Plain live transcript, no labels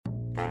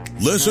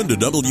Listen to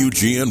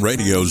WGN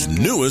Radio's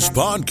newest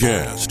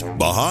podcast,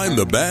 Behind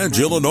the Badge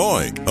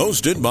Illinois,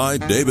 hosted by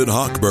David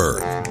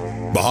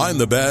Hochberg. Behind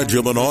the Badge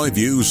Illinois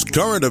views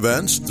current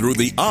events through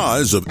the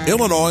eyes of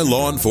Illinois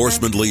law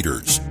enforcement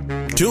leaders.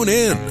 Tune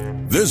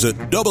in. Visit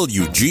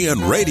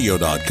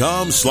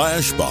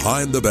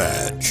WGNRadio.com/Behind the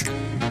Badge.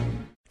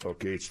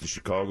 Okay, it's the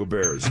Chicago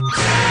Bears.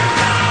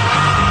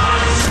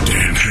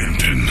 Dan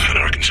Hampton, an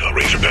Arkansas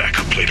Razorback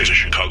who played as a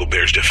Chicago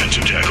Bears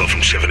defensive tackle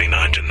from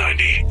 79 to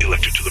 90,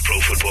 elected to the Pro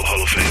Football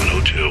Hall of Fame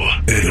in 02.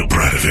 Ed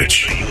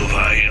O'Bradovich. The U of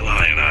I,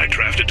 Eli, and I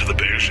drafted to the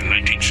Bears in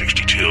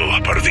 1962,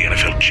 part of the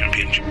NFL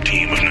championship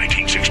team of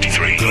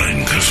 1963.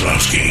 Glenn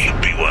Kozlowski.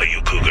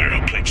 BYU Cougar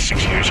who played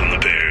 6 years on the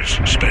Bears,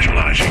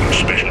 specializing in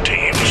special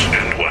teams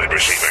and wide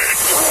receiver.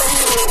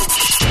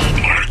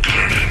 Mark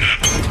Carman.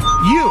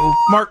 You,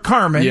 Mark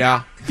Carman.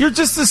 Yeah. You're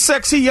just a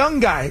sexy young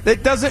guy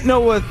that doesn't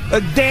know a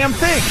damn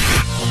thing.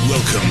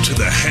 Welcome to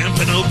the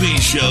Hampton OB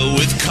Show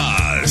with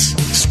Kaz.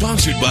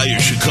 Sponsored by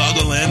your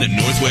Chicagoland and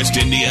Northwest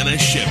Indiana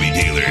Chevy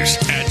dealers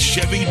at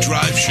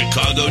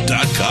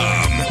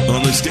ChevyDriveChicago.com.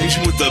 On the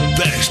station with the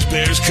best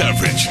Bears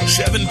coverage,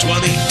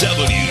 720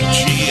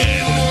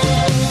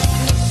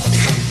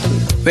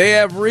 WGN. They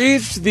have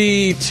reached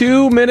the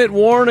 2-minute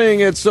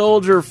warning at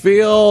Soldier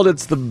Field.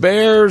 It's the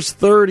Bears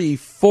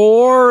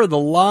 34, the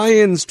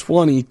Lions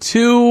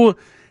 22.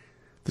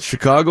 The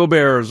Chicago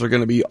Bears are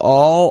going to be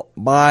all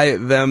by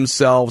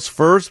themselves.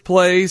 First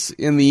place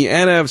in the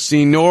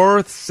NFC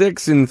North,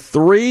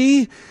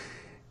 6-3.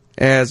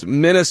 As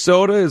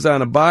Minnesota is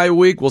on a bye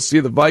week, we'll see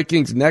the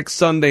Vikings next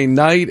Sunday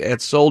night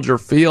at Soldier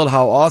Field.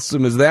 How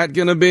awesome is that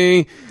going to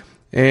be?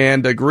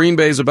 And Green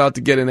Bay's about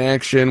to get in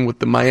action with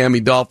the Miami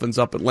Dolphins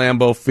up at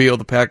Lambeau Field.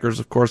 The Packers,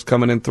 of course,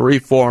 coming in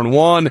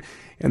 3-4-1.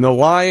 And the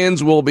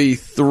Lions will be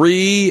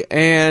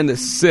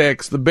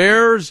 3-6. The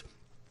Bears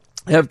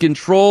have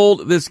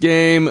controlled this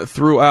game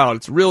throughout.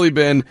 It's really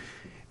been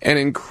an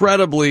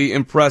incredibly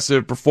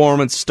impressive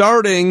performance,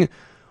 starting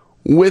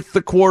with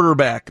the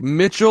quarterback.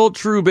 Mitchell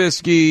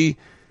Trubisky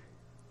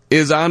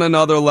is on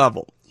another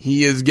level.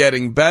 He is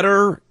getting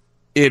better.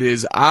 It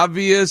is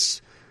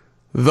obvious.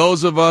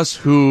 Those of us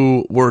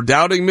who were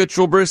doubting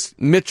Mitchell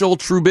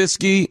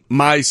Trubisky,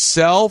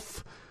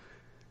 myself,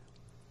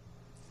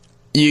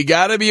 you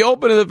got to be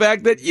open to the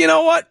fact that, you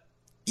know what?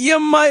 You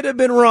might have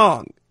been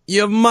wrong.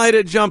 You might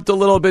have jumped a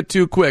little bit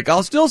too quick.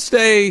 I'll still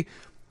stay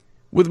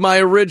with my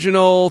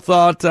original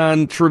thought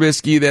on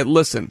Trubisky that,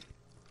 listen,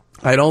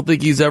 I don't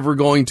think he's ever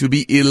going to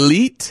be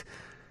elite,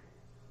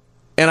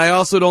 and I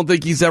also don't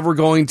think he's ever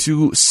going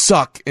to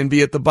suck and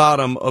be at the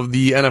bottom of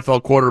the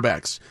NFL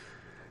quarterbacks.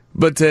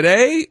 But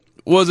today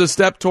was a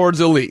step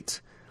towards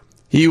elite.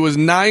 He was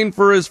 9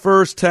 for his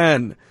first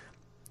 10.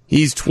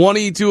 He's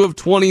 22 of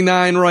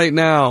 29 right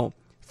now.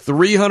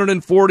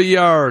 340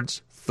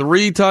 yards,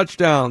 3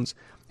 touchdowns.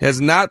 Has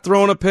not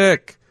thrown a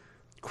pick.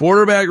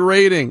 Quarterback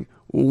rating,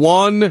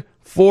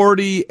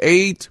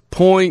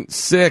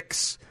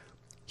 148.6.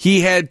 He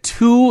had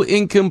 2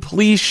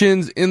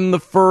 incompletions in the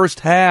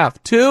first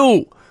half.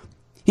 2.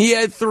 He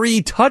had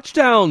 3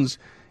 touchdowns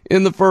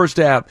in the first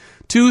half.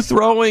 2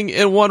 throwing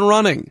and 1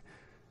 running.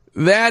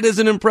 That is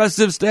an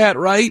impressive stat,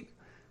 right?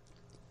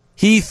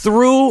 He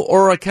threw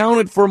or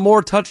accounted for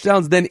more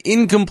touchdowns than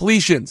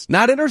incompletions.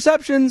 Not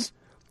interceptions,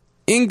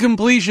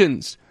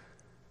 incompletions.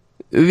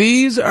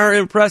 These are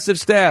impressive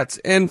stats.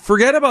 And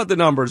forget about the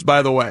numbers,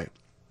 by the way.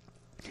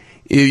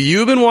 If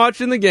you've been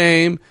watching the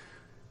game,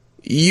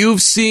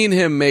 you've seen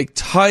him make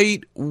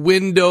tight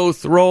window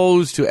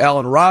throws to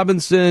Allen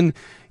Robinson.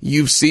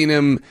 You've seen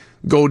him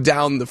go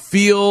down the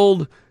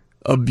field.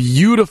 A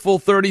beautiful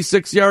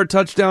 36-yard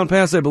touchdown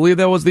pass. I believe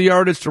that was the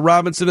yardage to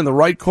Robinson in the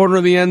right corner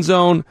of the end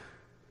zone.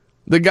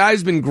 The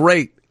guy's been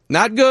great.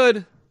 Not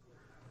good.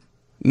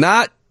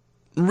 Not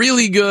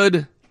really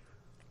good.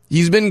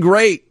 He's been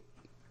great.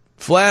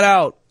 Flat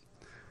out.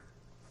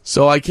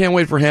 So I can't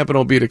wait for Hampton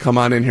OB to come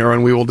on in here,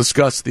 and we will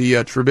discuss the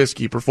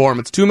Trubisky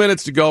performance. 2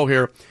 minutes to go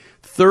here.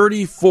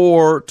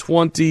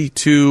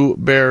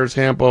 34-22 Bears.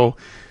 Hampo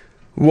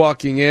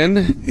walking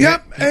in.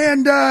 Yep,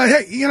 and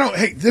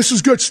hey, this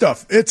is good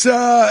stuff. It's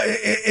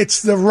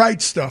the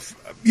right stuff.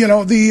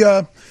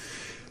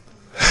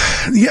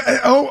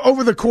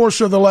 Over the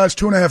course of the last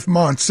 2.5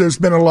 months, there's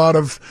been a lot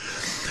of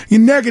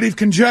negative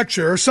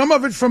conjecture, some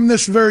of it from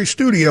this very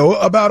studio,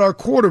 about our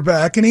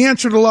quarterback, and he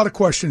answered a lot of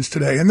questions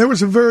today. And there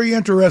was a very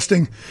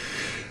interesting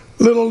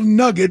little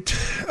nugget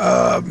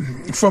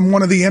from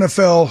one of the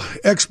NFL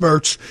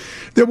experts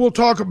that we'll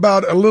talk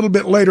about a little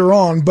bit later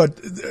on. But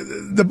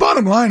the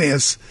bottom line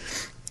is,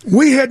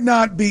 we had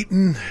not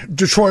beaten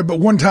Detroit but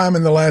one time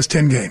in the last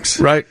 10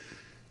 games. Right.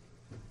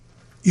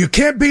 You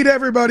can't beat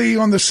everybody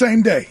on the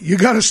same day. You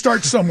got to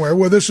start somewhere.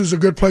 Well, this is a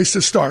good place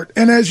to start.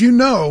 And as you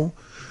know,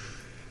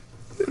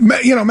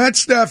 Matt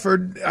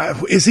Stafford,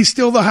 is he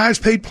still the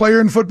highest paid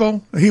player in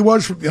football? He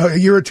was a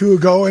year or two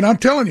ago, and I'm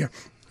telling you,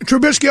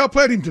 Trubisky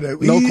outplayed him today.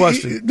 No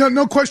question.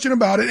 No question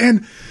about it.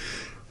 And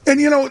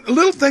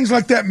little things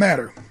like that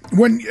matter.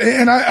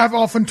 I've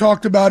often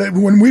talked about it.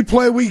 When we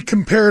play, we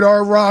compared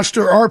our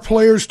roster, our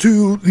players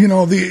to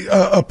the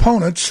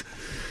opponents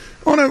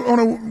on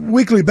a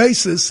weekly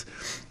basis.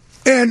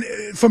 And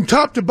from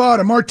top to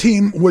bottom, our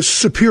team was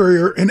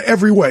superior in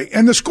every way.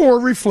 And the score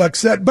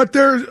reflects that. But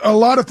there are a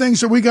lot of things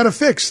that we got to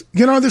fix.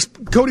 This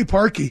Cody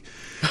Parkey,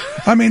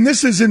 I mean,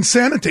 this is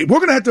insanity. We're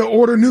going to have to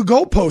order new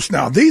goalposts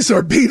now. These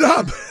are beat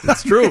up.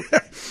 That's true.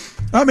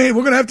 I mean,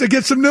 we're going to have to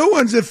get some new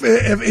ones if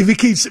he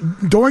keeps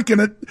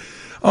doinking it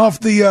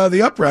off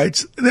the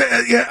uprights.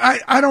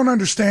 I don't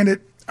understand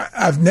it.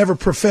 I've never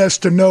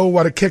professed to know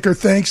what a kicker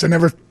thinks. I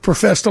never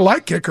professed to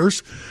like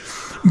kickers.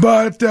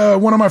 But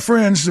one of my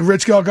friends,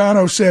 Rich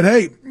Galgano, said,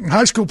 hey,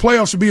 high school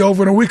playoffs will be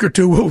over in a week or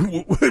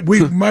two.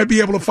 We might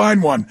be able to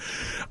find one.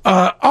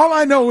 All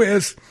I know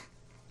is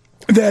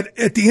that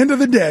at the end of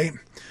the day,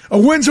 a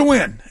win's a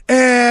win.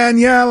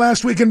 And,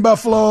 last week in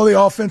Buffalo,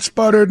 the offense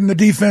sputtered and the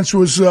defense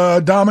was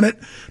dominant.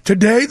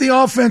 Today, the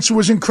offense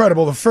was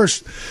incredible. The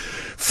first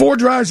 4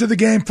 drives of the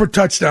game for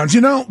touchdowns.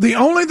 The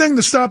only thing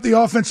to stop the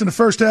offense in the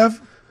first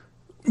half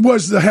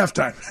was the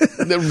halftime.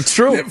 It's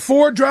true.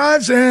 4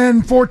 drives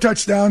and 4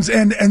 touchdowns,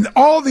 and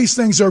all these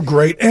things are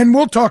great, and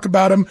we'll talk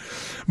about them.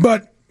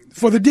 But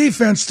for the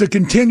defense to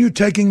continue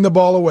taking the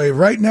ball away,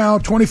 right now,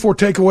 24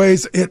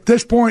 takeaways at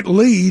this point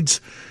leads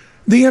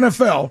the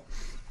NFL.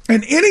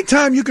 And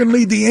anytime you can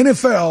lead the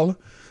NFL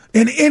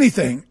in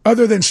anything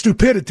other than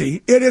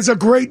stupidity, it is a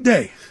great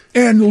day.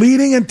 And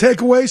leading in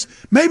takeaways,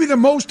 maybe the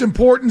most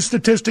important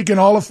statistic in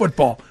all of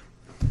football.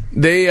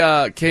 They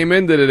came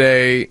into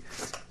today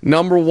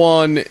number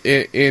 1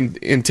 in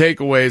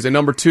takeaways and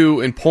number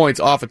 2 in points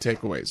off of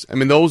takeaways. I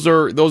mean, those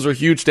are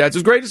huge stats. It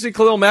was great to see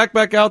Khalil Mack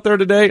back out there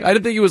today. I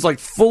didn't think he was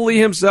fully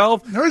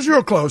himself. No, he's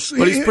real close,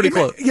 but he's pretty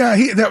close. Yeah,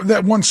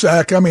 that one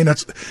sack. I mean,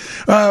 that's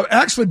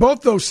actually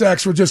both those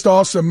sacks were just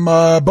awesome.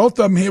 Both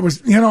of them, he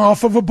was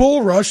off of a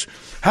bull rush.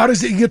 How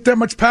does he get that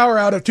much power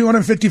out of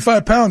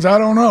 255 pounds? I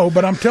don't know,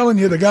 but I'm telling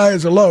you, the guy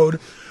is a load.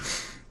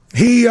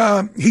 He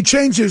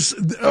changes,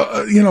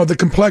 the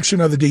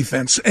complexion of the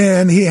defense,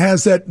 and he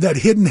has that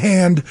hidden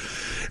hand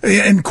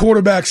in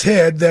quarterback's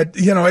head that,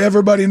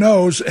 everybody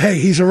knows, hey,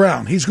 he's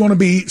around. He's going to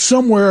be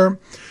somewhere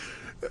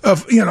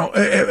of,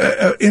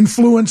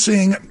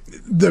 influencing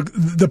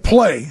the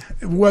play,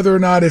 whether or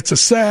not it's a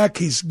sack.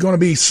 He's going to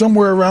be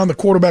somewhere around the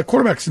quarterback.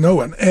 Quarterbacks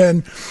know him,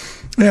 and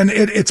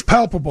it's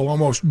palpable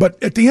almost.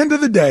 But at the end of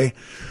the day,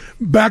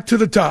 back to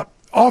the top,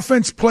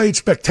 offense played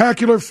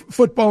spectacular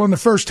football in the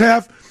first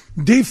half.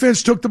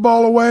 Defense took the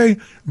ball away.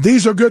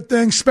 These are good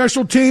things.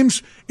 Special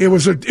teams, it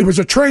was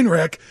a train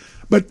wreck.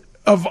 But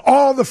of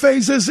all the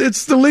phases,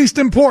 it's the least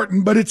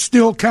important, but it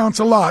still counts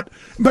a lot.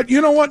 But you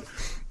know what?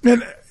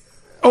 And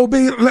OB,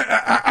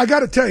 I got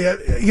to tell you,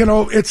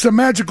 it's a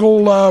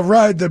magical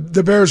ride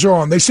the Bears are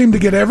on. They seem to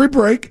get every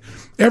break,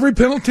 every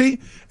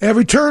penalty,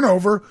 every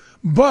turnover,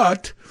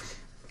 but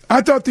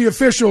I thought the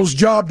officials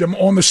jobbed them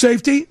on the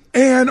safety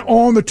and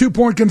on the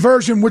 2-point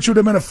conversion, which would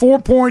have been a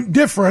 4-point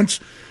difference,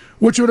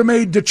 which would have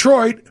made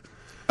Detroit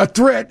a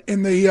threat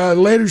in the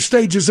later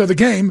stages of the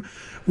game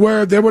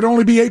where there would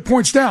only be 8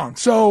 points down.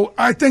 So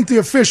I think the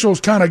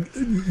officials kind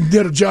of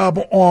did a job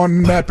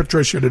on Matt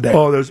Patricia today.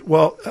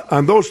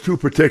 On those 2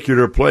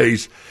 particular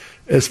plays,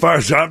 as far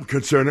as I'm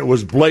concerned, it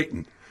was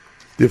blatant.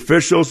 The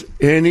officials,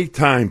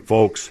 anytime,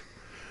 folks,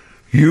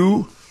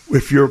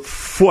 if your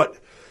foot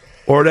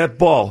or that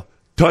ball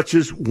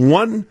touches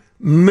 1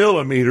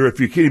 millimeter,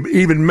 if you can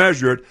even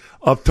measure it,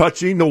 of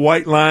touching the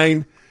white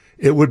line,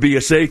 it would be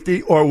a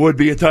safety or it would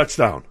be a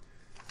touchdown.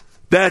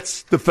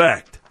 That's the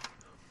fact.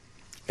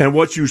 And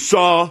what you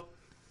saw,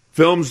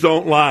 films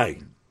don't lie.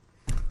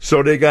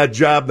 So they got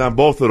jobbed on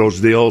both of those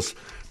deals.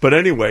 But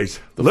anyways,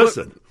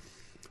 listen,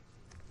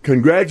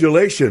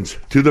 congratulations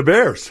to the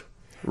Bears.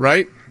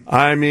 Right?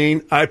 I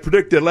mean, I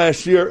predicted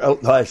last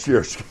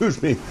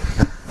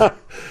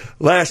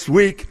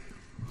week,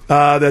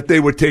 that they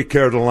would take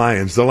care of the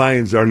Lions. The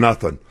Lions are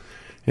nothing.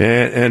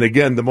 And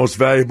again, the most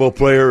valuable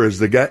player is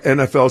the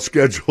NFL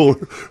schedule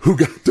who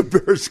got the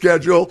Bears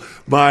schedule.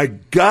 My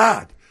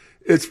God,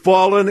 it's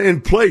fallen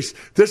in place.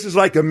 This is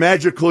like a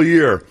magical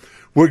year.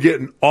 We're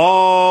getting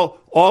all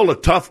the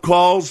tough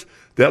calls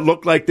that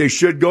look like they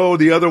should go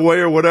the other way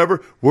or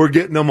whatever. We're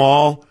getting them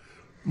all.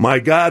 My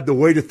God, the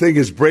way the thing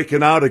is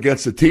breaking out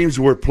against the teams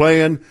we're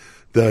playing,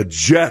 the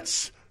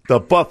Jets, the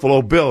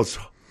Buffalo Bills,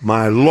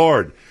 my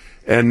Lord.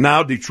 And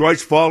now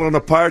Detroit's falling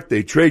apart.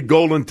 They trade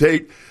Golden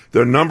Tate,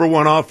 their number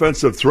 1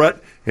 offensive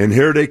threat, and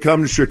here they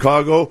come to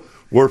Chicago.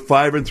 We're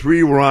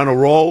 5-3. We're on a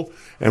roll,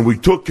 and we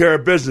took care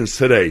of business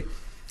today.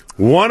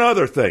 One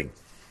other thing.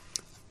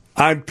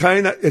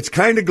 It's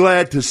kind of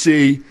glad to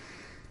see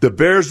the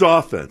Bears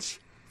offense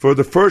for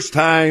the first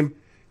time,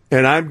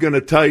 and I'm going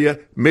to tell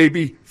you,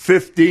 maybe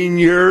 15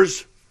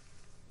 years,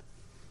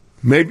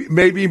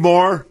 maybe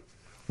more,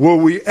 where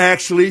we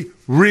actually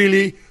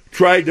really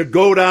tried to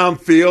go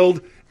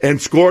downfield and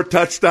score a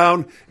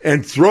touchdown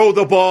and throw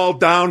the ball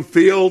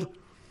downfield.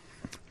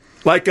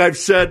 Like I've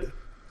said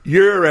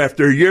year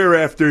after year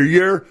after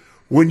year,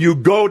 when you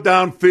go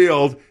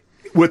downfield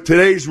with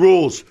today's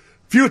rules,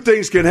 few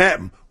things can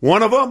happen.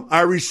 One of them,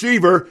 our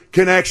receiver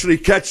can actually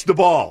catch the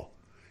ball.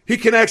 He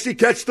can actually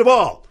catch the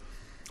ball.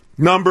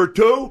 Number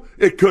 2,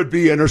 it could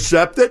be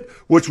intercepted,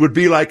 which would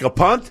be like a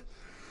punt.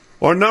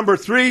 Or number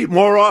 3,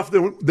 more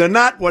often than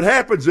not, what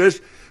happens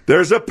is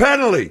there's a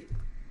penalty,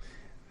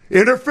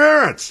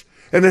 interference,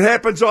 and it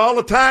happens all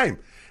the time.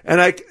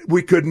 And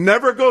we could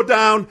never go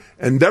down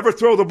and never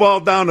throw the ball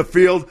down the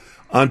field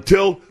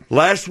until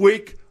last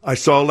week. I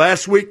saw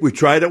last week we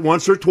tried it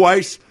once or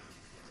twice.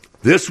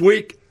 This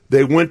week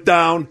they went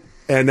down,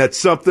 and that's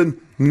something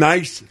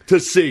nice to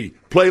see.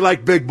 Play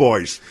like big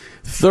boys.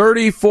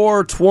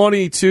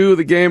 34-22.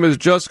 The game has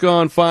just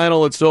gone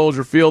final at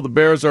Soldier Field. The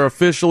Bears are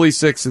officially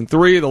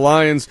 6-3. The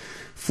Lions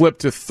flip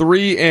to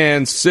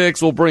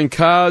 3-6. We'll bring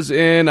Kaz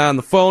in on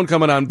the phone,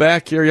 coming on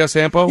back here. Yes,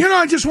 Hampo?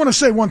 I just want to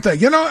say one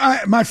thing.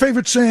 My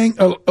favorite saying,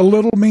 a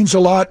little means a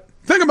lot.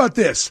 Think about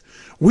this.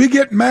 We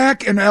get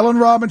Mack and Allen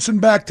Robinson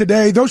back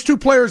today. Those 2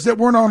 players that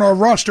weren't on our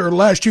roster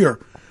last year.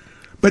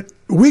 But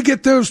we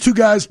get those 2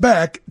 guys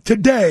back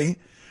today.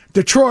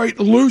 Detroit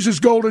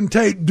loses Golden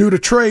Tate due to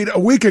trade a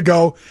week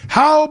ago.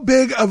 How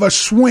big of a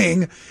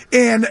swing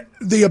in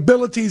the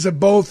abilities of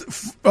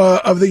both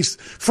of these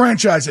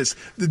franchises?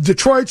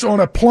 Detroit's on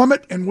a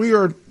plummet, and we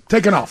are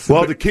taking off.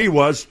 Well, the key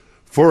was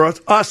for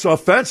us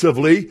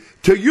offensively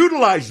to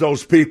utilize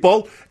those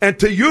people and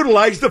to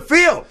utilize the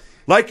field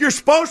like you're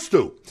supposed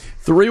to.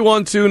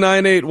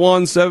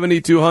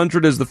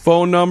 312-981-7200 is the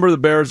phone number. The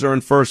Bears are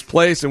in first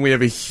place, and we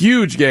have a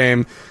huge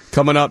game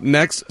coming up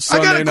next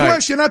Sunday night. I got a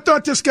question. I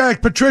thought this guy,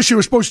 Patricia,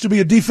 was supposed to be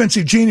a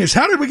defensive genius.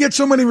 How did we get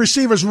so many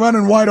receivers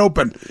running wide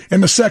open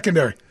in the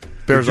secondary?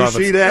 Bears Did you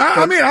see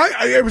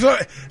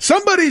that?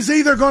 Somebody's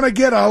either going to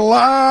get a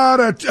lot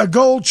of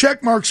gold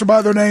check marks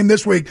by their name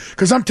this week,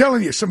 because I'm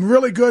telling you, some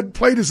really good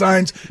play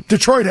designs.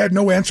 Detroit had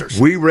no answers.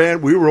 We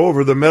were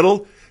over the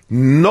middle.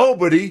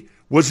 Nobody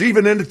was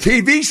even in the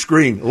TV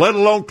screen, let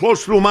alone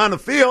close to him on the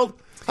field.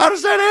 How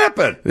does that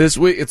happen? This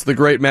week, it's the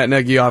great Matt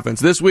Nagy offense.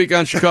 This week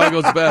on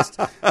Chicago's Best,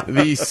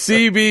 the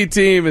CB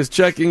team is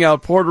checking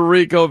out Puerto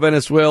Rico,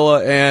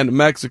 Venezuela, and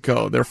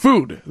Mexico. Their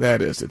food,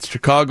 that is. It's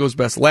Chicago's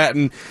Best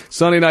Latin.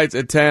 Sunday nights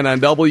at 10 on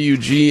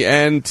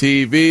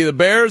WGN-TV. The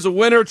Bears a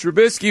winner.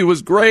 Trubisky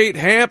was great.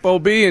 Hamp,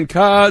 OB, and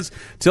Kaz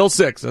till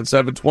 6 on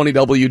 720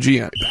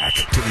 WGN. Back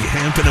to the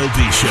Hamp and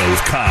OB Show with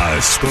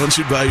Kaz,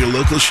 sponsored by your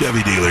local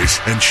Chevy dealers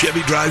and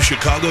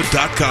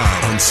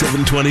ChevyDriveChicago.com on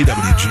 720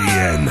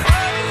 WGN.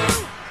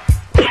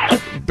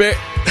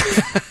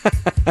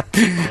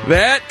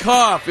 That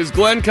cough is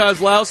Glenn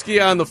Kozlowski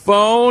on the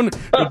phone.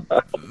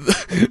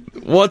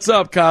 What's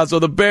up, Kozo?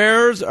 The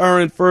Bears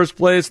are in first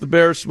place. The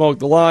Bears smoked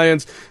the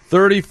Lions.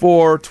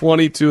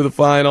 34-22 the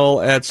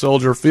final at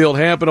Soldier Field.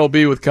 Hamp and OB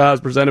with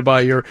Koz, presented by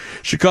your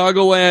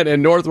Chicagoland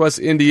and Northwest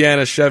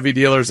Indiana Chevy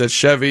dealers at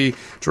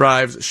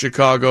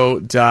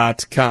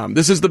ChevyDrivesChicago.com.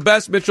 This is the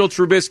best Mitchell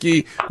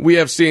Trubisky we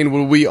have seen.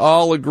 Would we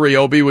all agree?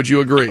 OB, would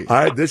you agree?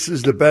 This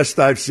is the best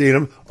I've seen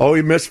him. Oh,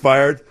 he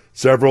misfired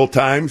several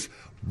times,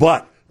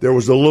 but there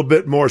was a little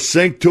bit more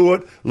sync to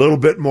it, a little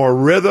bit more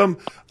rhythm,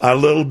 a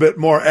little bit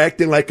more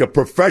acting like a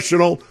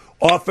professional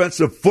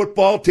offensive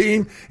football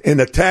team and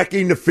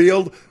attacking the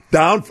field,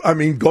 going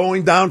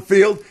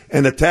downfield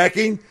and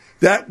attacking.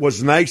 That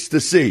was nice to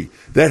see.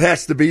 That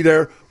has to be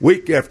there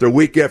week after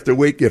week after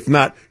week. If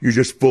not, you're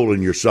just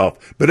fooling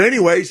yourself. But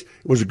anyways, it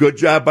was a good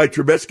job by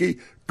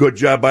Trubisky. Good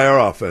job by our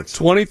offense.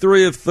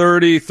 23 of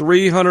 30,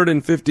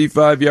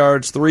 355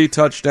 yards, 3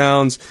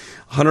 touchdowns,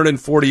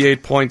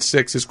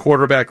 148.6 his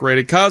quarterback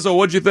rated. Kazo,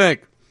 what'd you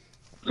think?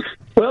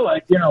 Well,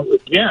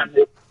 again,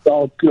 it's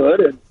all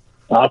good, and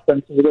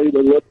offensively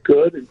they look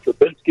good, and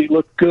Trubisky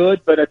looked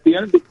good, but at the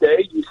end of the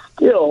day, you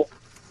still,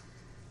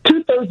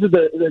 2/3 of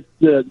the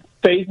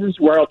phases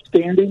were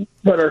outstanding,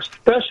 but our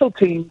special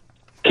team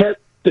kept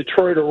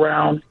Detroit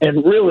around,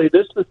 and really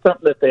this is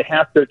something that they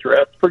have to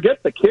address.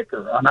 Forget the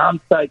kicker, an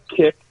onside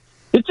kick.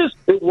 It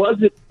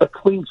wasn't a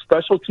clean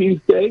special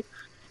teams day.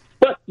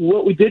 But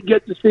what we did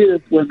get to see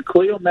is when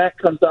Khalil Mack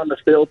comes on the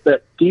field,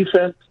 that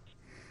defense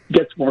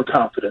gets more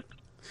confident,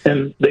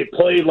 and they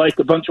play like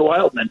a bunch of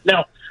wild men.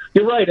 Now,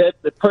 you're right, Ed,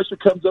 the pressure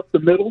comes up the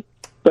middle,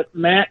 but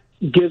Mack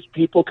gives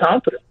people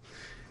confidence.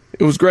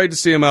 It was great to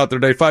see him out there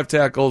today. 5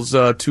 tackles,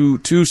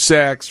 two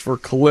sacks for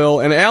Khalil.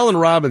 And Allen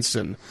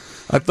Robinson,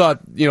 I thought,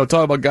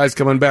 talk about guys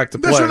coming back to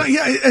play.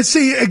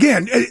 See,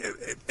 again,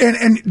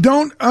 and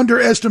don't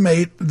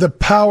underestimate the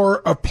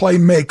power of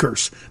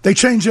playmakers. They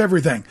change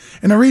everything.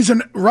 And the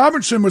reason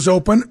Robinson was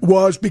open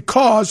was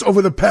because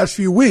over the past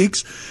few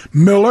weeks,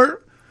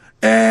 Miller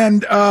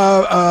and you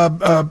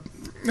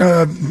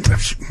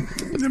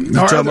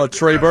talking about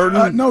Trey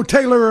Burton? No,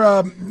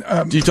 Taylor.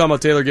 You talking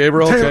about Taylor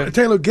Gabriel?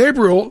 Taylor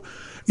Gabriel,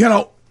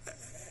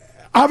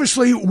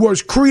 obviously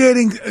was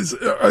creating,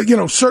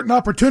 certain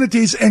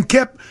opportunities and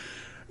kept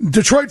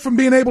Detroit from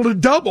being able to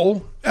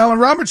double Allen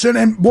Robinson.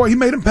 And, boy, he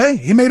made him pay.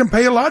 He made him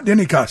pay a lot,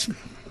 didn't he, Cos?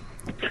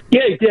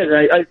 Yeah, he did.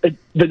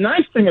 The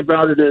nice thing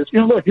about it is,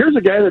 look, here's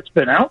a guy that's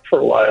been out for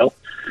a while,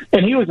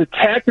 and he was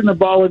attacking the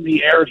ball in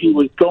the air. He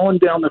was going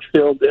down the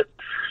field.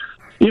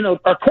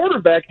 our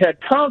quarterback had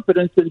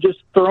confidence in just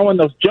throwing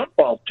those jump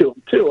balls to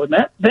him, too. And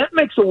that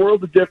makes a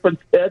world of difference.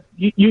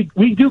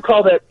 We do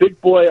call that big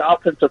boy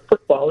offensive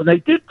football. And they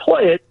did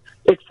play it,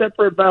 except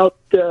for about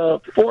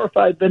 4 or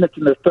 5 minutes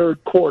in the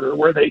third quarter,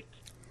 where they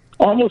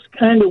almost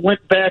kind of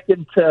went back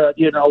into,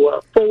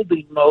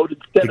 folding mode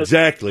instead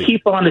of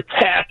keep on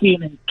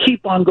attacking and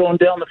keep on going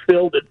down the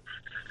field. And,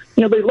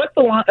 they let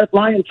the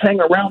Lions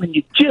hang around, and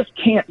you just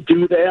can't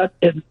do that.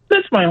 And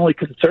that's my only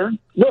concern.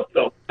 Look,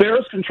 though,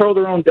 Bears control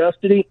their own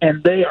destiny,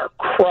 and they are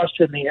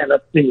crushing the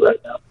NFC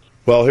right now.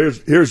 Well,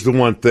 here's the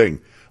one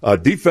thing.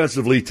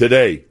 Defensively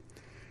today,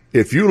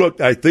 if you look,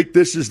 I think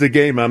this is the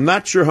game. I'm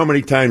not sure how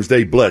many times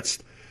they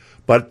blitzed,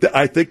 but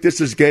I think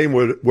this is a game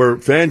where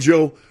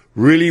Fangio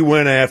really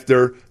went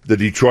after the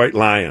Detroit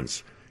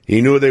Lions.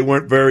 He knew they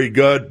weren't very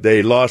good.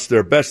 They lost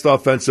their best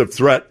offensive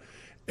threat,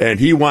 and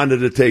he wanted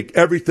to take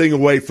everything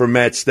away from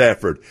Matt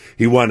Stafford.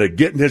 He wanted to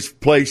get in his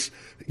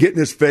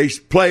face,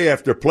 play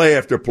after play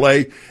after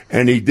play,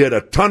 and he did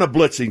a ton of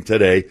blitzing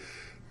today.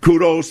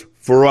 Kudos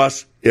for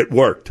us. It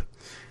worked.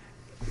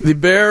 The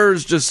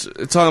Bears, just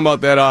talking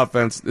about that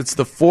offense, it's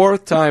the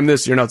 4th time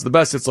this year. Now, it's the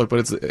best it's looked, but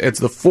it's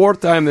the 4th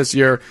time this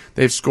year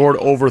they've scored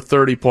over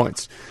 30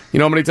 points. You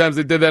know how many times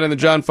they did that in the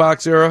John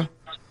Fox era?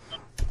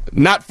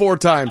 Not 4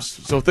 times.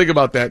 So think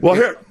about that. Well,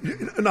 here,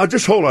 now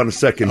just hold on a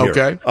second here.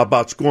 Okay.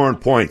 About scoring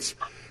points.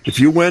 If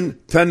you win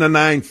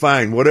 10-9,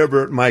 fine,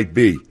 whatever it might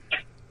be.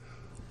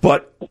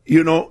 But,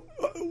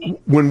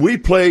 when we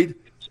played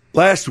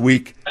last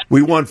week,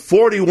 we won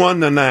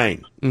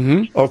 41-9.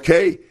 Mm-hmm.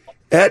 Okay?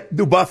 At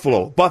the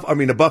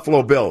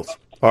Buffalo Bills.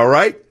 All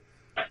right?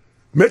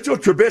 Mitchell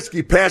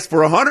Trubisky passed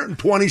for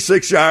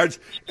 126 yards,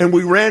 and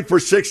we ran for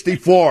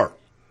 64.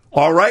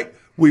 All right?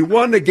 We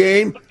won the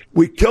game.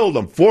 We killed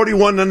them,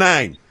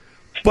 41-9.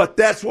 But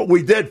that's what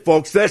we did,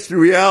 folks. That's the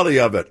reality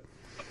of it.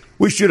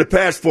 We should have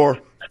passed for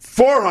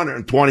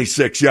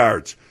 426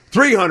 yards,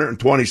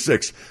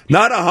 326,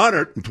 not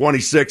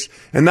 126,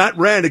 and not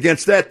ran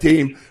against that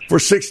team for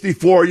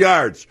 64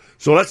 yards.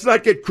 So let's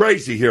not get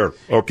crazy here,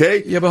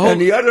 okay? Yeah, but and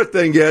the other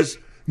thing is,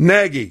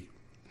 Nagy.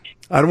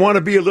 I don't want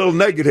to be a little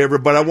negative here,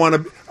 but I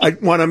want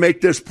to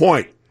make this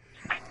point.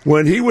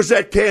 When he was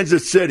at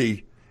Kansas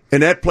City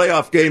in that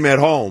playoff game at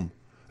home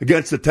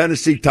against the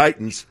Tennessee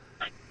Titans,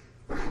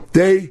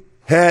 they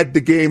had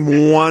the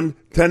game won.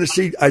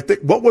 Tennessee, I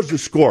think, what was the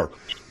score?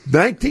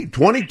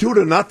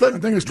 22-0? I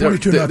think it was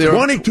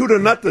 22-0.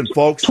 22-0,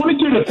 folks.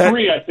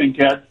 22-3, I think,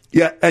 Ed.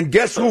 Yeah, and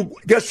guess who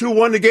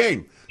won the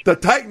game? The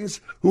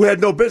Titans, who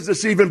had no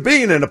business even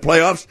being in the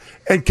playoffs,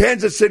 and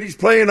Kansas City's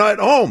playing at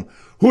home.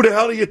 Who the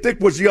hell do you think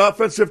was the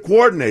offensive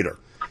coordinator?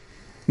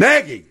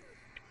 Nagy.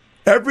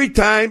 Every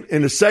time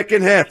in the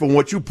second half, and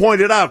what you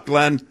pointed out,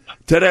 Glenn,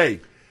 today,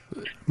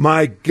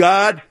 my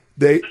God,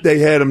 they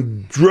had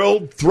him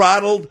drilled,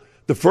 throttled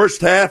the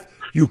first half.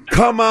 You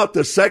come out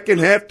the second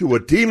half to a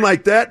team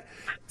like that,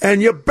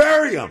 and you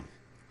bury them.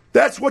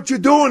 That's what you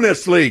do in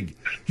this league.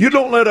 You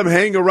don't let them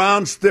hang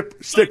around,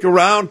 stick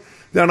around.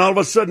 Then all of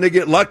a sudden they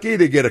get lucky,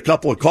 they get a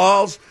couple of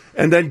calls,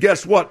 and then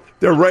guess what?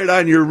 They're right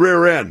on your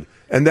rear end.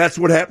 And that's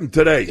what happened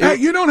today. Hey,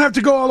 you don't have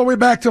to go all the way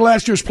back to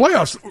last year's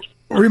playoffs.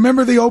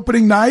 Remember the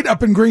opening night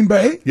up in Green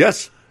Bay?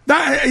 Yes.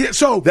 That's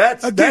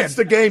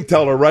the game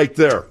teller right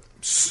there.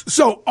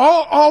 So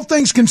all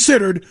things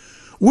considered,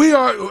 we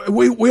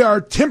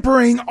are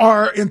tempering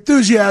our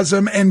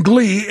enthusiasm and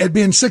glee at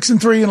being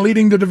 6-3 and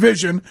leading the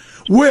division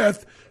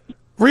with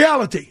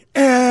reality.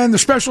 And the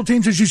special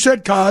teams, as you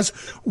said, Kaz,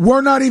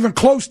 we're not even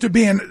close to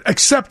being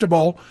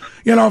acceptable.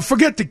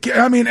 Forget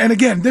and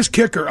again, this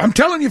kicker. I'm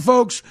telling you,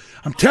 folks,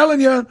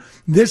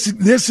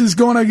 this is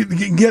going to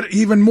get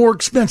even more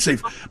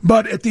expensive.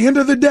 But at the end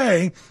of the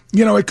day,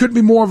 it could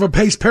be more of a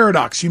Pace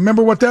paradox. You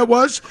remember what that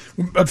was?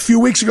 A few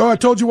weeks ago, I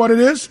told you what it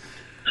is?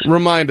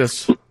 Remind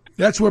us.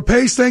 That's where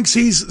Pace thinks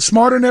he's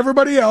smarter than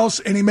everybody else,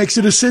 and he makes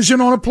a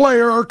decision on a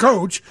player or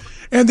coach,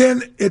 and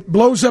then it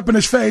blows up in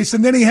his face,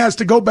 and then he has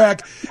to go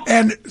back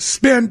and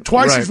spend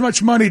twice as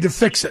much money to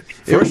fix it.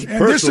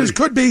 This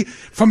could be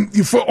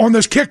on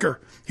this kicker.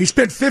 He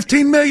spent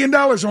 $15 million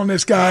on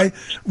this guy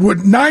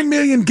with $9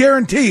 million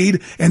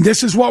guaranteed, and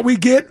this is what we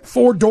get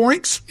for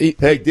doinks.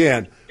 Hey,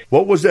 Dan,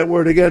 what was that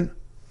word again?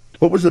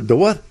 What was it? The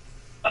what?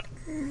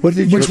 What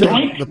did you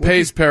say? The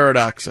Pace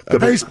paradox.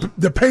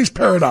 The Pace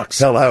paradox.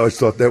 Hell, I always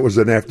thought that was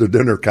an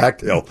after-dinner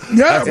cocktail.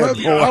 Yeah,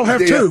 I'll have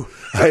two.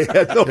 I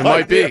had no idea. It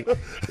might be.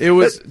 It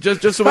was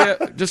just so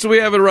we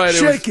have it right.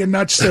 Shaken,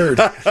 not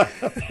stirred.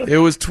 It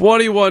was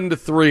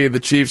 21-3. The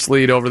Chiefs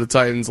lead over the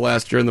Titans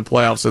last year in the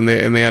playoffs, and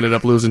they ended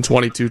up losing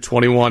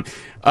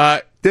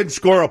 22-21. Didn't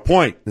score a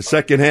point in the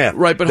second half.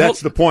 Right, but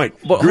that's the point.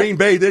 Green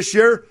Bay this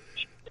year.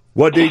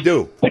 What did he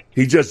do?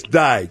 He just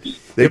died.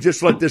 They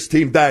just let this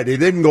team die. They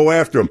didn't go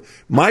after him.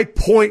 My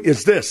point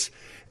is this,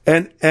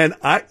 to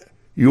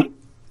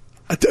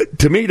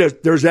me,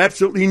 there's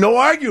absolutely no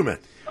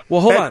argument.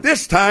 Well, hold on. At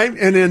this time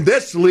and in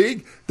this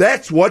league,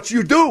 that's what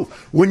you do.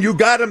 When you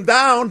got him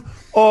down,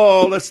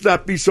 let's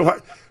not be so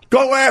hard.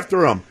 Go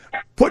after them.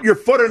 Put your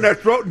foot in their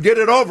throat and get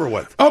it over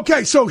with.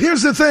 Okay, so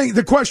here's the thing,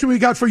 the question we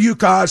got for you,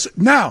 Kaz.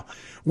 Now,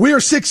 we are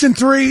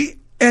 6-3,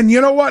 and you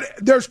know what?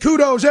 There's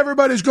kudos.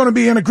 Everybody's going to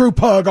be in a group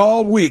hug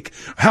all week.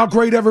 How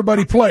great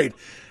everybody played.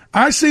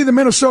 I see the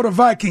Minnesota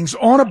Vikings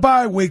on a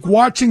bye week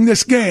watching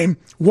this game.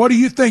 What do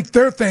you think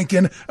they're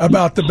thinking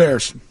about the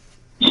Bears?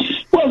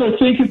 Well, they're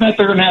thinking that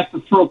they're going to have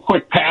to throw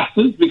quick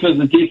passes because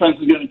the defense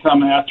is going to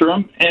come after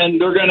them, and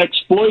they're going to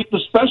exploit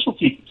the special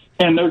teams,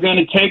 and they're going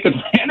to take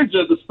advantage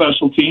of the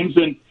special teams.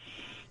 And,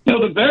 you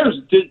know, the Bears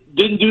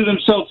didn't do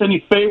themselves any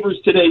favors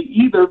today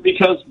either,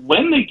 because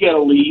when they get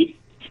a lead,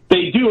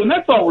 they do, and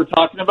that's all we're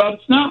talking about.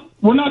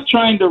 We're not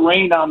trying to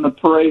rain on the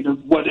parade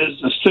of what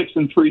is a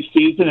 6-3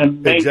 season and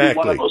maybe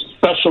one of those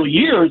special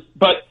years,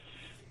 but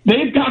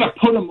they've got to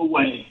put them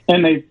away,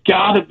 and they've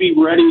got to be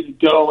ready to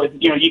go.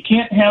 And, you know, you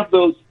can't have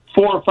those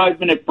 4 or 5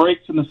 minute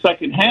breaks in the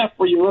second half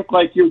where you look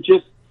like you're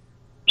just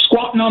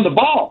squatting on the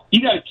ball.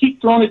 You got to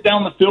keep throwing it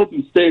down the field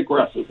and stay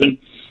aggressive. And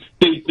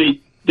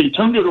they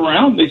turned it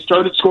around. They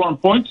started scoring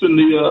points in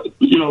the at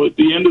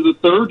the end of the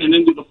third and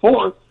into the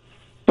fourth,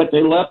 but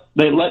they let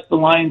the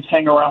Lions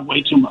hang around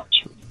way too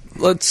much.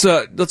 Let's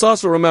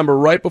also remember,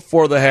 right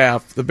before the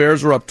half, the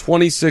Bears were up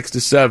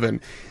 26-7.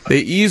 They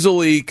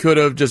easily could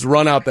have just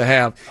run out the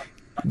half.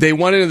 They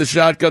went into the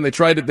shotgun. They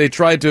tried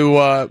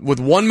to with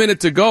 1 minute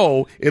to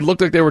go. It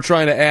looked like they were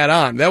trying to add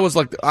on. That was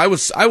like I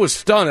was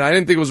stunned. I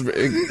didn't think it was.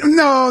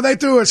 No, they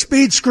threw a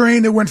speed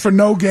screen that went for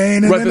no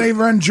gain, and then they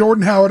run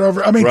Jordan Howard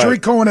over.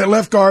 Tariq Cohen at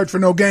left guard for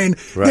no gain.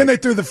 Right. Then they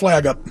threw the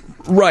flag up.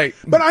 Right.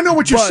 But I know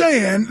what you're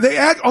saying. They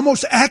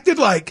almost acted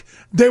like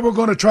they were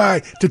going to try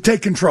to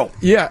take control.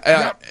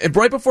 Yeah.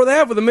 Right before the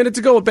half, with a minute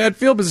to go, with bad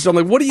field position, I'm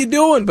like, what are you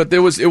doing? But it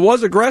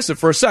was aggressive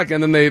for a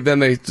second. Then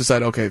they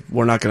decided, okay,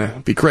 we're not going to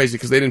be crazy,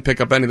 because they didn't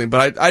pick up anything.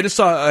 But I just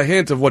saw a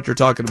hint of what you're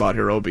talking about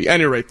here, Obi. At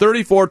any rate,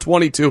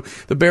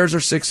 34-22. The Bears are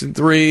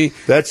 6-3.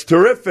 That's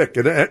terrific.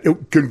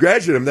 And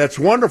congratulate them. That's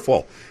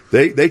wonderful.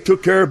 They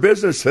took care of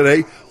business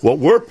today. What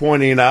we're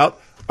pointing out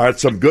are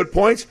some good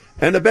points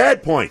and the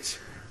bad points.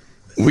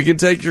 We can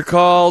take your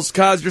calls.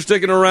 Kaz, you're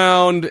sticking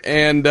around,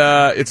 and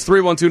it's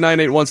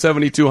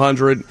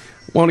 312-981-7200.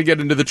 Want to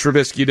get into the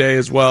Trubisky day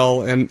as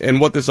well,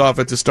 and what this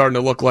offense is starting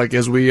to look like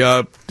as we do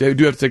have to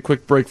take a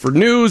quick break for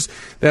news.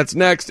 That's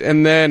next,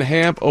 and then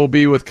Hamp OB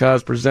with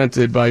Kaz,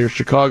 presented by your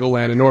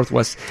Chicagoland and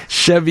Northwest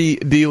Chevy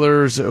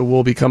dealers,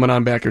 will be coming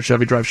on back at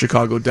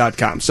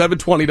ChevyDriveChicago.com.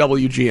 720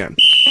 WGN.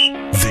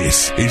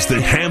 This is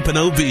the Hamp and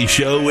OB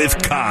Show with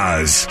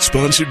Kaz,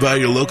 sponsored by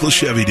your local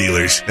Chevy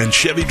dealers and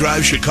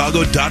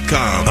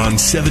ChevyDriveChicago.com on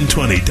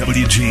 720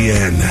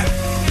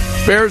 WGN.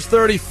 Bears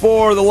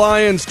 34, the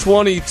Lions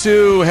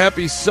 22.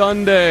 Happy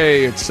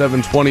Sunday. It's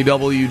 720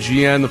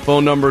 WGN. The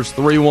phone number is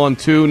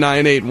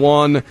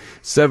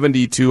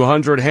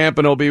 312-981-7200. Hamp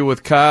and OB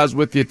with Kaz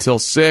with you till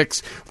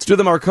 6. Let's do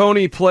the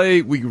Marconi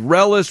play we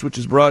relish, which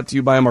is brought to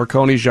you by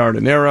Marconi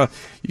Giardinera.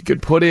 You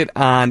could put it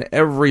on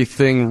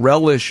everything.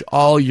 Relish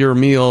all your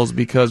meals,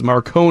 because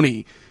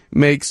Marconi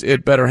makes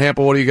it better.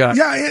 Hampa, what do you got?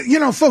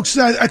 Yeah, folks,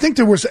 I think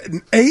there was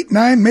 8,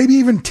 9, maybe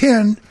even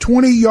 10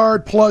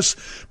 20-yard plus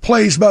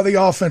plays by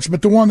the offense,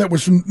 but the one that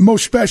was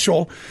most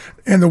special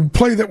and the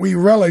play that we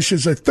relish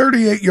is a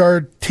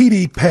 38-yard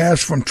TD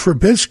pass from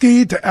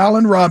Trubisky to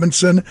Allen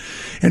Robinson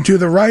and to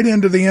the right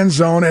end of the end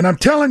zone. And I'm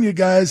telling you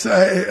guys,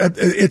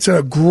 it's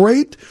a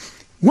great...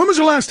 When was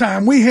the last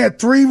time we had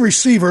 3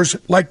 receivers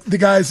like the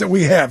guys that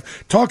we have?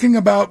 Talking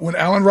about when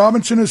Allen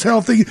Robinson is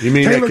healthy. You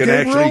mean Taylor they can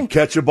Gabriel, actually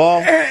catch a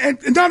ball? And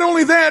not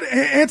only that,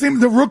 Anthony,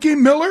 the rookie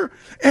Miller,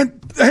 and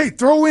hey,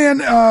 throw in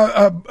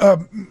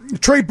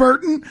Trey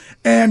Burton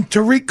and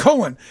Tariq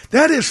Cohen.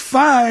 That is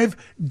 5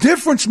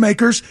 difference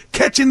makers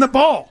catching the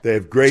ball. They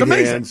have great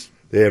hands.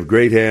 They have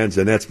great hands,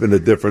 and that's been the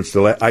difference.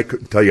 I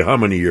couldn't tell you how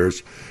many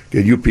years.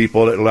 And you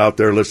people that are out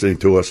there listening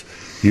to us,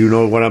 you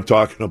know what I'm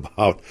talking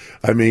about.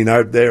 I mean,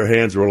 their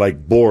hands were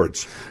like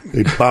boards.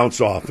 They bounce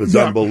off. It's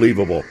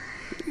unbelievable.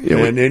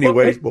 And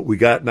anyways, what we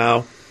got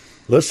now,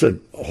 listen,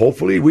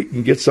 hopefully we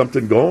can get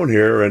something going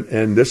here,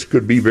 and this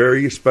could be a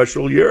very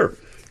special year.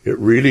 It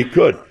really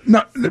could.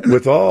 No,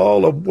 with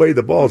all the way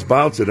the ball's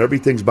bouncing,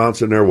 everything's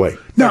bouncing their way.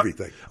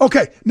 Everything.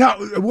 Okay. Now,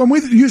 when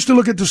we used to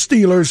look at the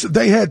Steelers,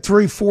 they had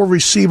 3, 4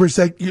 receivers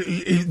that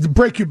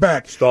break your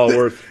back.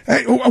 Stalwart.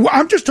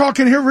 I'm just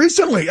talking here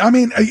recently. I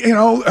mean,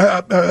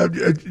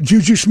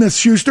 Juju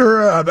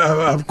Smith-Schuster,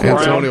 of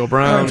course. Antonio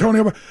Brown.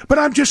 But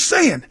I'm just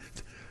saying,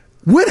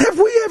 when have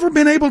we ever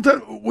been able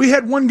to? We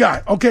had one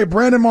guy, okay,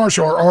 Brandon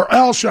Marshall or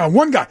Alshon,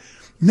 one guy.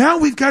 Now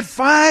we've got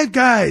 5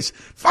 guys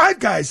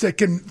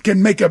that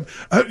can make go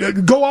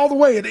all the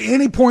way at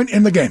any point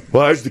in the game.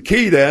 Well, there's the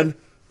key then.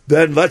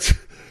 Then let's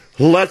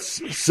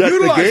set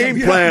the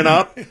game plan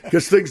up,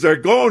 because things are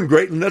going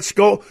great, and let's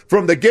go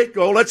from the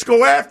get-go. Let's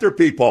go after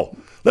people.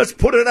 Let's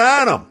put it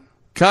on them.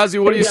 Kazi,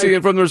 what are you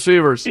seeing from the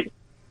receivers?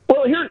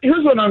 Well,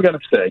 here's what I'm going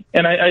to say,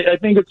 and I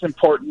think it's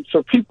important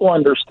so people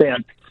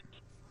understand.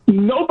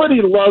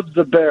 Nobody loves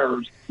the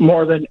Bears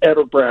more than Ed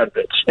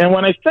O'Bradovich. And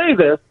when I say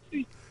this,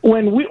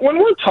 when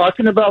we're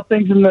talking about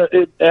things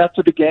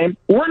after the game,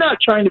 we're not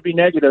trying to be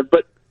negative,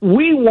 but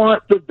we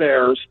want the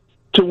Bears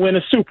to win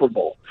a Super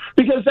Bowl,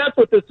 because that's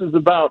what this is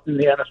about in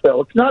the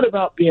NFL. It's not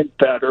about being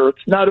better.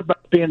 It's not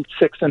about being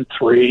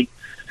 6-3.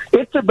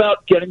 It's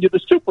about getting to the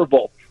Super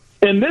Bowl.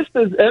 And this,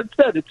 as Ed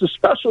said, it's a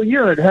special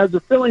year. It has a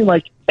feeling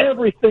like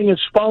everything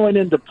is falling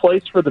into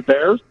place for the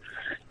Bears.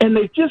 And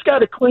they've just got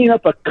to clean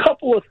up a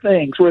couple of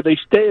things where they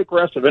stay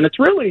aggressive. And it's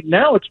really,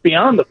 now it's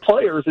beyond the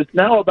players. It's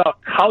now about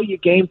how you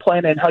game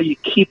plan and how you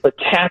keep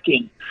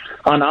attacking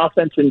on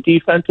offense and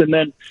defense. And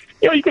then,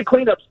 you can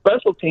clean up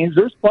special teams.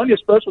 There's plenty of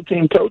special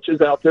team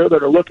coaches out there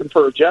that are looking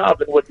for a job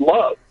and would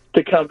love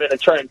to come in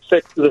and try and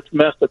fix this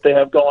mess that they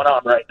have going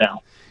on right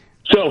now.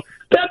 So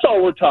that's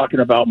all we're talking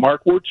about,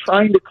 Mark. We're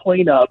trying to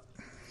clean up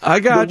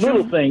the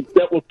little things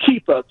that will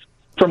keep us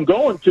from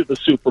going to the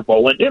Super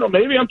Bowl. And,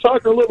 maybe I'm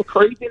talking a little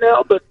crazy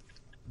now, but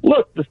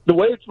look, the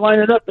way it's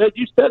lining up, Ed,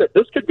 you said it,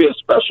 this could be a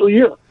special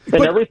year,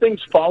 and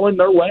everything's falling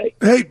their way.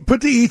 Hey,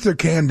 put the ether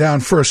can down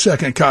for a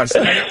second, cuz.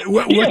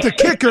 With the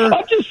kicker.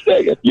 I'm just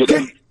saying.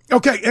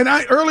 Okay, and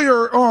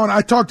earlier on,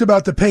 I talked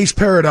about the pace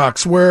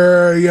paradox,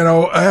 where,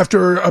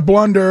 after a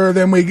blunder,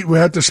 then we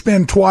had to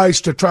spin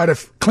twice to try to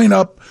clean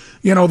up,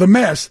 the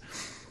mess.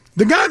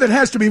 The guy that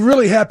has to be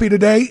really happy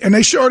today, and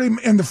they showed him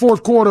in the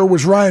fourth quarter,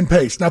 was Ryan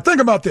Pace. Now, think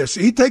about this.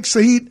 He takes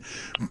the heat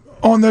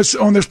on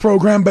this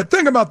program, but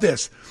think about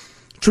this.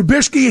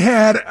 Trubisky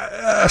had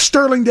a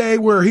sterling day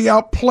where he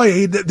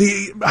outplayed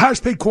the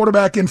highest-paid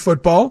quarterback in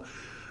football.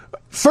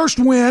 First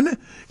win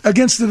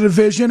against the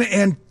division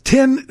and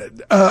 10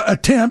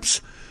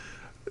 attempts.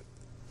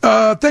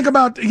 Think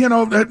about,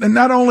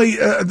 not only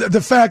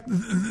the fact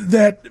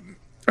that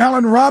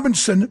Allen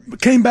Robinson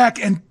came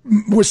back and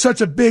was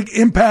such a big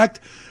impact,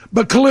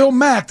 but Khalil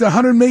Mack, the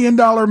 $100 million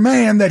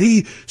man that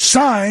he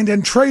signed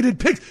and traded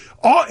picks,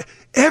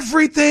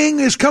 everything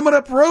is coming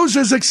up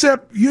roses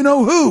except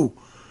who.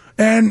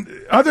 And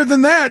other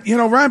than that,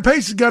 Ryan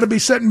Pace has got to be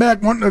sitting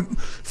back wanting to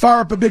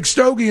fire up a big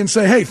stogie and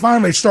say, hey,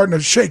 finally it's starting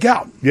to shake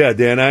out. Yeah,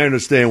 Dan, I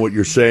understand what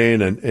you're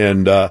saying,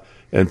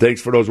 and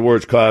thanks for those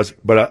words, Cos.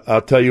 But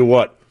I'll tell you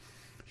what,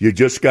 you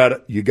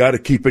got to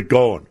keep it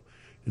going.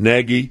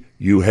 Nagy,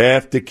 you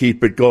have to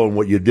keep it going.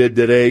 What you did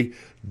today,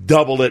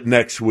 double it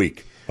next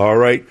week. All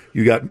right?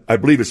 You got, I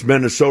believe it's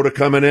Minnesota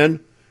coming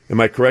in.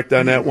 Am I correct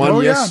on that one?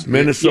 Oh, yes.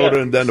 Minnesota,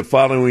 yeah. And then the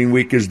following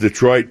week is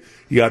Detroit.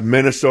 You got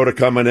Minnesota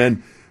coming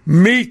in.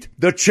 Meet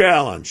the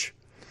challenge.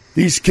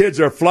 These kids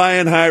are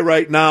flying high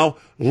right now.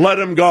 Let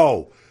them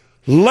go.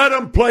 Let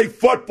them play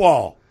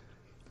football.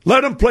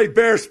 Let them play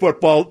Bears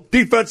football.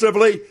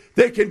 Defensively,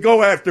 they can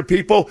go after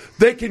people.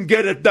 They can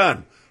get it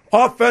done.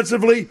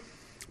 Offensively,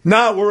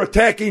 now we're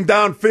attacking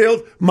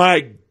downfield.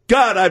 My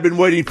God, I've been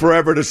waiting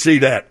forever to see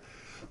that.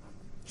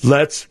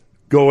 Let's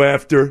go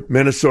after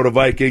Minnesota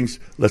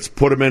Vikings. Let's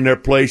put them in their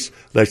place.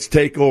 Let's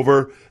take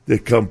over the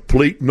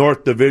complete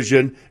North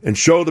Division and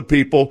show the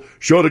people,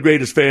 show the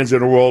greatest fans in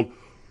the world,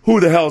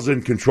 who the hell's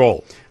in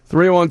control.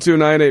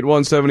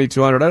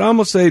 312-981-7200. I'd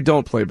almost say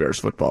don't play Bears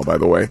football, by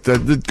the way.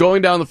 The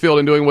going down the field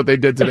and doing what they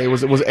did today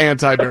was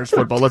anti-Bears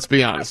football, let's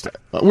be honest.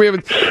 We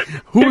haven't...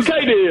 It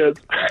kind of is.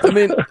 I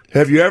mean...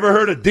 Have you ever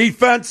heard of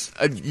defense?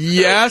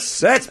 Yes.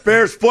 That's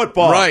Bears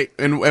football. Right,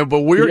 but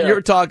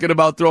you're talking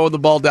about throwing the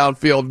ball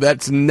downfield.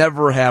 That's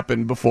never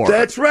happened before.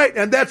 That's right,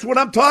 and that's what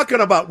I'm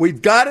talking about.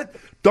 We've got it.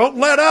 Don't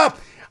let up.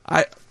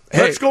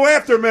 Let's go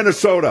after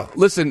Minnesota.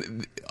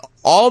 Listen,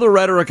 all the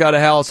rhetoric out of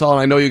Halas Hall,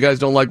 and I know you guys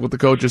don't like what the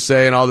coaches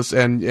say and all this,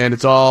 and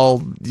it's all,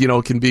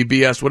 can be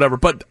BS, whatever.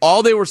 But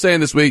all they were saying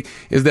this week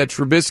is that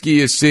Trubisky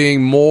is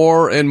seeing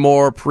more and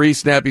more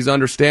pre-snap. He's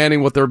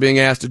understanding what they're being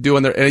asked to do,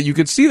 and you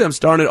can see them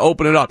starting to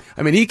open it up.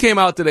 I mean, he came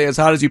out today as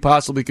hot as he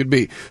possibly could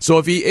be. So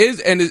if he is,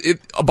 and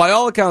by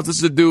all accounts, this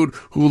is a dude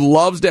who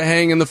loves to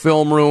hang in the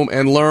film room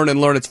and learn.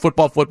 It's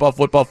football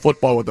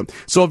with him.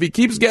 So if he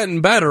keeps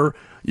getting better,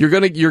 you're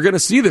gonna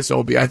see this,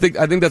 Obi. I think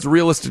that's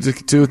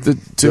realistic to the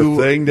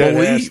thing that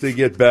believe. Has to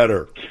get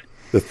better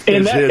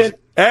is his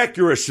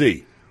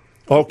accuracy.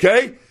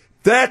 Okay,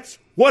 that's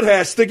what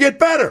has to get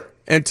better.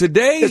 And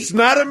today, it's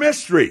not a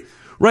mystery,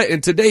 right?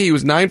 And today he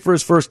was 9 for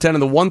his first 10,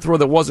 and the one throw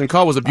that wasn't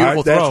caught was a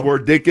beautiful throw. That's where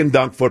dink and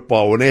dunk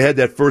football. When they had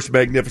that first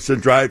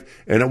magnificent drive,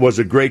 and it was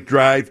a great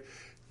drive.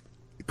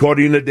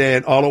 According to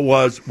Dan, all it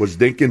was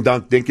dink and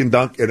dunk,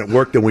 and it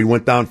worked, and we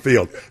went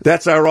downfield.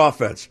 That's our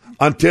offense.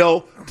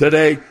 Until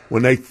today,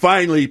 when they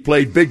finally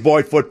played big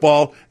boy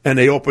football and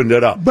they opened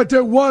it up. But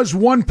there was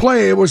one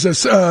play. It was a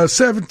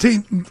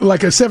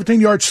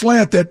 17-yard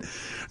slant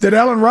that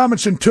Allen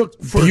Robinson took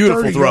for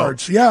beautiful 30 throw.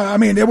 yards. Yeah, I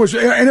mean, it was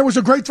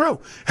a great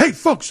throw. Hey,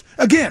 folks,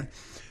 again,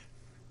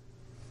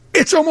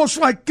 it's almost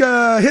like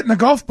hitting a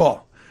golf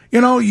ball.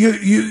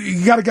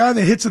 You got a guy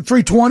that hits at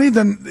 320,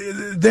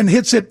 then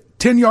hits it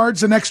 10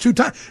 yards the next two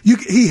times.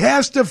 He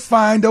has to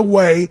find a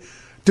way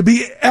to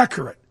be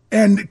accurate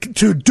and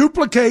to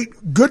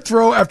duplicate good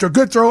throw after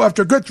good throw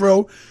after good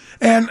throw.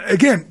 And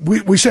again,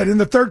 we said in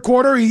the third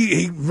quarter,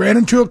 he ran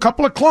into a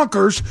couple of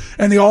clunkers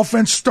and the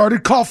offense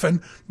started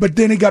coughing, but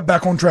then he got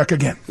back on track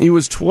again. He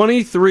was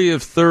 23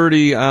 of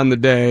 30 on the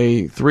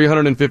day,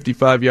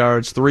 355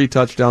 yards, 3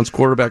 touchdowns,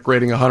 quarterback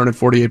rating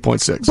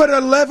 148.6. But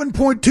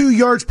 11.2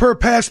 yards per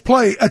pass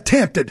play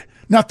attempted.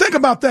 Now think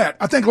about that.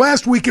 I think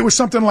last week it was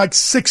something like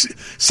six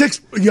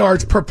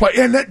yards per play,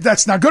 and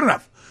that's not good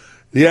enough.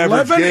 The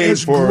average 11 game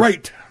is for,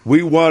 great.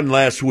 We won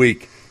last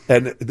week,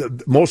 and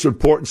the most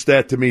important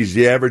stat to me is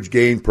the average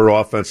gain per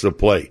offensive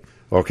play.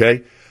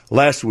 Okay,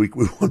 last week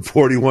we won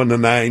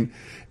 41-9,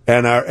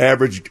 and our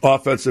average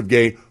offensive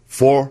gain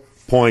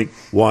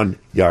 4.1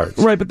 yards.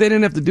 Right, but they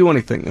didn't have to do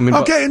anything. I mean,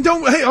 okay, and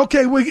don't. Hey,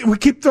 okay, we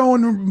keep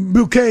throwing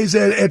bouquets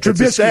at Trubisky.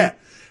 It's a stat.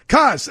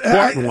 Cause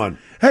important one.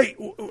 Hey.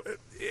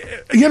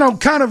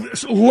 Kind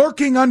of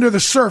lurking under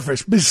the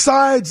surface,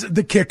 besides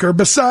the kicker,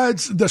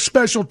 besides the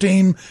special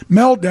team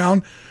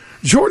meltdown,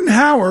 Jordan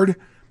Howard,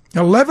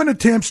 11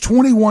 attempts,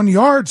 21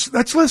 yards.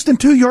 That's less than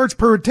 2 yards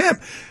per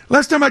attempt.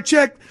 Last time I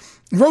checked,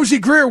 Rosie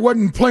Greer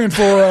wasn't playing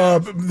for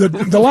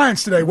the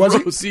Lions today, was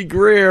he? Rosie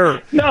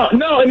Greer. No,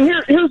 and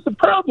here's the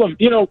problem.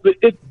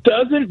 It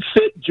doesn't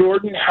fit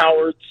Jordan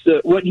Howard's,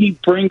 what he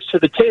brings to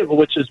the table,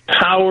 which is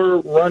power,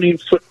 running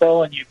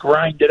football, and you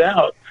grind it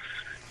out.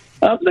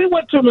 They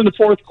went to him in the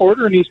fourth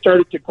quarter, and he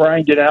started to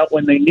grind it out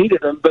when they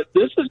needed him. But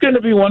this is going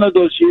to be one of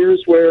those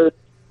years where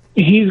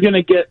he's going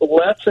to get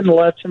less and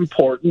less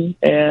important,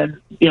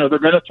 and they're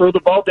going to throw the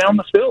ball down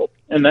the field,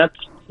 and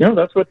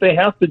that's what they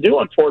have to do,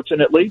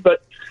 unfortunately.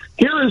 But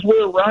here is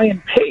where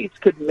Ryan Pace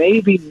could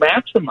maybe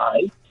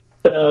maximize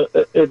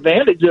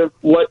advantage of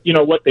what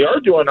they are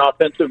doing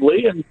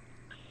offensively, and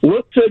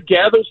look to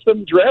gather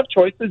some draft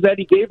choices that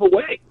he gave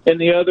away.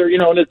 And the other,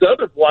 and his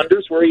other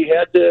blunders where he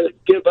had to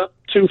give up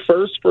 2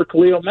 firsts for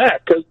Khalil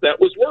Mack because that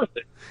was worth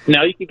it.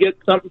 Now you can get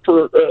something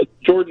for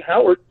Jordan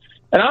Howard.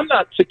 And I'm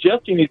not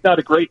suggesting he's not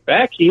a great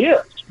back. He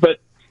is.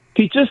 But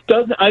he just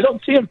doesn't, I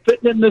don't see him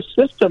fitting in this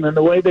system and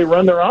the way they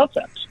run their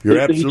offense. You're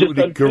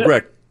absolutely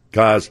correct,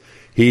 Kaz.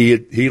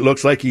 He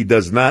looks like he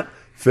does not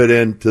fit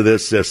into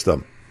this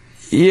system.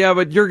 Yeah,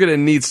 but you're going to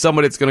need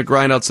somebody that's going to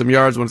grind out some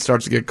yards when it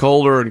starts to get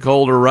colder and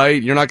colder,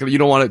 right? You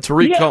don't want it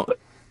to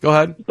go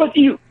ahead. But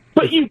you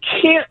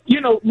can't,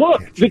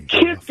 look, the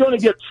kid's going to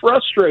get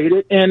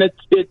frustrated, and it's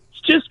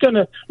just going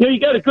to, you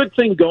got a good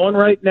thing going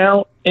right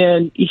now,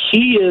 and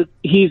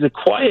he's a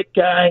quiet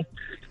guy,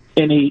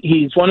 and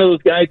he's one of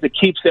those guys that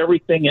keeps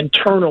everything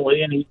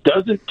internally, and he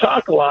doesn't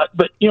talk a lot.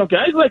 But,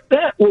 guys like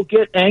that will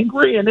get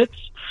angry, and they've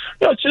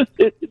got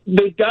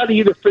to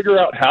either figure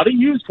out how to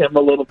use him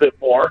a little bit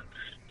more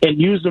and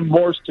use them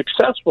more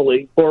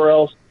successfully, or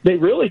else they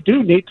really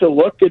do need to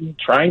look and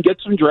try and get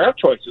some draft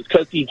choices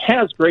because he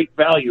has great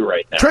value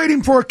right now. Trade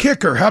him for a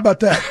kicker. How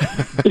about that?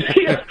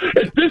 Yeah,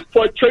 at this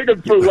point, trade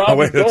him for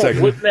Robert Gold.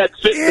 Wouldn't that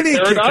fit the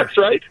paradox,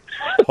 right?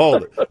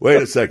 Hold it.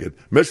 Wait a second.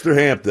 Mr.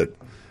 Hampton,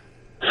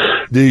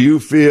 do you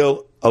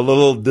feel a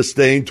little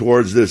disdain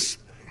towards this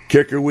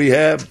kicker we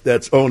have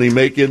that's only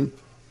making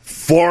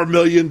 $4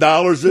 million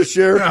this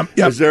year? Yep.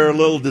 Is there a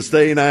little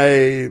disdain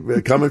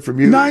coming from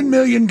you? $9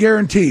 million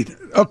guaranteed.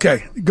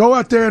 Okay, go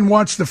out there and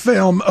watch the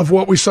film of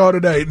what we saw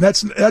today.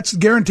 That's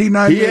guaranteed $9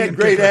 million. He had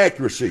great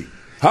accuracy.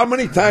 How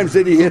many times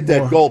did he hit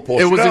that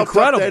goalpost? It was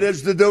incredible. That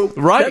is to do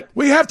right.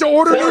 We have to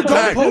order new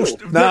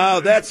goalposts.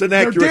 No, that's an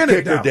accurate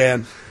kicker,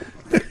 Dan.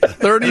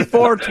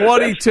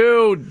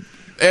 34-22.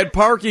 And if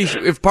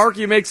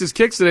Parkey makes his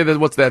kicks today, then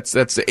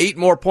that's 8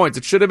 more points.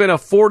 It should have been a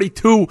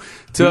 42 to.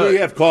 Do we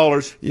have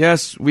callers?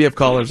 Yes, we have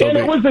callers. And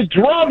it was a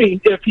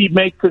drumming if he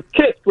makes his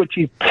kicks, which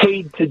he's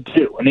paid to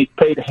do, and he's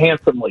paid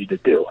handsomely to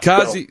do.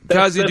 Kazi,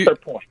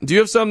 do you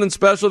have something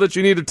special that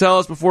you need to tell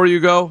us before you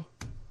go?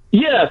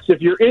 Yes,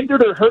 if you're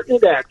injured or hurt in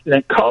an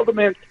accident, call the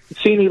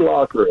Mancini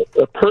Law Group,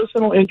 a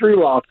personal injury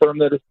law firm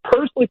that is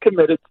personally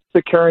committed to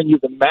securing you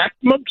the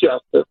maximum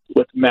justice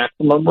with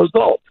maximum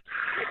results.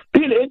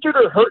 Being injured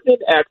or hurt in an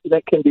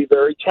accident can be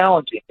very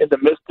challenging. In the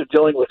midst of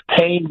dealing with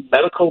pain,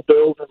 medical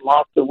bills, and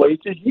loss of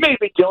wages, you may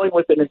be dealing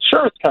with an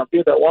insurance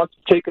company that wants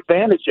to take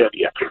advantage of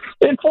you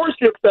and force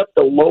you to accept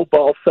a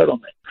low-ball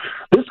settlement.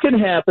 This can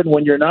happen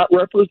when you're not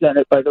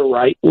represented by the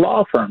right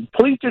law firm.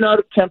 Please do not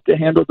attempt to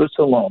handle this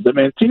alone. The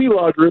Mancini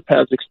Law Group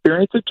has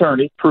experienced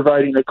attorneys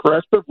providing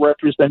aggressive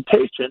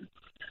representation,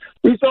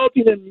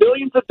 resulting in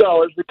millions of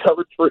dollars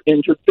recovered for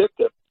injured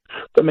victims.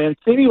 The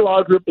Mancini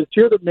Law Group is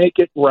here to make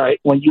it right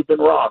when you've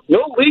been wrong.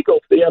 No legal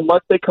fee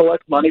unless they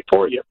collect money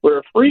for you. For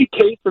a free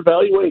case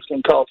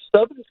evaluation, call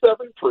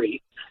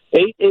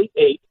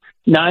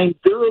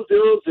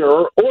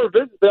 773-888-9000 or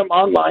visit them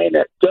online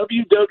at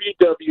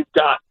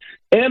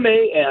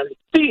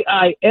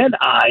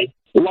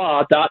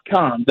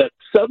www.mancinilaw.com. That's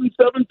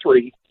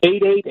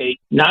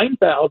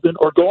 773-888-9000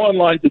 or go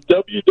online to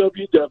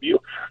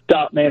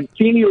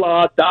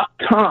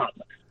www.mancinilaw.com.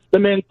 The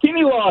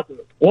Mancini Law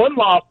Group, one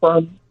law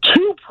firm,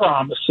 2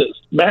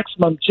 promises,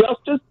 maximum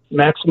justice,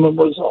 maximum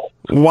result.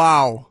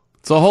 Wow.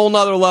 It's a whole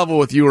nother level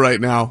with you right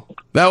now.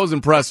 That was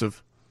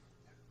impressive.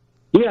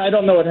 Yeah, I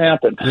don't know what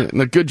happened.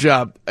 No, good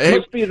job. Hey,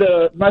 Must be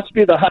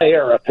the high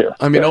air up here.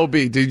 I mean, OB,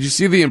 did you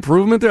see the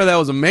improvement there? That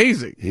was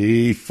amazing.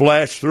 He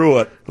flashed through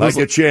it like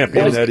a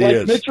champion that he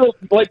is. Mitchell,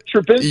 like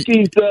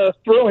Trubisky's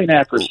throwing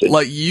accuracy.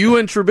 Like you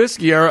and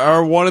Trubisky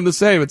are one and the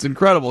same. It's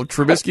incredible.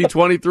 Trubisky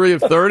 23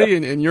 of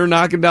 30, and you're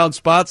knocking down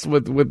spots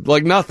with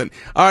like nothing.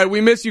 All right,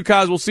 we miss you,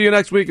 Kaz. We'll see you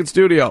next week in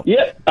studio.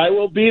 Yeah, I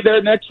will be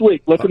there next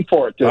week. Looking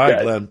forward to it. All right,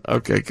 guys. Glenn.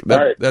 Okay, All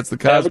right. that's the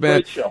Have Kaz a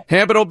Band. great show.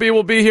 Hamp and OB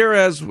will be here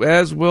as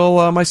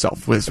will myself.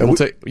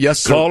 Yes,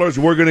 sir. Callers,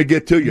 we're going to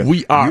get to you.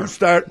 We are. You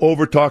start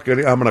over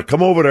talking. I'm going to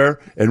come over there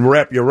and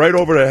wrap you right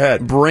over the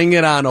head. Bring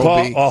it on,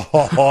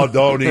 OB.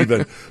 Don't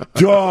even.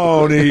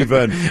 Don't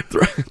even.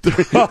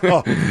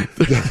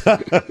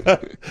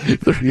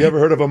 You ever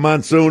heard of a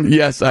monsoon?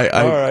 Yes, I.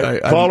 All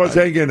right. Callers,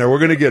 hang in there. We're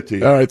going to get to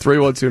you. All right,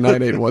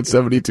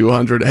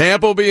 312-981-7200.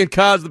 Hamp, OB, and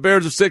Kaz, the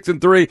Bears are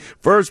 6-3.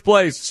 First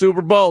place,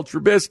 Super Bowl,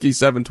 Trubisky,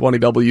 720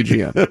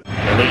 WGN. And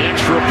the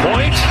extra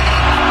point.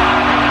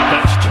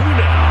 That's two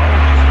now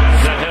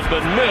that have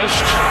been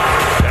missed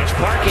as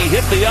Parkey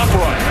hit the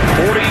upright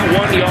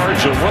 41 yards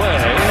away.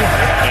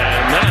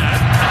 And that,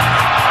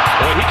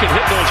 boy, he can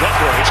hit those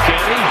uprights, can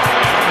he?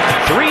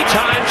 3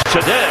 times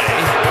today.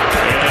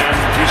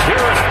 And he's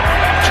hearing it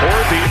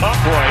toward the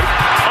upright.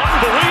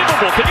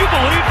 Unbelievable. Can you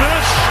believe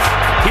this?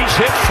 He's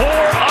hit 4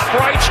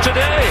 uprights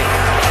today.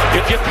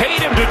 If you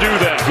paid him to do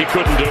that, he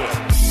couldn't do it.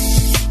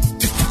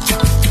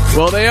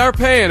 Well, they are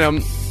paying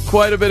him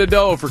quite a bit of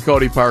dough for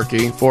Cody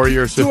Parkey, 4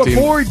 years, 15. To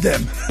avoid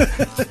them.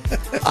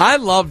 I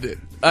loved it.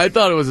 I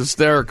thought it was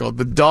hysterical.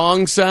 The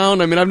dong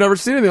sound. I mean, I've never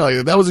seen anything like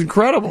that. That was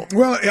incredible.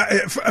 Well,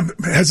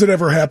 has it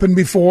ever happened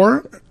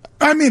before?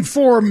 I mean,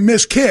 4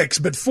 missed kicks,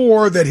 but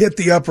 4 that hit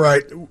the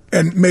upright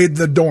and made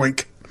the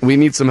doink. We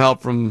need some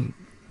help from,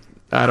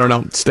 I don't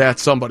know, stats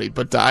somebody,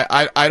 but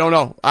I don't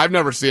know. I've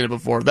never seen it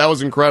before. That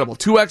was incredible.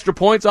 2 extra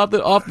points off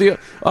the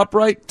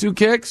upright, 2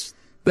 kicks.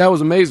 That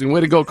was amazing.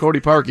 Way to go, Cody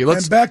Parkey.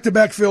 And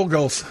back-to-back field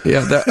goals.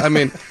 Yeah, I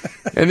mean,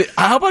 and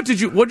how about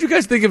what did you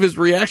guys think of his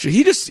reaction?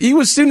 He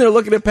was sitting there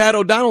looking at Pat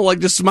O'Donnell like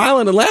just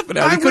smiling and laughing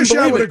at him. I wish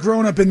I would have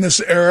grown up in this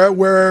era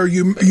where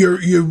you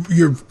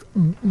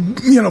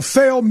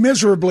fail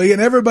miserably and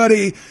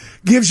everybody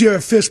gives you a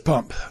fist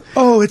pump.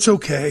 Oh, it's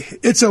okay.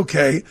 It's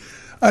okay.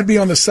 I'd be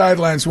on the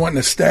sidelines wanting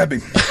to stab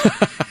him.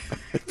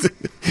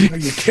 Are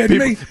you kidding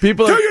me? Do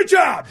your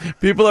job.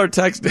 People are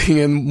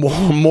texting and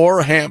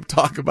more Hamp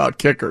talk about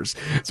kickers.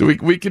 So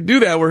we could do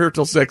that. We're here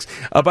till 6.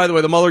 By the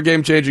way, the Muller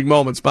Game-Changing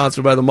Moment,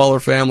 sponsored by the Muller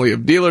family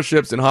of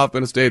dealerships in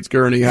Hoffman Estates,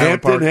 Gurney,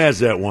 Hampton has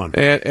that one.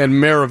 And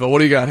Maryville. What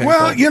do you got, Hamp?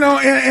 Well,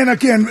 and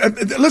again,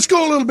 let's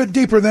go a little bit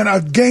deeper than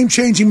a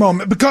game-changing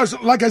moment. Because,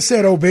 like I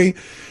said, OB,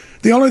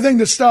 the only thing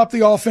that stopped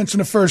the offense in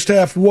the first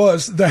half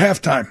was the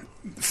halftime.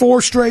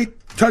 4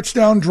 straight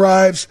touchdown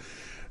drives.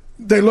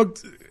 They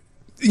looked,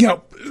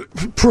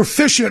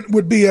 proficient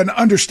would be an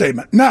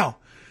understatement. Now,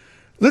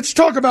 let's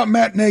talk about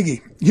Matt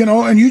Nagy,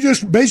 and you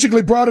just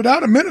basically brought it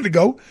out a minute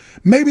ago.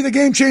 Maybe the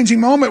game-changing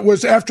moment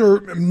was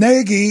after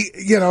Nagy,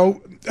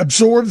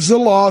 absorbs the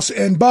loss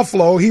in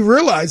Buffalo. He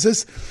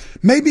realizes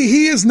maybe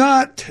he is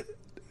not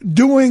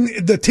doing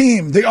the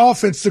team, the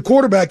offense, the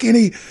quarterback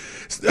any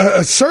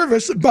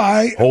service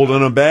by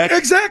holding them back.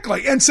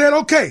 Exactly. And said,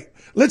 okay,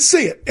 let's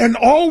see it. And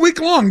all week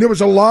long, there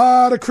was a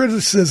lot of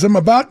criticism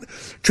about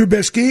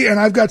Trubisky, and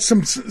I've got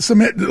some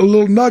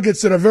little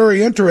nuggets that are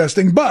very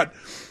interesting. But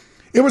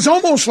it was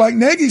almost like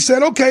Nagy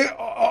said, okay,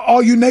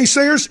 all you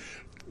naysayers,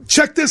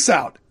 check this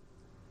out.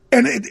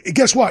 And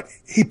guess what?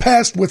 He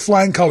passed with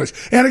flying colors.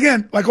 And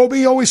again, like OB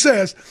always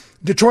says,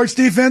 Detroit's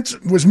defense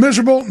was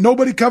miserable.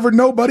 Nobody covered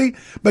nobody.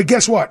 But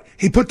guess what?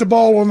 He put the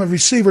ball on the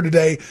receiver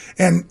today,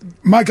 and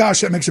my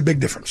gosh, that makes a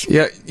big difference.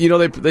 Yeah,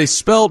 they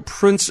spelled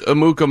Prince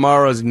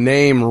Amukamara's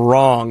name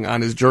wrong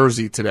on his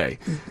jersey today.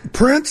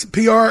 Prince,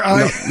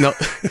 P-R-I. No.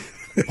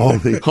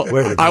 Only, wait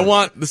a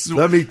minute.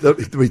 Let me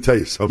tell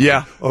you something.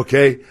 Yeah.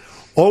 Okay?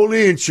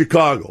 Only in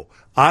Chicago.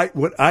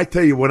 I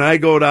tell you, when I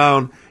go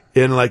down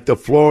in like the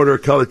Florida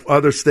or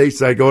other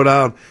states, I go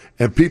down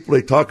and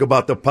they talk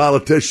about the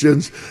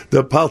politicians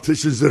that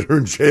are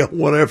in jail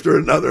one after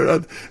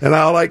another. And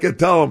all I can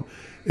tell them,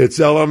 it's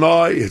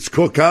Illinois, it's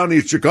Cook County,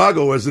 it's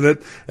Chicago, isn't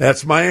it?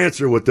 That's my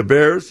answer with the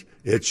Bears.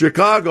 It's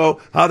Chicago.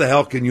 How the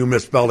hell can you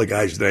misspell the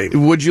guy's name?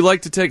 Would you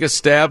like to take a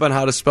stab on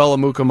how to spell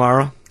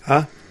Amukamara?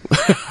 Huh?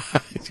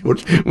 No.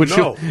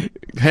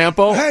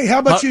 Hampo? Hey, how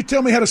about you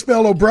tell me how to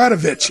spell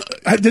Obradovich?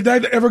 Did I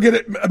ever get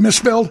it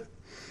misspelled?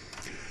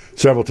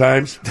 Several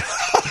times.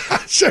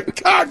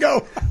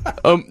 Chicago.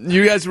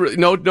 You guys,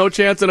 no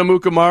chance on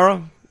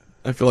Amukamara?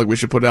 I feel like we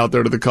should put it out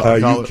there to the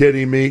college. Are you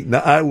kidding me? No,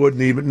 I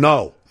wouldn't even.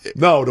 No,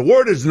 the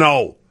word is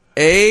no.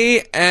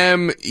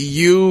 AMUKMAR.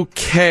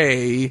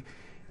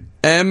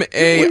 I'm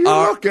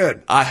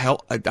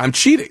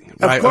cheating.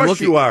 Right? Of course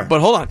you are.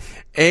 But hold on.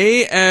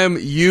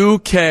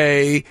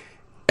 AMUKMARA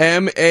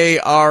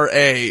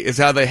is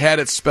how they had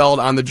it spelled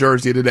on the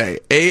jersey today.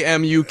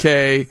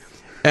 AMUKMARA.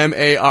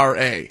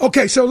 M-A-R-A.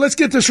 Okay, so let's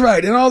get this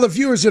right. And all the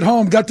viewers at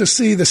home got to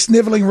see the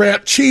sniveling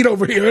rat cheat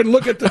over here and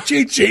look at the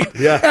cheat sheet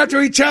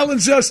after he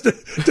challenged us to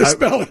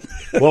spell it.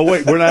 Well,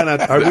 wait, we're not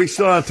on. Are we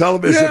still on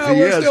television? Yeah, if he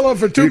we're is, still on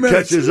for 2 you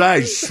minutes. catch his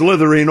eyes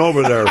slithering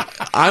over there.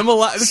 I'm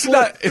allowed. It's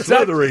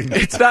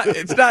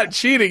not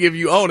cheating if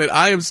you own it.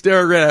 I am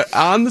staring at it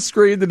on the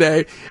screen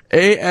today.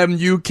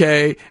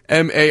 A-M-U-K-M-A-R-A.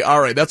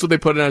 That's what they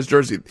put in on his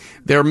jersey.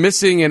 They're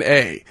missing an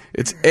A.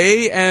 It's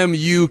A-M-U-K-A.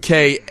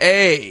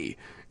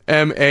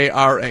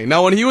 M-A-R-A.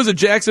 Now, when he was a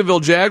Jacksonville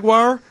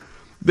Jaguar,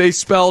 they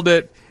spelled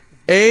it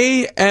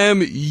A-M-U-A-K-M-A-R-A.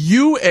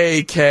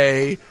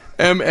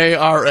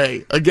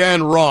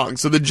 Again, wrong.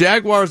 So the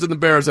Jaguars and the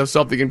Bears have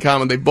something in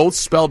common. They both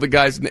spelled the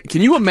guy's name.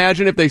 Can you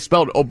imagine if they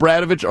spelled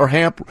Obradovich or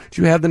Hamp?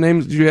 Do you have the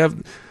names? Do you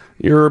have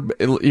your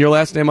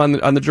last name on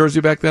the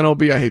jersey back then,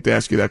 OB? I hate to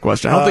ask you that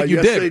question. I don't think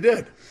you did. Yes, they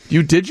did.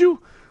 Did you?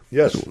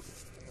 Yes.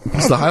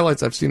 That's the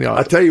highlights I've seen.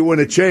 I'll tell you when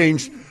it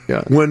changed,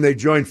 when they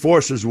joined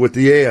forces with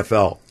the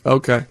AFL.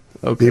 Okay.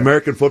 The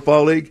American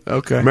Football League,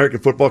 American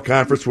Football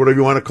Conference, whatever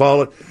you want to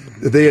call it.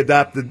 They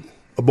adopted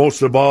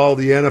most of all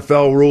the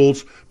NFL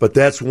rules, but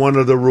that's one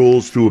of the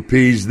rules to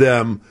appease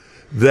them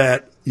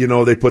that,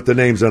 they put the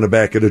names on the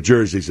back of the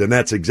jerseys, and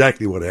that's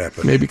exactly what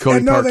happened. Maybe Cody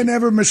And no, Park. they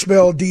never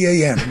misspelled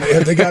D-A-N.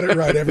 They got it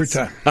right every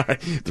time. All right.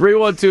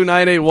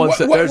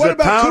 312-9817. There's a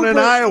town in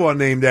Iowa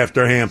named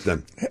after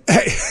Hampton.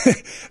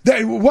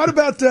 Hey, what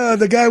about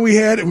the guy we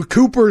had,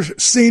 Cooper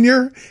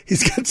Sr.?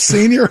 He's got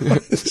Senior.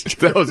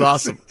 That was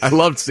awesome. I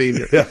loved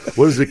Senior. Yeah.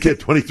 What is the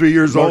kid, 23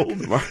 years old?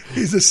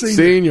 He's a senior.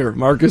 Senior,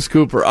 Marcus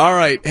Cooper. All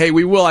right. Hey,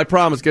 we will, I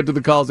promise, get to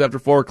the calls after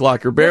 4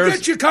 o'clock. Your Bears. We'll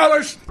get you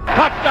callers.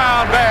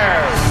 Touchdown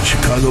Bears!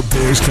 Chicago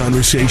Bears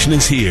conversation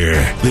is here.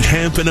 The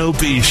Hamp and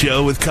OB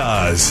Show with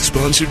Kaz,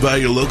 sponsored by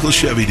your local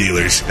Chevy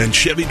dealers and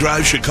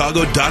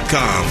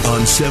ChevyDriveChicago.com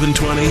on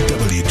 720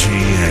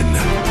 WGN.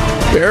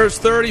 Bears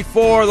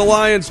 34, the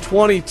Lions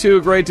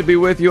 22. Great to be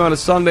with you on a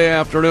Sunday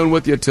afternoon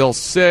with you till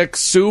 6.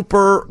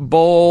 Super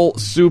Bowl,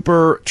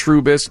 Super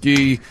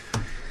Trubisky.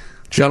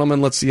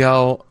 Gentlemen, let's see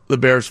how the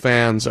Bears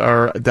fans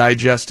are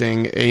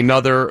digesting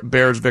another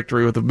Bears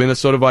victory with the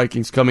Minnesota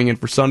Vikings coming in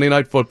for Sunday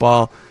Night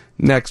Football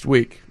next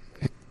week.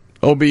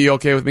 OB, you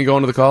okay with me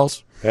going to the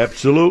calls?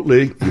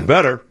 Absolutely. You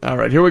better. All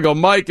right, here we go.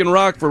 Mike in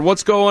Rockford,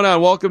 what's going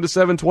on? Welcome to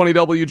 720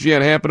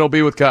 WGN. Hamp and OB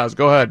with Kaz.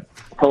 Go ahead.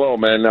 Hello,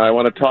 man. I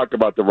want to talk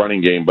about the running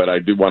game, but I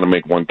do want to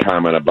make one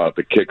comment about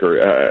the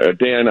kicker.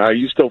 Dan, are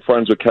you still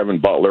friends with Kevin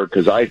Butler?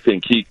 Because I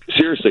think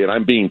seriously, and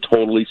I'm being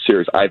totally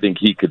serious, I think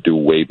he could do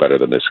way better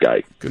than this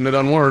guy. Couldn't have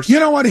done worse. You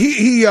know what?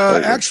 He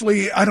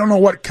actually, I don't know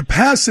what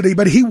capacity,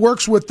 but he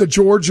works with the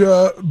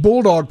Georgia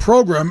Bulldog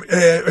program,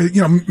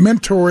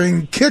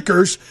 mentoring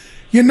kickers.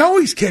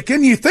 He's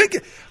kicking. You think,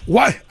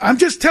 why? I'm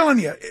just telling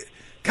you,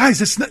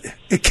 guys,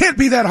 it can't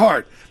be that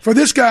hard for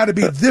this guy to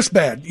be this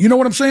bad. You know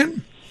what I'm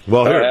saying?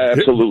 Well,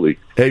 absolutely.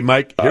 Hey,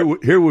 Mike,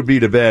 here would be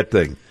the bad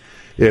thing.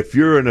 If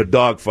you're in a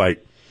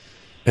dogfight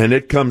and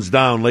it comes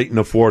down late in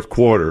the fourth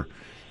quarter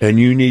and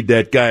you need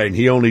that guy and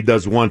he only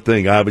does one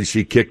thing,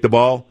 obviously kick the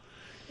ball,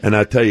 and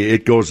I tell you,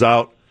 it goes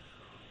out,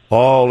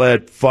 all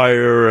that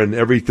fire and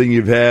everything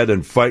you've had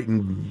and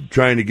fighting,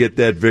 trying to get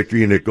that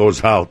victory, and it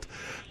goes out.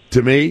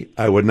 To me,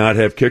 I would not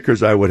have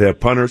kickers. I would have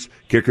punters.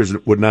 Kickers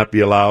would not be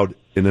allowed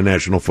in the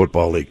National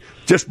Football League.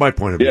 Just my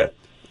point of view. Yeah.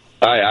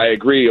 I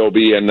agree, OB,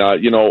 and,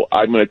 I'm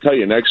going to tell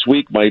you, next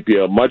week might be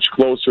a much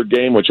closer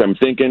game, which I'm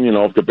thinking,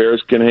 if the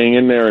Bears can hang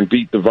in there and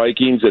beat the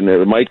Vikings, and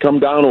it might come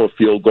down to a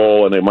field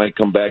goal, and it might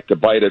come back to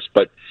bite us,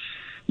 but,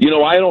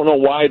 I don't know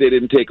why they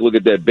didn't take a look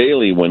at that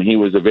Bailey when he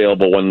was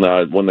available, when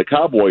the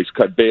Cowboys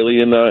cut Bailey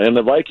and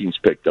the Vikings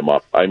picked him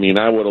up. I mean,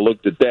 I would have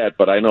looked at that,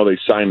 but I know they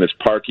signed this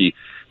Parkey.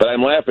 But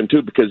I'm laughing,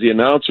 too, because the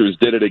announcers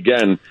did it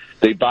again.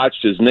 They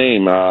botched his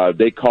name.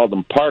 They called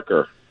him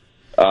Parker.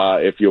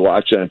 If you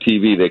watch on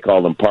TV, they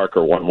called him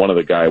Parker. One of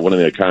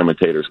the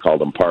commentators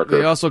called him Parker.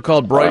 They also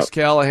called Bryce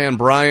Callahan,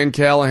 Brian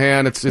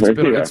Callahan. It's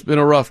been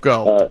a rough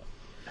go.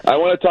 I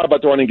want to talk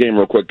about the running game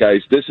real quick,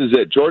 guys. This is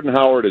it. Jordan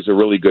Howard is a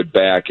really good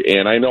back,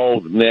 and I know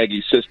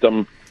Nagy's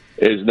system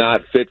is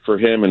not fit for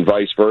him and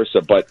vice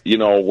versa. But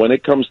when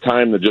it comes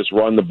time to just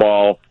run the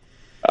ball,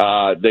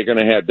 they're going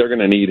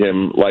to need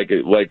him like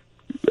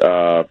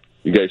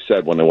you guys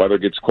said, when the weather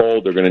gets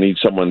cold, they're going to need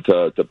someone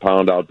to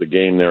pound out the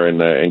game there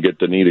and get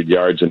the needed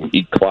yards and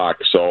eat clock.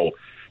 So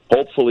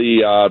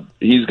hopefully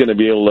he's going to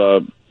be able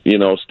to,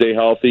 stay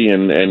healthy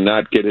and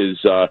not get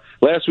his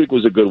last week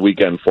was a good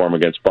weekend for him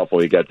against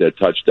Buffalo. He got that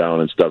touchdown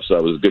and stuff, so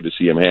it was good to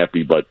see him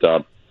happy. But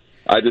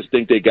I just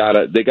think they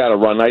gotta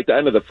run. At the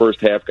end of the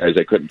first half, guys,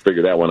 I couldn't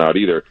figure that one out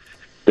either.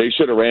 They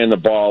should have ran the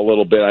ball a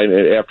little bit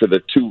after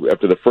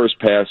the first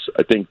pass.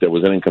 I think there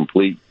was an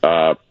incomplete.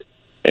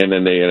 And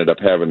then they ended up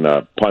having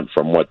a punt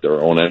from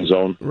their own end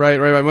zone. Right.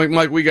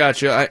 Mike, we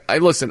got you. I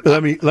listen.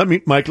 Let me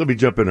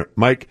jump in there.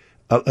 Mike,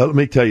 let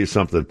me tell you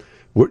something.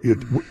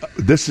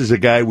 This is a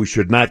guy we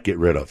should not get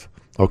rid of,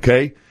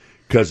 okay?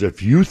 Because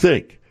if you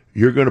think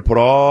you're going to put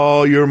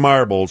all your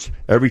marbles,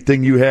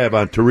 everything you have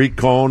on Tariq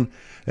Cohen,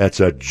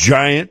 that's a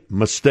giant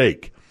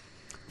mistake.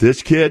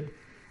 This kid,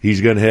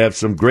 he's going to have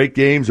some great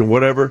games and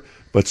whatever,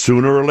 But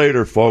sooner or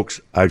later,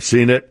 folks, I've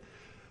seen it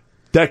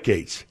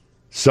decades.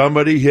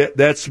 Somebody hit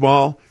that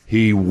small,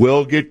 he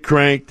will get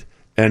cranked,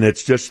 and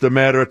it's just a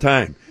matter of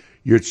time.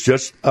 It's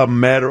just a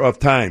matter of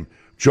time.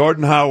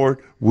 Jordan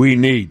Howard, we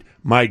need.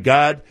 My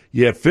God,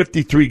 you have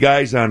 53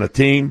 guys on a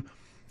team,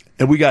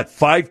 and we got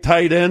 5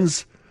 tight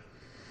ends,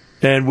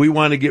 and we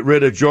want to get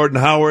rid of Jordan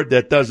Howard.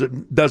 That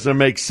doesn't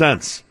make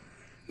sense.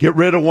 Get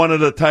rid of one of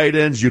the tight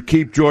ends, you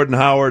keep Jordan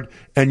Howard,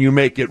 and you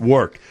make it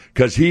work,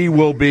 because he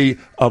will be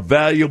a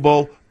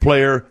valuable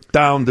player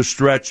down the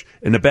stretch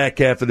in the back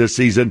half of the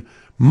season.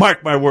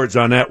 Mark my words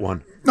on that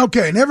one.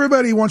 Okay, and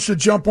everybody wants to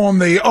jump on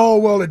the,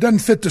 it doesn't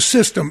fit the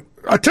system.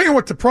 I'll tell you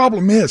what the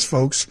problem is,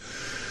 folks.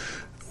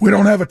 We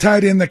don't have a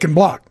tight end that can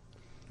block.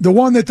 The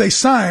one that they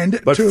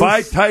signed. But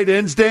 5 tight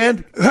ends,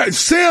 Dan?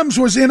 Sims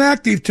was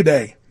inactive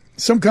today.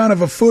 Some kind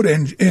of a foot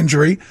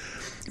injury.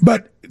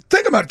 But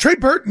think about it. Trey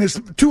Burton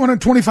is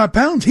 225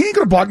 pounds. He ain't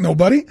going to block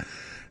nobody.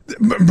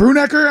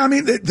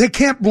 Brunecker, they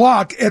can't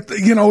block at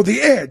the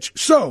edge.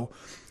 So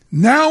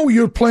now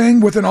you're playing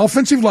with an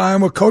offensive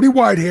line with Cody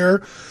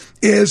Whitehair.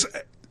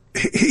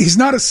 He's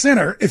not a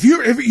center. If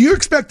you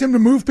expect him to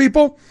move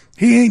people,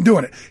 he ain't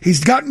doing it.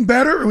 He's gotten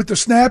better with the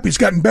snap. He's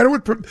gotten better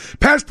with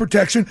pass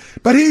protection,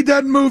 but he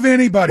doesn't move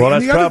anybody. Well,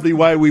 that's probably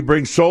why we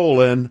bring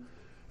Soul in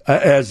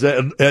as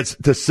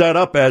to set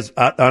up as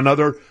an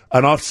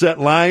offset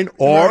line,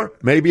 or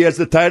maybe as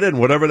the tight end,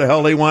 whatever the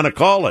hell they want to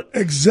call it.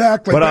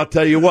 Exactly. But I'll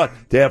tell you what,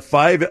 to have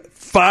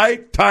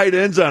five tight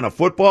ends on a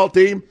football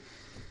team.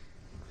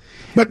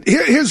 But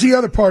here's the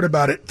other part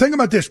about it. Think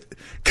about this.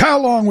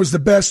 Kyle Long was the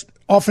best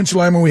offensive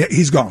lineman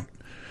he's gone.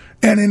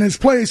 And in his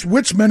place,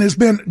 Wichmann has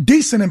been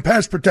decent in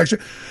pass protection.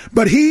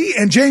 But he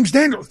and James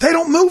Daniels, they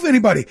don't move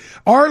anybody.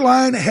 Our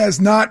line has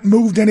not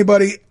moved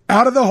anybody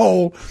out of the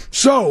hole.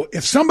 So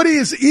if somebody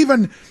is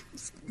even,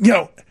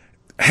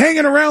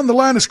 hanging around the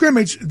line of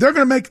scrimmage, they're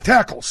going to make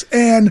tackles.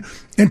 And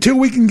until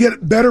we can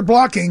get better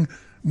blocking,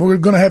 we're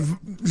going to have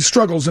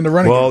struggles in the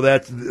running game.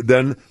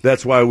 Well,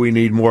 that's why we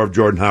need more of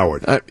Jordan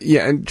Howard.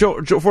 And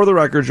for the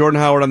record, Jordan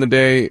Howard on the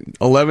day,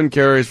 11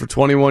 carries for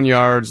 21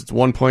 yards. It's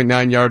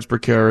 1.9 yards per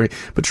carry.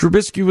 But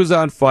Trubisky was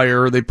on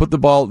fire. They put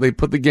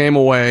the game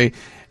away.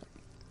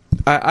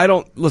 I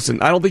don't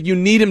think you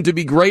need him to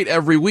be great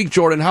every week,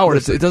 Jordan Howard.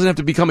 It doesn't have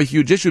to become a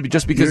huge issue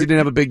just because he didn't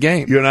have a big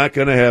game. You're not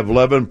going to have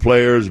 11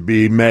 players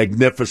be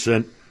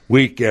magnificent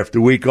week after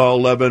week. All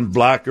 11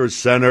 blockers,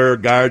 center,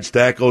 guards,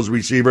 tackles,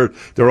 receivers,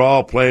 they're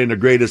all playing the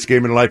greatest game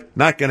in their life.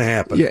 Not going to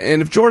happen. Yeah,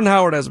 and if Jordan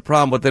Howard has a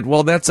problem with it,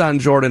 well, that's on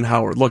Jordan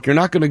Howard. Look, you're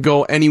not going to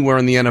go anywhere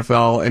in the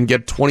NFL and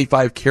get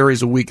 25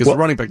 carries a week as a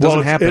running back. It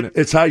doesn't happen.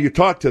 It's how you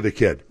talk to the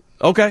kid.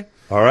 Okay.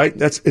 All right?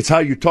 It's how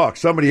you talk.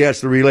 Somebody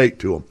has to relate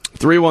to him.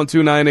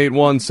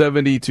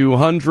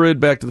 312-981-7200.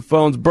 Back to the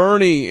phones.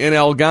 Bernie in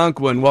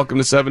Algonquin. Welcome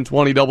to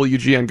 720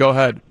 WGN. Go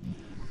ahead.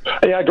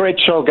 Yeah, great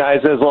show, guys,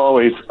 as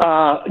always.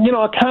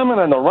 A comment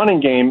on the running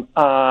game.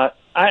 I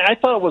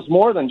thought it was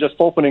more than just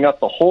opening up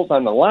the holes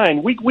on the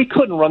line. We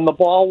couldn't run the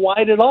ball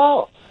wide at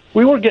all.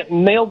 We were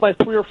getting nailed by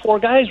 3 or 4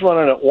 guys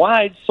running it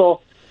wide.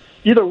 So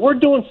either we're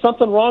doing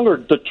something wrong or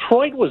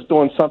Detroit was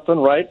doing something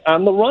right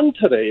on the run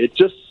today. It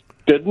just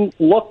didn't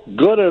look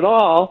good at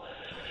all.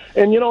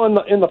 And,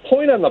 in the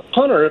point on the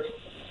punter,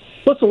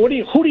 listen, who do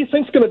you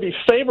think's going to be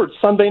favored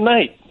Sunday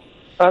night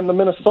on the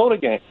Minnesota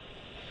game?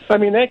 I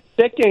mean,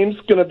 that game's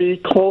going to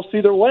be close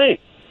either way.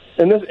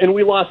 And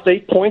we lost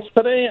 8 points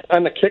today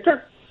on the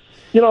kicker,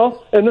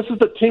 and this is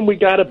the team we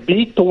got to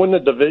beat to win the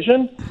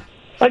division.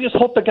 I just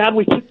hope to God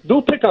we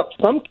do pick up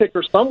some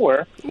kicker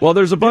somewhere. Well,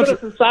 there's a bunch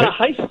of it's out of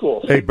high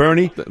school. Hey,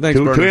 Bernie, Thanks,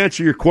 Bernie. To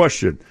answer your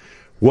question,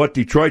 what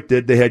Detroit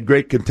did, they had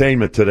great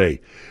containment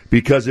today.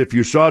 Because if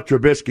you saw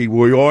Trubisky,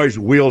 where he always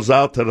wheels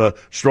out to the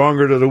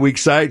stronger to the weak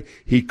side,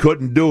 he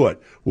couldn't do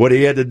it. What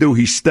he had to do,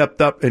 he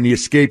stepped up and he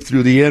escaped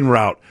through the in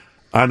route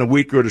on the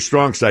weaker or the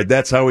strong side.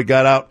 That's how he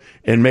got out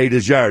and made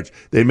his yards.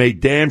 They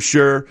made damn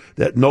sure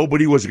that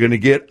nobody was going to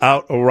get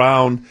out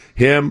around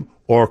him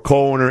or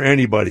Cohen or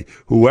anybody.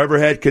 Whoever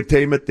had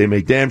containment, they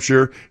made damn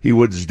sure he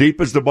was as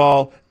deep as the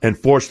ball and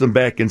forced them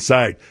back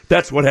inside.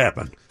 That's what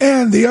happened.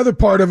 And the other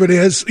part of it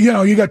is,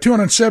 you got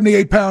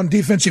 278-pound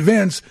defensive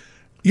ends.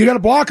 You got to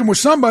block him with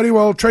somebody.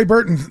 Well, Trey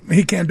Burton,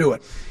 he can't do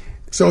it.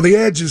 So the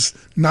edge is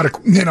not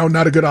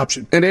a good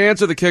option. And to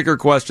answer the kicker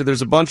question,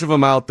 there's a bunch of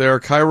them out there.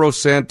 Cairo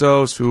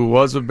Santos, who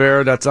was a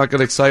Bear, that's not going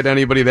to excite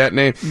anybody, that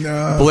name.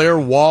 No. Blair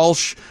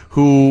Walsh,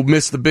 who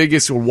missed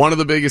one of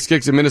the biggest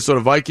kicks in Minnesota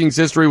Vikings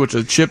history, which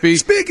is Chippy.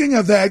 Speaking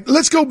of that,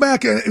 let's go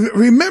back.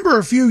 Remember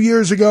a few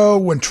years ago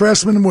when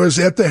Trestman was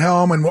at the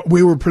helm and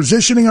we were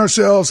positioning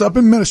ourselves up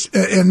in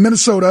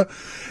Minnesota,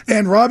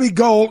 and Robbie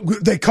Gould,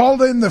 they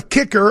called in the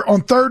kicker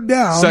on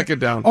second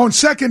down,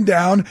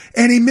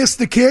 and he missed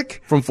the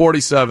kick from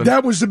 47.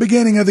 That was the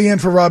beginning of the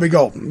end for Robbie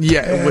Gould.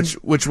 Yeah,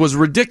 which was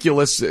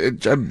ridiculous.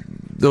 That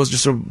was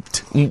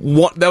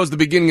the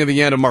beginning of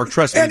the end of Mark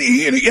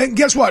Trestman. And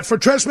guess what? For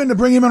Trestman to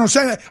bring him in on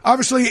second,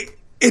 obviously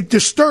it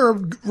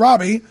disturbed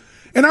Robbie.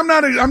 And I'm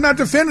not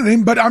defending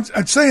him, but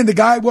I'm saying the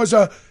guy was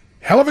a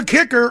hell of a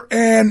kicker,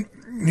 and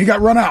he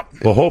got run out.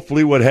 Well,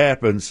 hopefully what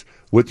happens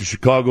with the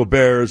Chicago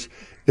Bears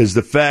is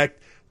the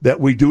fact that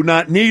we do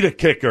not need a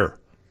kicker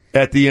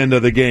at the end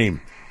of the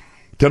game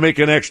to make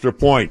an extra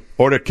point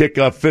or to kick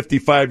a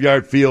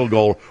 55-yard field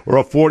goal or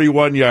a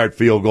 41-yard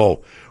field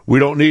goal. We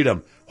don't need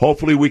them.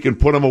 Hopefully we can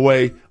put them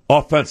away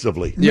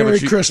offensively. Merry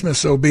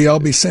Christmas, OB. I'll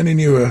be sending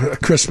you a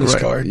Christmas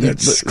card.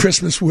 That's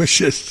Christmas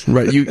wishes.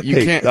 Right. You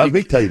hey, can't. Let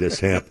me tell you this,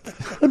 Hamp.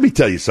 Let me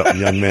tell you something,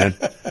 young man.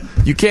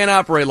 You can't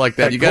operate like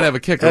that. You got to have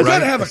a kicker, right? You got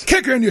to have a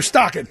kicker in your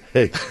stocking.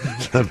 Hey.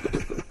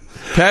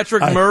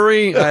 Patrick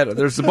Murray.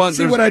 There's a bunch.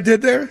 See what I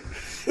did there?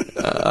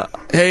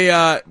 Hey,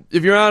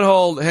 if you're on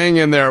hold, hang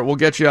in there. We'll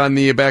get you on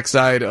the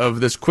backside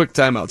of this quick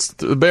timeouts.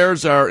 The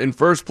Bears are in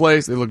first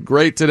place. They look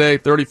great today,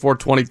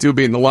 34-22,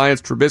 beating the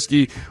Lions.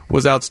 Trubisky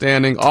was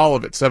outstanding. All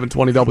of it,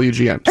 720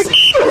 WGN.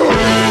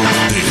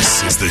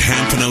 This is the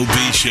Hampton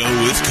OB Show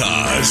with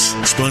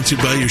Kaz, sponsored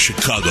by your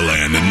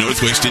Chicagoland and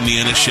Northwest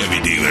Indiana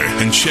Chevy dealer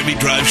and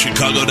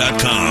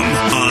ChevyDriveChicago.com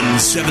on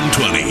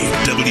 720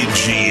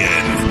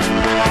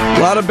 WGN.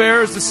 A lot of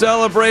Bears to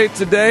celebrate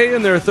today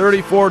in their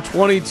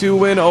 34-22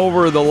 win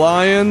over the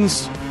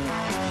Lions.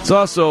 It's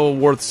also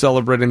worth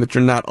celebrating that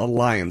you're not a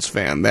Lions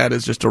fan. That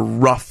is just a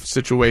rough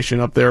situation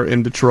up there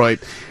in Detroit.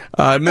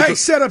 Hey,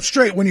 set up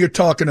straight when you're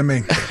talking to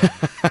me.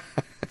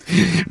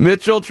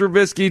 Mitchell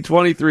Trubisky,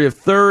 23 of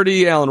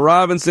 30. Allen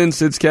Robinson,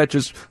 6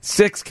 catches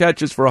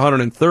for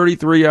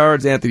 133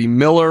 yards. Anthony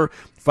Miller,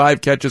 5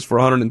 catches for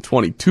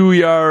 122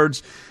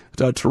 yards.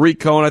 Tariq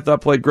Cohen, I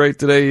thought, played great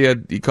today.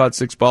 He caught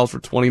 6 balls for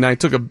 29.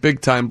 Took a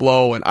big time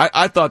blow, and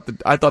I thought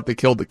they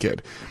killed the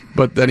kid,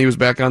 but then he was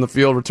back on the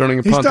field returning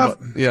a punt.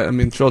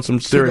 Showed some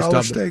serious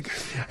stuff.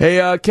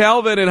 Hey,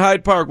 Calvin in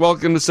Hyde Park,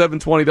 welcome to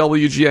 720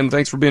 WGN.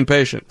 Thanks for being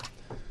patient.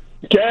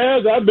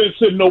 Kaz, I've been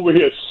sitting over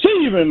here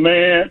seething,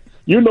 man.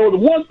 You know, the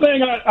one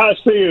thing I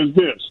say is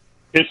this: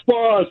 as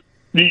far as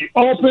the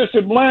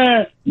offensive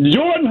line,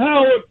 Jordan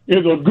Howard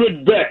is a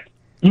good back.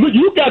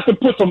 You got to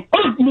put some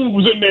earth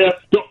movers in there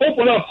to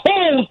open up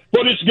holes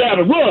for this guy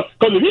to run.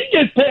 Because if he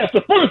gets past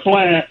the first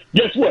line,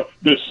 guess what?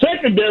 The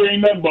secondary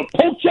ain't nothing but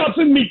pork chops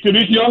and meat to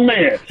this young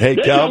man. Hey,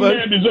 that Calvin. young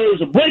man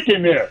deserves a break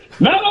in there.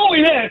 Not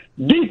only that,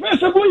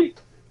 defensively,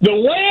 the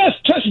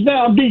last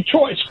touchdown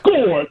Detroit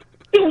scored,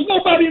 there was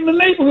nobody in the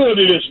neighborhood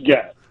of this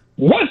guy.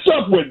 What's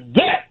up with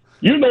that?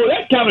 You know,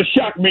 that kind of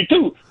shocked me,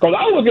 too. Because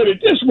I look at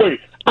it this way.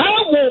 I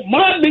want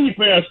my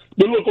defense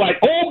to look like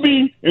OB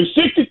in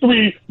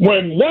 63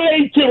 when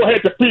Wayne Tittle had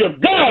the fear of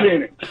God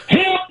in it.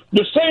 Him,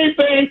 the same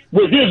thing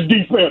with his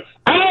defense.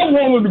 I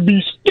want him to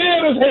be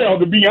scared as hell,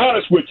 to be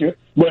honest with you.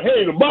 But,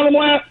 hey, the bottom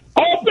line,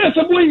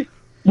 offensively,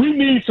 we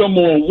need some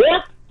more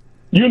work.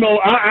 You know,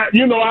 I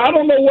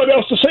don't know what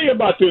else to say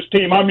about this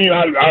team. I mean,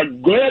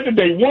 I'm glad that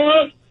they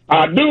won.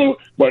 I do.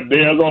 But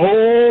there's a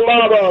whole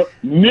lot of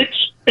nicks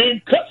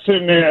and cuts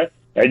in there.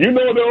 And you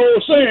know the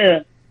old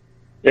saying,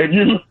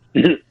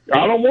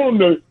 I don't want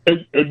them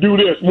to do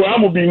this. Well,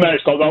 I'm going to be nice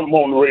because I'm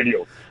on the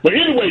radio. But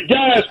anyway,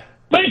 guys,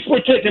 thanks for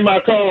taking my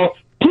call.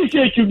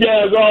 Appreciate you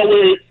guys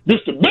always.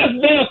 This is the best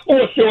damn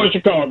sports show in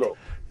Chicago.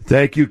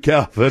 Thank you,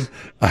 Calvin.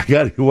 I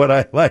got you what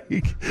I like.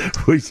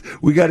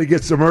 We got to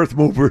get some earth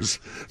movers.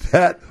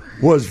 That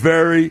was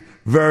very,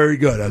 very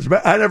good.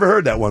 I never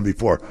heard that one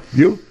before.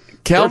 You?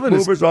 Calvin earth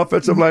movers,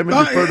 offensive linemen,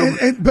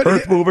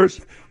 earth movers.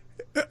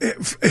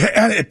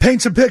 And it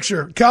paints a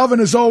picture. Calvin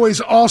is always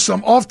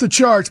awesome, off the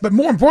charts, but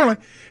more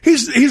importantly,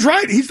 he's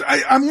right.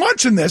 I'm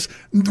watching this.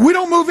 We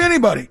don't move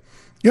anybody.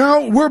 You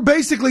know, we're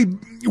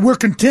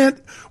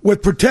content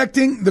with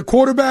protecting the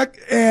quarterback,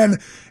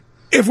 and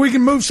if we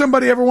can move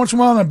somebody every once in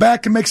a while in the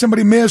back and make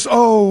somebody miss,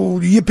 oh,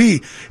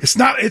 yippee.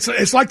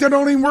 It's like they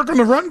don't even work on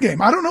the run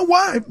game. I don't know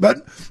why,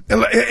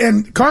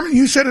 and Carmen,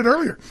 you said it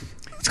earlier.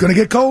 It's going to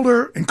get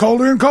colder and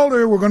colder and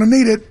colder. We're going to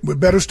need it. We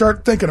better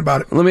start thinking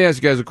about it. Let me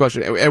ask you guys a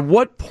question. At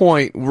what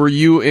point were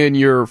you in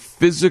your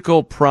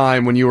physical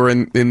prime when you were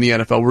in the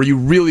NFL, where you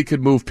really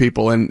could move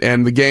people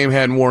and the game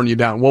hadn't worn you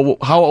down? Well,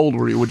 how old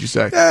were you, would you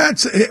say?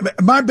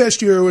 My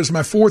best year was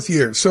my 4th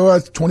year, so I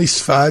was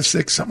 25,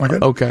 6, something like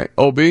that. Okay.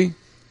 OB,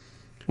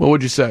 what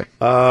would you say?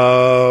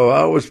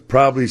 I would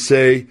probably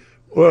say,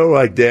 well,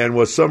 like Dan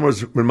was, somewhere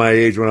in my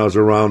age when I was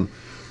around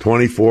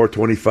 24,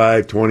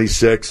 25,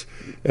 26.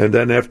 And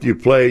then after you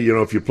play, you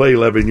know, if you play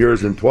 11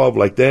 years and 12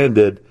 like Dan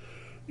did,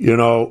 you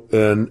know,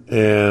 and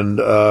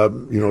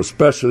you know,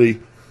 especially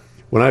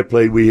when I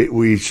played,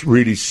 we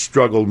really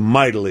struggled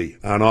mightily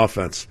on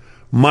offense.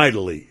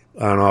 So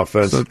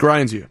it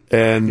grinds you.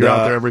 And you're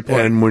out there every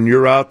play. And when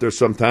you're out there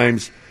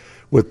sometimes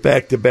with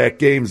back-to-back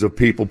games of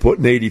people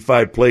putting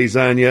 85 plays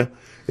on you,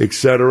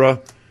 etc.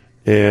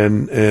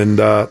 And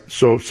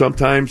so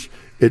sometimes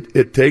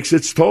it takes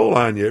its toll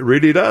on you. It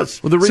really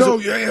does. Well, do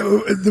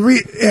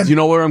you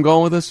know where I'm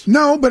going with this?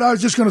 No, but I was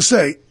just going to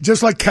say,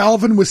 just like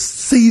Calvin was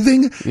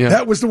seething,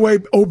 that was the way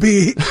OB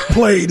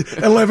played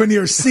 11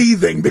 years,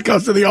 seething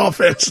because of the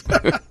offense.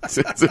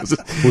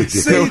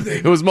 Seething.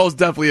 It was most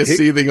definitely a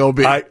seething OB.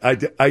 I got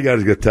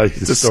to tell you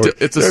the story.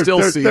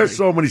 Seething. There's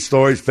so many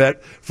stories.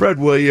 Fred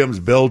Williams,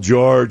 Bill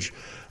George.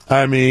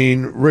 I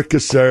mean, Rick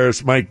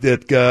Caceres, Mike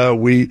Ditka.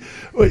 We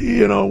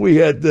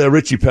had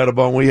Richie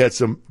Pettibone. We had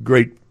some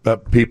great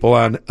people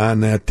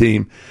on that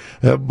team.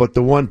 But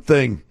the one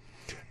thing,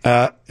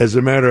 as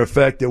a matter of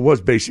fact, it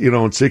was based,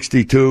 in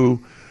 62,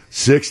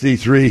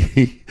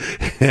 63,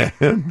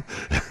 and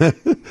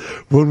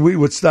when we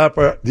would stop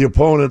the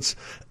opponents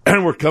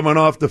and we're coming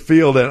off the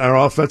field and our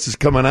offense is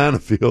coming on the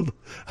field,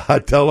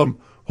 I'd tell them,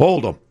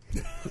 hold them.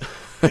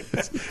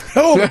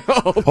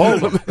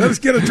 Hold them. Let's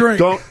get a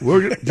drink.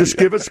 Just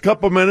give us a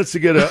couple minutes to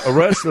get a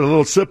rest and a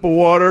little sip of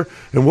water,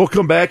 and we'll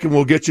come back and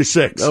we'll get you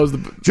 6.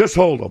 Just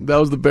hold them. That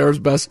was the Bears'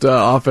 best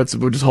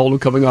offensive. Just hold them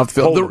coming off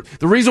the field.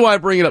 The reason why I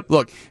bring it up,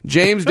 look,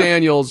 James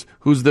Daniels,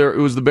 who was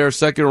the Bears'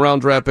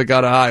 second-round draft pick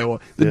out of Iowa,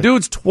 the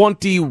dude's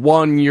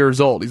 21 years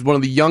old. He's one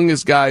of the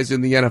youngest guys in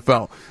the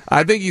NFL.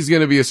 I think he's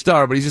going to be a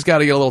star, but he's just got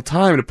to get a little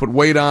time to put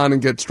weight on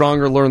and get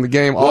stronger, learn the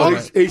game.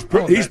 He's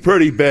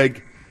pretty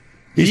big.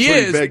 He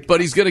is big, but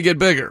he's going to get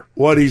bigger.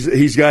 What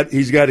he's got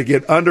to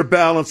get under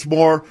balance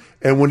more,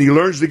 and when he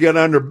learns to get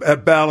under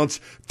balance,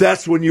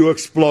 that's when you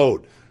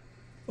explode.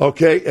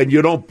 Okay, and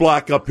you don't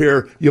block up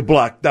here, you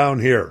block down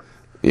here.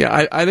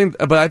 Yeah, I think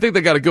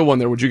they got a good one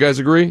there. Would you guys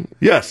agree?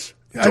 Yes.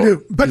 I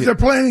do, but they're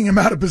planning him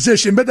out of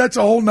position, but that's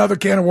a whole nother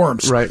can of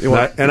worms. Right.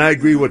 And I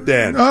agree with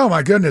Dan. Oh,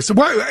 my goodness.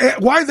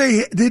 Why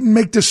they didn't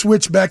make the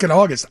switch back in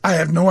August, I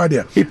have no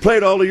idea. He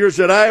played all the years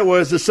at Iowa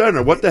as a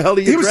center. What the hell are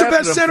you He was the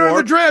best center in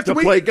the draft. To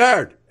play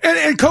guard.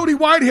 And Cody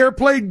Whitehair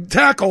played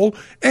tackle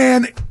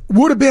and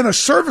would have been a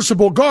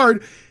serviceable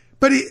guard,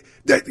 but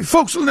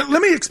folks,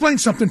 let me explain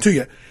something to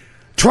you.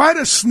 Try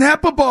to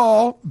snap a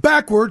ball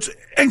backwards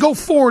and go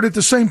forward at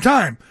the same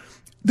time.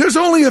 There's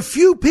only a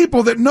few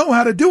people that know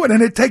how to do it,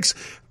 and it takes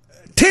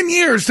 10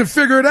 years to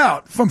figure it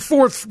out from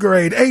 4th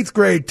grade, 8th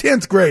grade,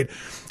 10th grade.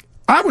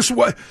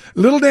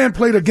 Little Dan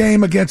played a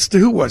game against,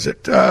 who was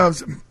it?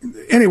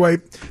 Anyway,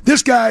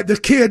 this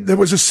kid that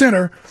was a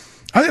center,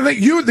 I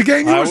think the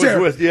game you was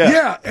there.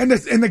 Yeah, and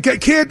the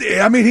kid,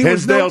 I mean, he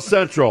was Hinsdale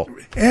Central.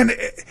 And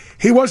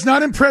he was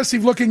not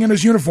impressive looking in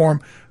his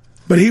uniform,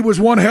 but he was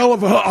one hell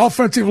of an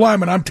offensive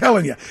lineman, I'm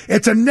telling you.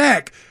 It's a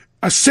knack.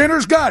 A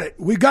center's got it.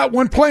 We got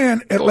one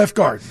playing at left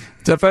guard.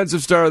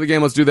 Defensive star of the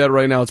game. Let's do that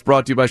right now. It's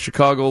brought to you by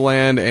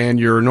Chicagoland and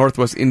your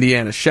Northwest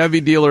Indiana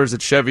Chevy dealers at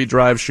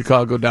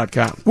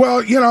ChevyDriveChicago.com.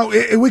 Well,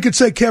 we could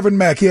say Kevin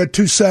Mack. He had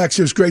 2 sacks.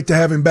 It was great to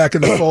have him back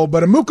in the fold.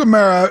 But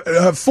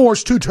Amukamara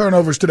forced 2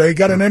 turnovers today. He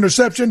got an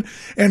interception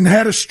and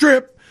had a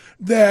strip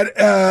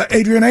that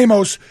Adrian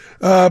Amos,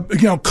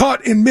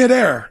 caught in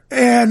midair.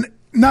 And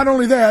not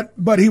only that,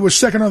 but he was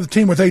second on the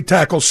team with 8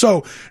 tackles.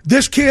 So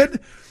this kid,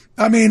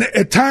 I mean,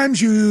 at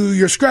times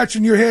you're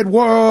scratching your head,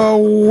 whoa,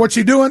 what's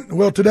he doing?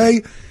 Well,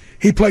 today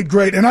he played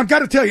great. And I've got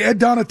to tell you, Ed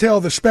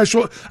Donatel,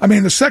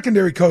 the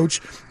secondary coach,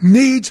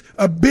 needs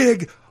a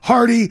big,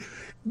 hardy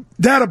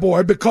data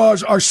boy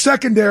because our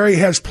secondary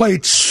has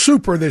played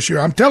super this year.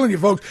 I'm telling you,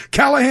 folks,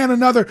 Callahan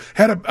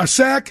had a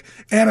sack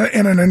and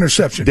an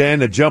interception. Dan,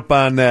 to jump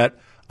on that,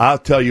 I'll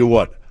tell you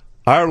what,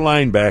 our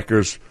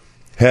linebackers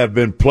have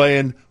been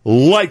playing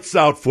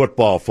lights-out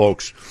football,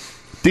 folks.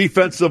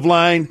 Defensive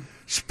line,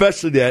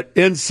 especially that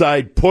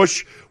inside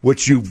push,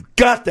 which you've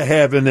got to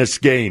have in this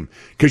game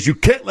because you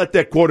can't let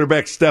that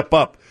quarterback step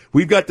up.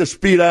 We've got the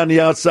speed on the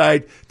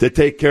outside to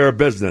take care of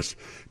business.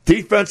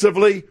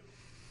 Defensively,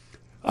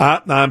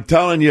 I'm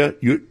telling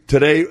you,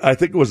 today I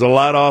think it was a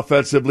lot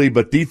offensively,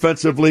 but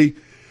defensively,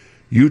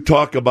 you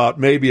talk about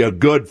maybe a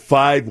good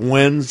 5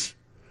 wins.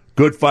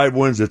 Good 5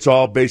 wins. It's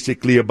all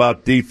basically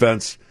about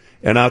defense.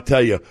 And I'll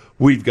tell you,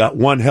 we've got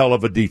one hell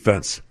of a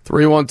defense.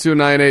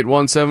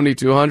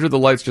 312-981-7200. The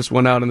lights just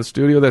went out in the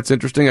studio. That's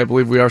interesting. I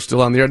believe we are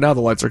still on the air. Now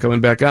the lights are coming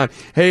back on.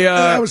 Hey,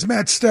 that was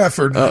Matt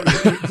Stafford.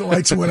 The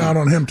lights went out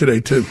on him today,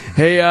 too.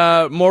 Hey,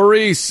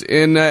 Maurice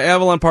in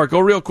Avalon Park.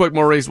 Go real quick,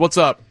 Maurice. What's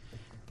up?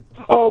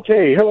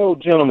 Okay. Hello,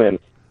 gentlemen.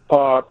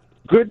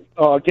 Good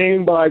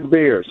game by the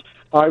Bears.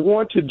 I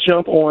want to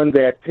jump on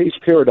that pace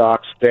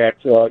paradox that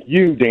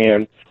you,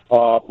 Dan,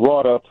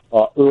 brought up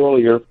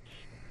earlier.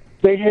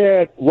 They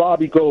had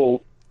Robbie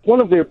Gould,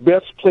 one of the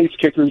best place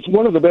kickers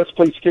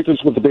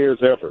with the Bears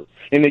ever,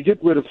 and they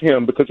get rid of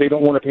him because they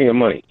don't want to pay him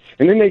money.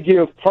 And then they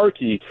give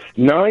Parkey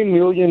 $9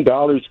 million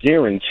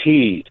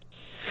guaranteed.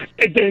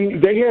 And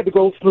then they had to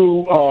go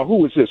through, who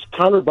was this?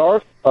 Connor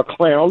Barth, a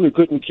clown who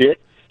couldn't kick,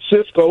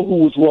 Cisco, who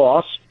was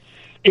lost,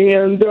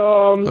 and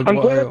I'm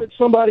glad that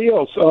somebody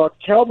else,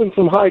 Calvin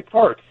from Hyde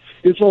Park,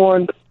 is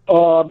on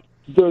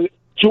the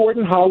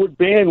Jordan Howard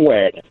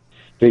bandwagon.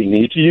 They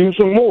need to use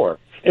him more.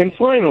 And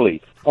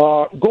finally,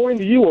 going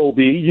to you, OB,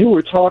 you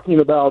were talking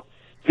about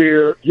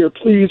you're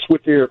pleased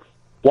with their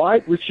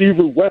wide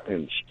receiver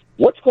weapons.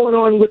 What's going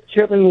on with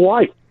Kevin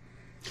White,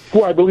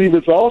 who I believe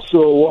is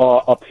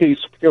also a pace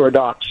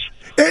paradox?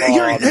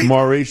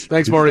 Maurice.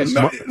 Thanks, Maurice.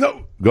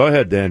 No. Go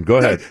ahead, Dan. Go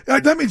ahead.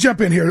 Let me jump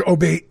in here,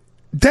 OB.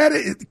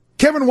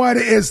 Kevin White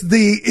is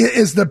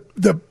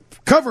the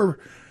cover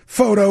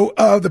photo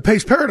of the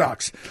pace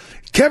paradox.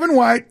 Kevin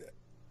White,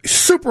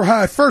 super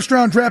high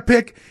first-round draft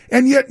pick,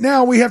 and yet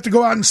now we have to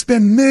go out and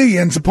spend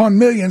millions upon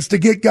millions to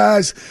get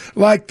guys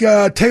like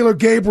Taylor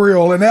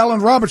Gabriel and Allen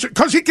Robinson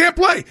because he can't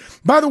play.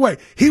 By the way,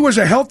 he was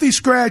a healthy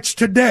scratch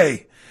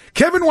today.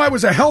 Kevin White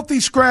was a healthy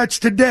scratch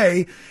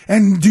today.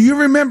 And do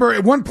you remember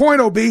at one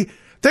point, OB,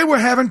 they were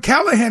having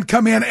Callahan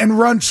come in and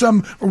run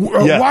some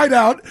wide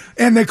out,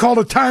 and they called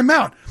a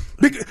timeout.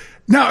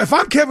 Now, if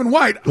I'm Kevin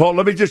White... Well,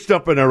 let me just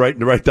jump in there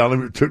right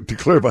down to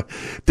clarify.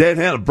 Dan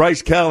Hanlon,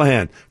 Bryce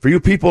Callahan, for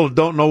you people that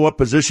don't know what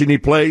position he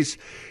plays,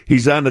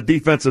 he's on the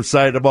defensive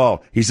side of the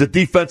ball. He's a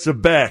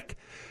defensive back.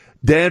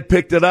 Dan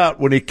picked it out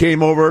when he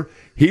came over.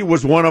 He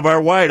was one of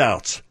our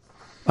wideouts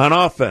on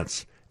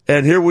offense.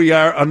 And here we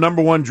are, a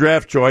number one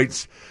draft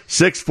choice,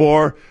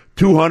 6'4",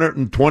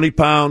 220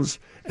 pounds,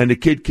 and the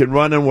kid can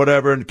run and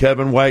whatever, and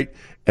Kevin White...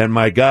 And,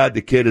 my God,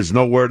 the kid is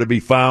nowhere to be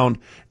found,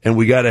 and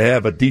we got to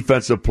have a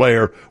defensive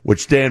player,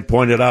 which Dan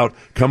pointed out,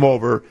 come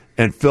over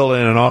and fill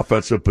in an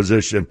offensive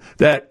position.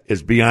 That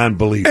is beyond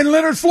belief. And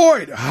Leonard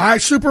Floyd,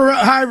 super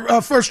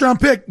high first-round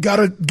pick, got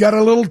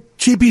a little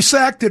cheapy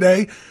sack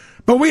today.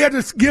 But we had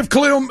to give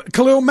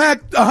Khalil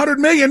Mack $100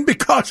 million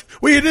because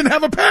we didn't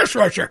have a pass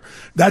rusher.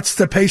 That's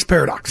the Pace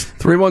paradox.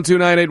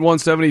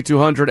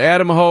 312-981-7200.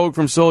 Adam Hogue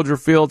from Soldier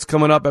Field's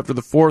coming up after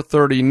the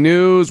 4:30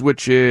 news,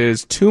 which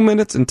is 2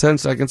 minutes and 10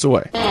 seconds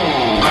away.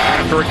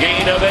 After a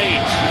gain of 8,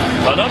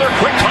 another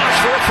quick toss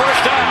for a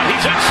first down.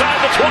 He's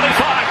inside the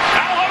 25.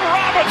 Allen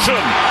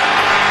Robinson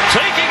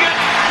taking it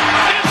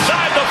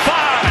inside the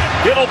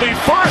 5. It'll be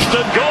first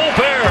and goal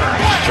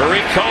Bears.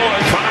 Tariq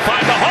Cohen trying to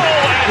find the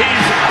hole, and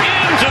he's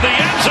into the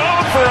end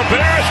zone for a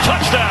Bears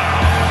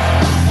touchdown.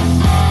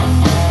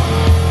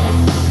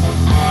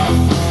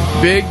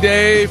 Big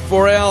day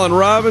for Allen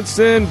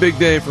Robinson, big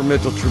day for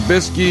Mitchell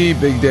Trubisky,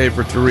 big day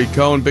for Tariq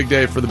Cohen, big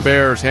day for the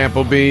Bears.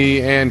 Hampo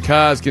B and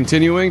Kaz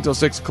continuing till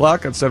 6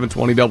 o'clock on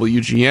 720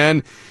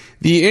 WGN.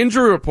 The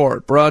injury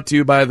report brought to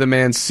you by the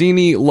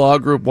Mancini Law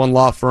Group, one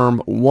law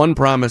firm, one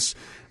promise,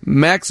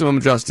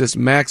 maximum justice,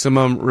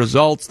 maximum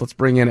results. Let's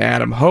bring in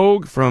Adam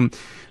Hogue from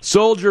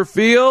Soldier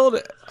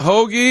Field.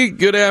 Hoagie,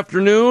 good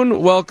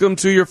afternoon. Welcome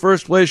to your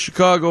first place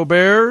Chicago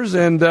Bears.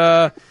 And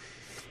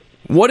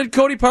what did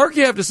Cody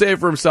Parkey have to say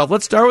for himself?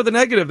 Let's start with the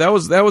negative. That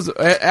was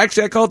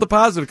actually, I call it the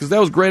positive because that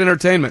was great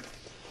entertainment.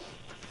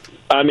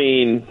 I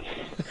mean,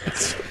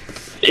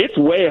 it's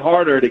way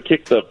harder to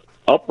kick the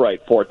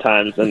upright 4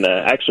 times than to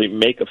actually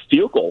make a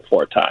field goal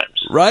 4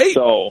 times. Right?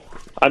 So,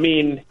 I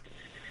mean,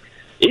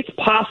 it's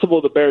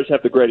possible the Bears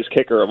have the greatest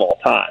kicker of all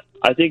time.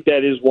 I think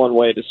that is one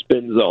way to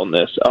spin zone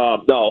this.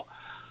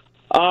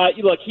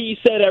 Look, he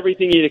said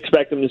everything you'd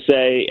expect him to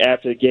say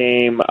after the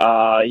game.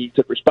 He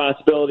took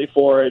responsibility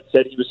for it,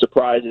 said he was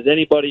surprised as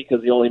anybody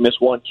because he only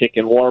missed 1 kick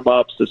in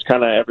warm-ups. It's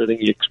kind of everything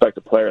you expect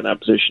a player in that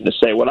position to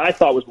say. What I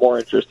thought was more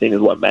interesting is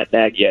what Matt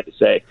Nagy had to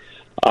say.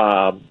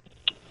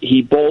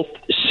 He both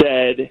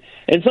said,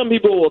 and some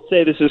people will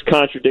say this is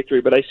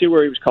contradictory, but I see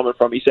where he was coming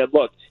from. He said,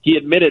 look, he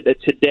admitted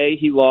that today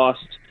he lost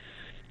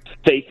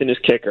faith in his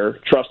kicker,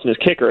 trust in his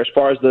kicker. As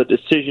far as the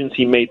decisions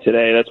he made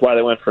today, that's why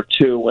they went for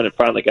 2 when it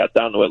finally got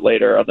down to it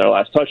later on their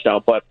last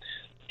touchdown. But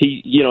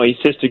he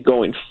insisted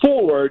going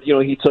forward,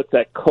 he took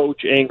that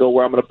coach angle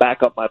where I'm going to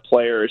back up my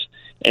players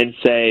and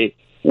say,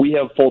 we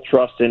have full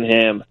trust in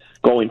him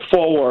going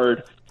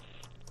forward.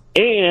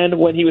 And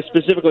when he was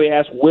specifically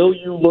asked, will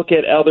you look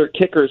at other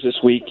kickers this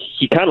week,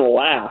 he kind of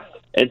laughed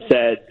and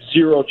said,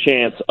 0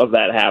 chance of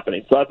that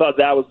happening. So I thought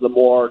that was the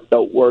more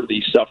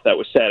noteworthy stuff that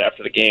was said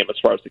after the game as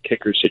far as the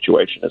kicker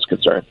situation is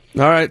concerned.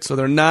 All right, so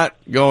they're not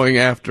going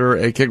after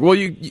a kick. Well,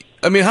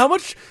 how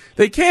much?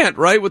 They can't,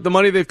 right, with the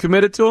money they've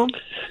committed to him?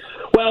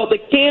 Well, they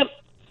can't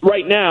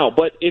right now,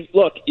 but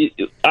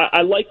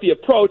I like the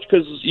approach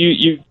because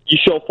you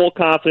show full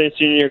confidence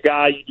in your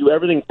guy. You do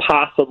everything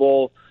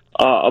possible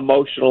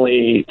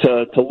emotionally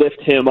to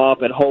lift him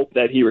up and hope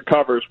that he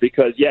recovers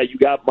because, you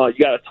got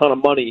a ton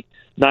of money,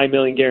 $9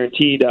 million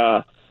guaranteed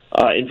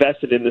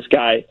invested in this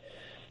guy.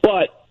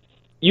 But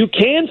you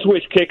can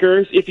switch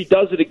kickers if he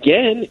does it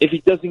again, if he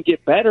doesn't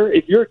get better.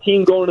 If you're a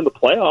team going to the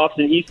playoffs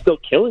and he's still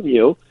killing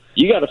you,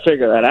 you got to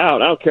figure that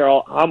out. I don't care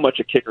how much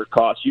a kicker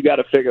costs. You got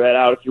to figure that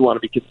out if you want to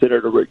be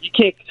considered a rookie.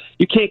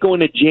 You can't go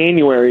into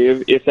January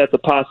if that's a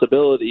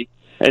possibility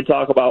and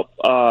talk about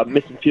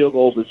missing field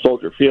goals in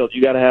Soldier Field.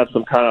 You got to have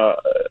some kind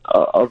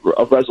of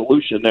a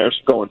resolution there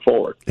going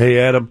forward. Hey,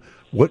 Adam,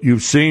 what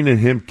you've seen in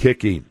him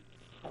kicking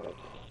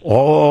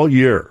all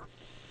year,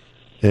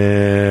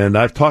 and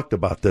I've talked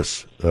about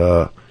this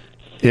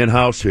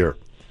in-house here,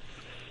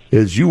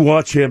 is you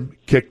watch him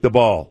kick the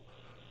ball,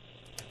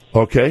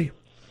 okay,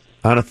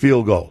 on a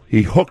field goal.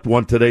 He hooked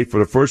one today for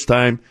the first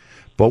time,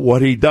 but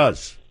what he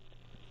does,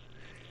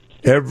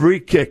 every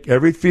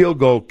field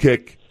goal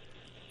kick,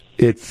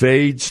 it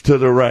fades to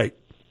the right.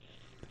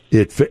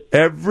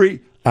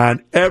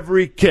 On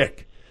every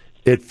kick,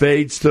 it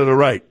fades to the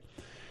right.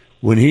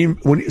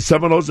 When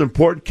some of those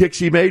important kicks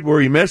he made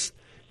where he missed,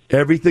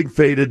 everything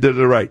faded to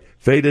the right.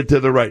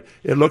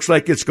 It looks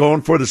like it's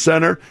going for the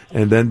center,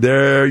 and then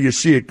there you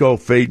see it go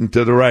fading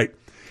to the right.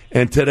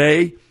 And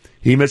today,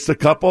 he missed a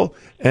couple,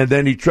 and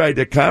then he tried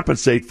to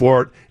compensate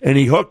for it, and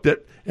he hooked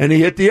it, and he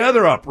hit the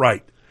other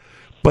upright.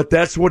 But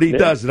that's what he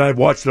does, and I've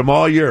watched him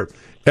all year.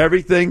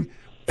 Everything,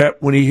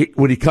 when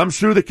he comes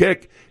through the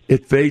kick,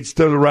 it fades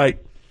to the right,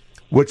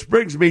 which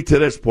brings me to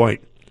this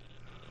point.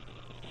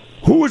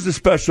 Who is the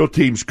special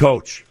teams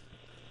coach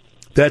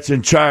that's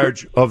in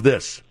charge of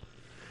this?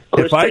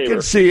 Chris If I Taylor.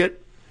 can see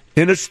it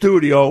in a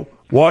studio,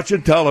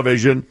 watching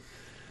television,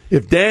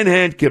 if Dan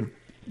Hampton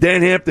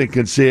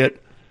can see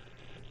it,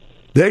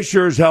 they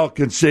sure as hell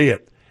can see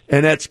it.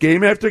 And that's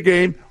game after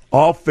game,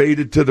 all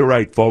faded to the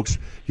right, folks.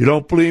 You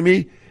don't believe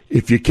me?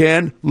 If you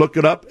can, look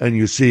it up, and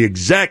you see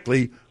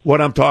exactly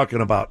what I'm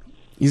talking about.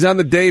 He's on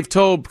the Dave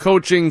Tobe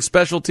coaching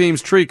special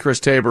teams tree, Chris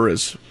Tabor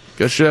is.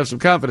 Guess should have some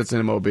confidence in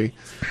him, OB.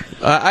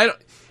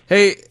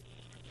 Hey,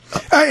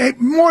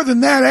 more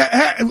than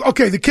that,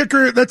 okay, the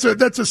kicker, that's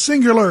a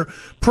singular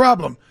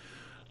problem.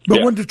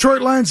 But when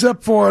Detroit lines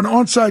up for an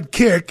onside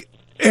kick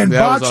and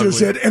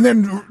botches it and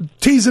then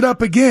tees it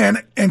up again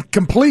and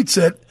completes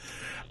it,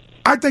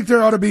 I think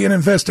there ought to be an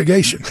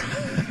investigation.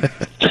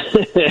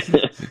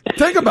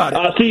 Think about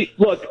it.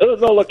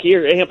 Look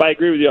here, Hamp, I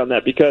agree with you on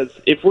that, because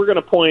if we're going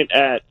to point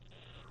at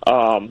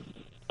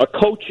a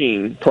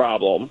coaching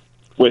problem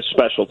with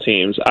special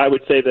teams, I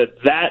would say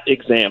that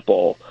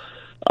example,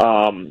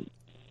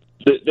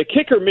 the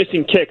kicker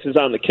missing kicks is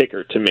on the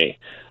kicker to me.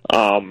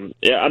 I'm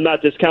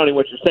not discounting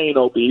what you're saying,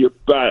 OB,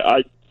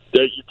 but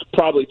you're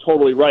probably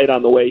totally right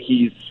on the way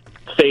he's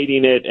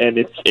fading it, and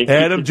it's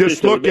Adam,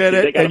 just look at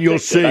it and you'll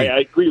see. I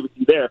agree with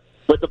you there.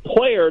 But the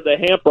player that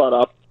Hamp brought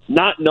up,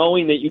 not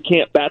knowing that you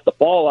can't bat the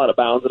ball out of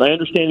bounds, and I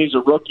understand he's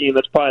a rookie and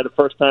that's probably the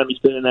first time he's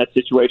been in that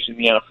situation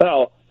in the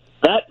NFL,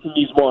 that to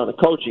me is more on the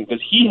coaching,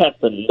 because he has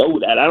to know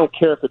that. I don't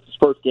care if it's his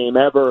first game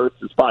ever or it's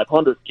his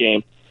 500th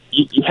game.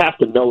 You have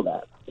to know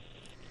that.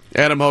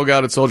 Adam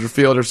Hogout at Soldier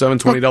Field or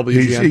 720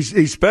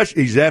 WGN.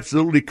 He's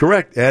absolutely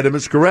correct. Adam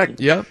is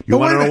correct. Yeah. You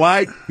want to know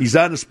why? He's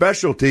on the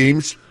special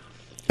teams,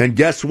 and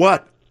guess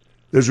what?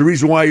 There's a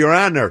reason why you're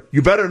on there.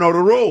 You better know the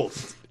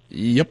rules.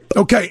 Yep.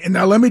 Okay, and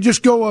now let me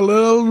just go a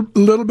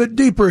little bit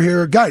deeper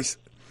here, guys.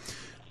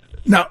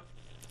 Now,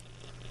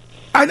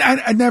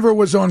 I never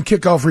was on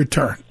kickoff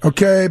return,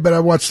 okay, but I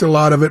watched a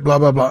lot of it, blah,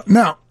 blah, blah.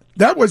 Now,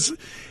 that was,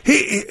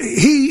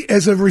 he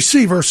as a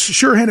receiver,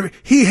 sure-handed,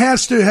 he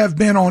has to have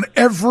been on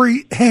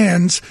every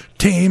hands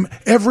team,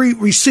 every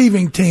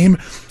receiving team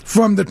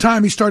from the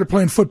time he started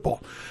playing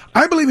football.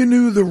 I believe he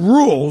knew the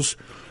rules,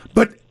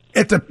 but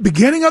at the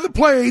beginning of the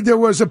play, there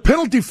was a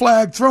penalty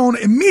flag thrown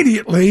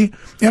immediately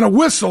and a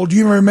whistle. Do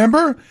you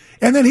remember?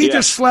 And then he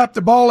just slapped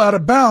the ball out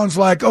of bounds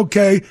like,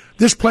 okay,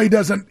 this play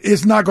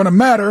is not going to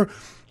matter.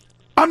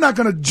 I'm not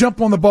going to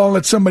jump on the ball and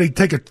let somebody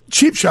take a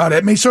cheap shot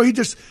at me. So he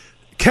just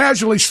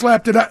casually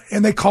slapped it out,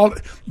 and they called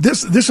it.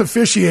 This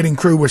officiating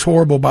crew was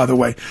horrible, by the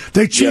way.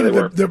 They cheated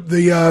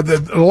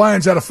the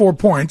Lions out of 4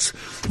 points,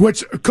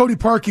 which Cody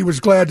Parkey was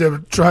glad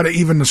to try to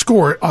even the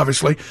score,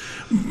 obviously,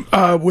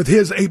 with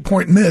his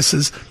 8-point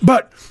misses.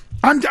 But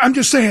I'm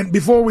just saying,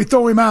 before we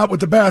throw him out with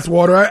the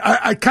bathwater,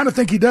 I kind of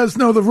think he does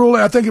know the rule.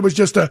 I think it was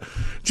just a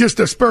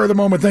spur of the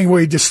moment thing where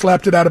he just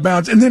slapped it out of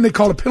bounds, and then they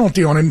called a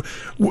penalty on him.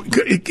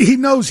 He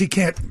knows he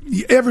can't.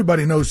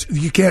 Everybody knows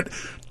you can't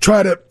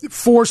try to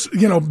force,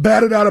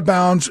 bat it out of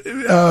bounds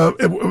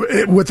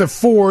with a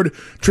forward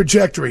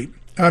trajectory.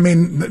 I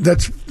mean,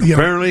 that's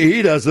apparently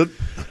he doesn't.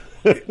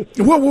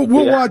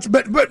 We'll watch,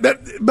 but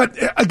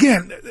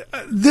again,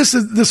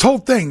 this whole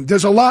thing.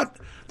 There's a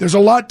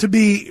lot to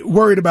be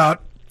worried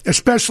about,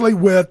 especially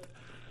with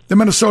the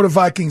Minnesota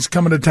Vikings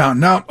coming to town.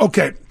 Now,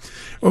 okay,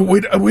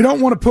 we don't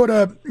want to put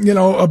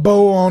a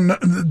bow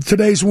on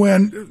today's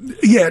win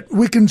yet.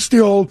 We can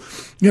still,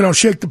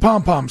 shake the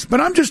pom-poms. But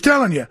I'm just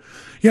telling you,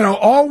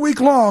 all week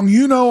long,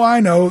 I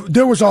know,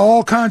 there was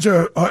all kinds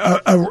of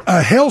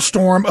a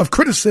hailstorm of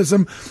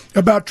criticism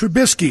about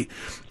Trubisky.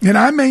 And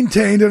I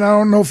maintained, and I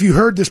don't know if you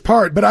heard this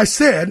part, but I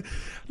said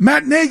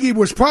Matt Nagy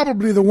was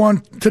probably the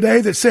one today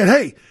that said,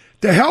 hey,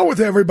 to hell with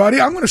everybody.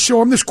 I'm going to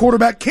show him this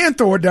quarterback can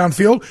throw it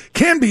downfield,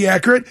 can be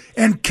accurate,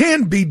 and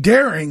can be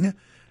daring.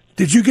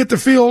 Did you get the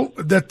feel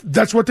that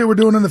that's what they were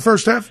doing in the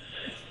first half?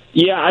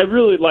 Yeah, I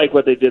really like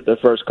what they did the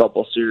first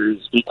couple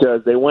series,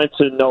 because they went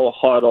to no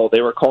huddle.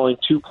 They were calling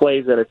 2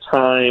 plays at a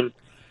time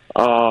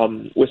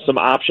with some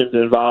options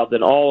involved,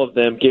 and all of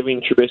them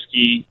giving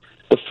Trubisky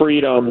the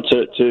freedom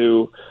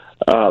to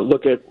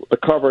look at the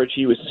coverage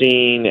he was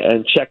seeing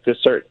and check to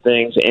certain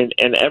things.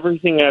 And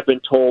everything I've been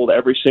told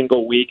every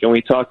single week, and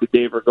we talked to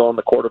Dave Ragone,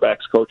 the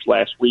quarterback's coach,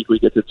 last week. We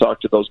get to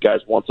talk to those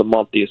guys once a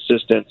month, the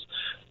assistants,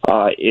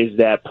 is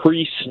that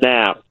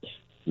pre-snap,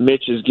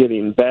 Mitch is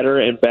getting better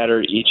and better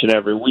each and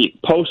every week.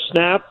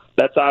 Post-snap,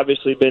 that's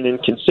obviously been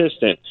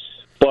inconsistent.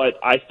 But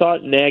I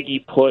thought Nagy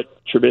put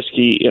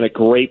Trubisky in a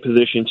great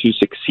position to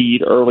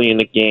succeed early in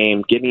the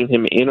game, getting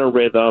him in a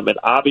rhythm, and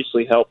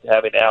obviously helped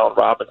having Allen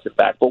Robinson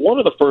back. But one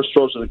of the first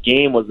throws of the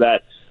game was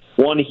that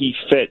one he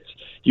fit,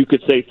 you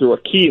could say, through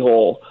a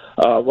keyhole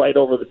right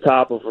over the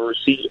top of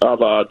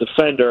a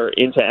defender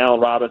into Allen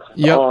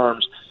Robinson's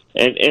arms.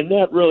 And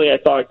that really, I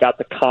thought, got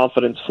the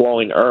confidence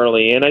flowing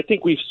early. And I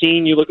think we've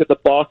seen, you look at the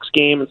Bucs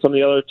game and some of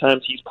the other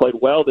times he's played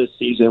well this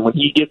season, when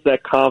he gets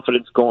that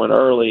confidence going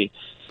early,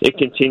 it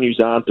continues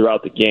on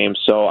throughout the game.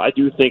 So I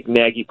do think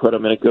Nagy put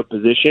him in a good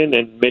position,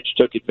 and Mitch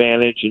took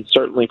advantage, and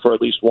certainly for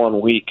at least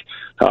 1 week,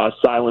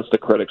 silenced the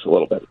critics a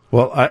little bit.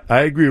 Well,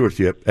 I agree with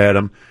you,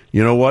 Adam.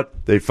 You know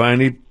what? They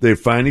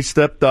finally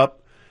stepped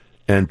up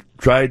and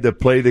tried to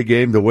play the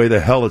game the way the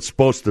hell it's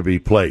supposed to be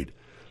played.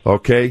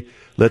 Okay?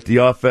 Let the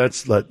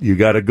offense, you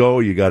got to go.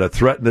 You got to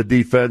threaten the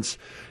defense.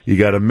 You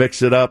got to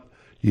mix it up.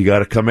 You got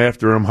to come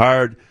after him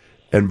hard.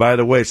 And by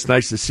the way, it's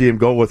nice to see him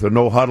go with a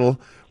no huddle,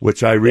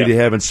 which I really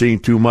haven't seen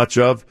too much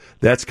of.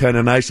 That's kind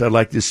of nice. I'd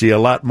like to see a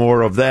lot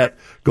more of that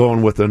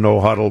going with a no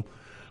huddle.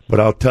 But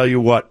I'll tell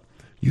you what,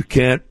 you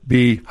can't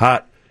be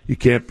hot. You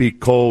can't be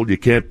cold. You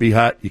can't be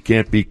hot. You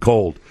can't be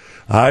cold.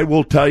 I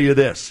will tell you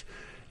this,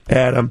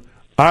 Adam,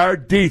 our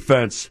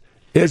defense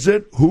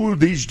isn't who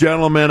these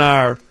gentlemen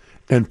are,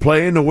 and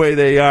playing the way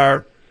they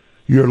are,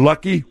 you're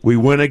lucky we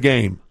win a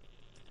game.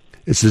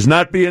 This is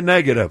not being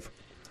negative.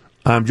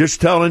 I'm just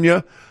telling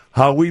you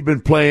how we've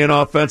been playing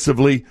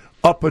offensively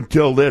up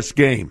until this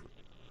game.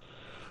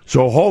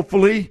 So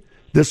hopefully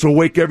this will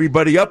wake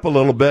everybody up a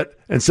little bit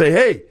and say,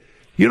 hey,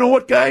 you know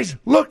what, guys?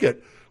 Look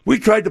it. We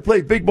tried to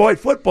play big boy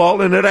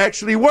football, and it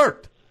actually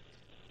worked.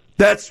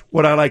 That's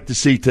what I like to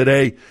see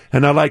today,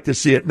 and I like to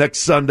see it next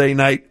Sunday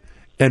night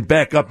and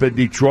back up in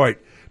Detroit.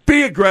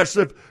 Be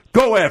aggressive.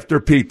 Go after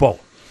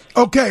people.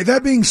 Okay,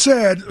 that being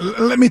said,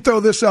 let me throw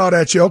this out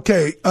at you.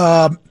 Okay,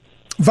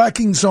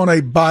 Vikings on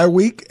a bye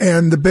week,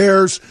 and the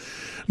Bears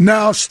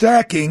now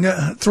stacking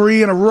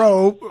 3 in a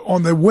row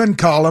on the win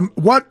column.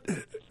 What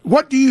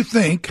do you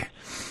think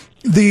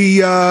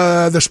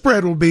the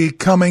spread will be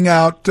coming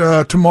out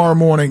tomorrow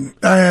morning?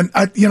 And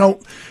I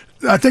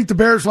think the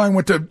Bears line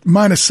went to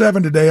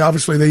 -7 today.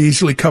 Obviously, they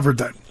easily covered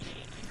that.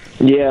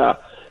 Yeah,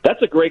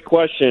 that's a great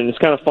question. It's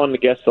kind of fun to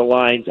guess the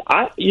lines.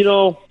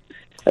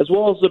 As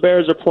well as the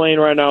Bears are playing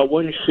right now, it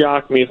wouldn't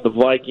shock me if the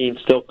Vikings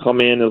still come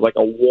in as like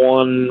a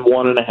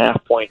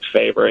 1.5 point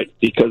favorite,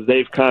 because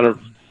they've kind of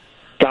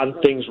gotten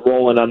things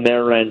rolling on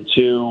their end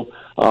too,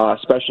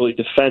 especially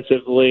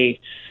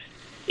defensively.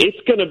 It's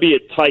going to be a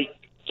tight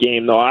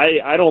game, though.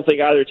 I don't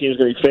think either team is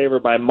going to be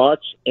favored by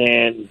much,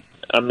 and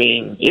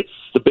it's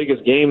the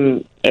biggest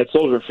game at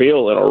Soldier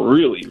Field in a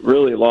really,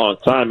 really long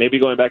time. Maybe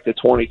going back to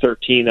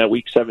 2013, that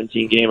Week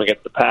 17 game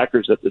against the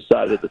Packers that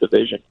decided the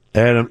division.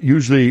 And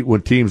usually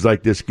when teams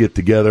like this get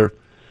together,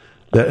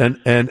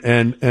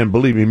 and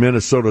believe me,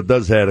 Minnesota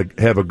does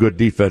have a good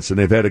defense, and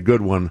they've had a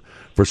good one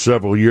for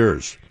several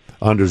years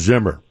under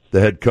Zimmer, the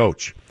head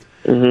coach.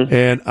 Mm-hmm.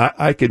 And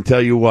I can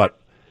tell you what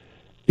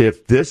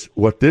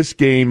this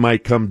game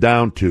might come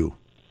down to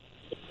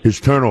is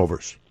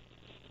turnovers.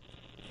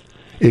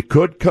 It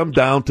could come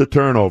down to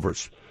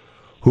turnovers.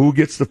 Who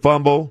gets the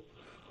fumble?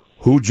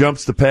 Who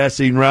jumps the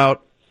passing route?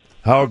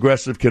 How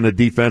aggressive can a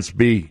defense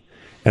be?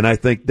 And I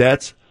think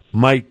that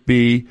might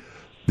be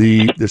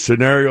the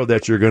scenario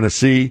that you're going to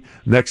see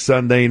next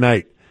Sunday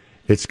night.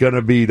 It's going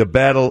to be the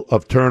battle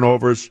of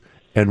turnovers.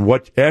 And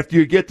after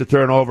you get the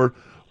turnover,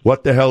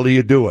 what the hell do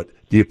you do it?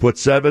 Do you put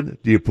 7?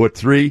 Do you put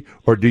 3?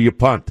 Or do you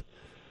punt?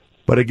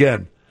 But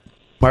again,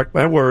 mark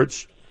my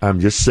words. I'm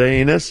just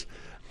saying this.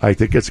 I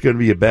think it's going to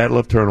be a battle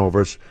of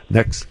turnovers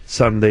next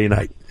Sunday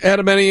night.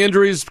 Adam, any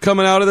injuries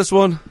coming out of this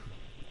one?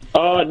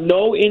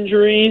 No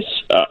injuries,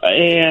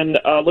 and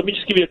let me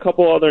just give you a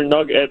couple other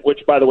nuggets,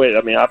 which, by the way,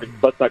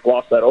 let's not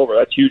gloss that over.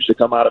 That's huge to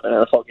come out of an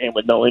NFL game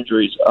with no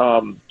injuries.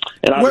 Whoa,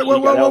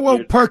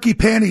 Parky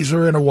panties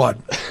are in a what?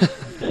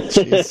 Let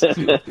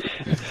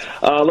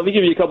me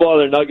give you a couple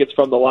other nuggets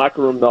from the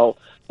locker room, though.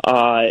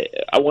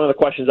 One of the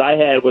questions I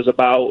had was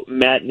about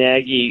Matt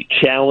Nagy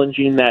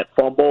challenging that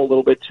fumble a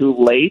little bit too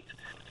late.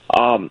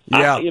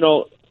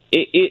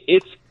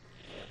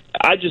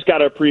 I just got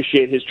to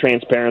appreciate his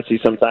transparency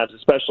sometimes,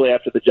 especially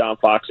after the John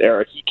Fox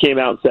era. He came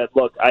out and said,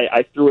 look,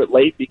 I threw it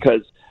late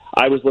because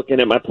I was looking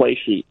at my play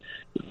sheet.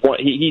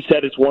 He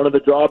said it's one of the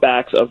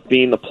drawbacks of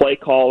being the play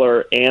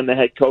caller and the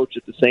head coach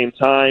at the same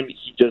time.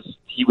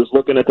 He was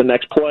looking at the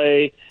next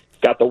play,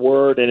 got the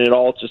word, and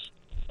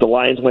the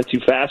Lions went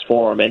too fast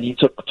for him, and he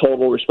took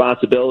total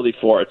responsibility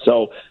for it.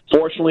 So,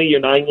 fortunately,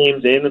 you're 9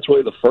 games in. It's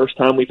really the first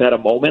time we've had a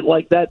moment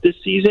like that this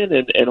season,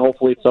 and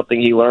hopefully it's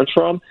something he learns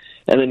from.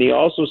 And then he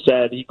also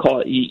said he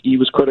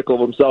was critical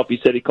of himself. He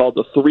said he called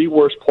the 3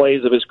 worst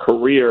plays of his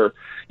career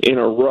in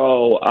a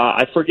row.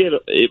 I forget,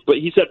 but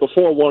he said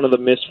before one of the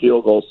missed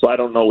field goals, so I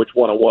don't know which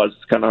one it was.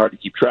 It's kind of hard to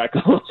keep track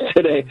of those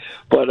today.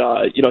 But,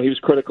 he was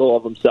critical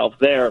of himself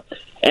there.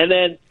 And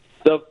then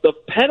the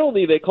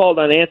penalty they called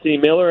on Anthony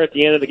Miller at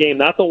the end of the game,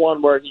 not the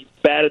one where he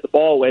batted the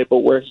ball away, but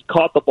where he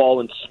caught the ball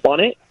and spun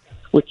it,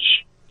 which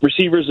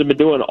receivers have been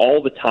doing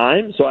all the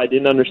time, so I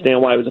didn't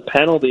understand why it was a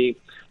penalty.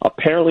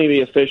 Apparently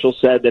the official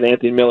said that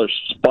Anthony Miller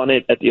spun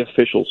it at the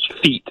official's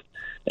feet.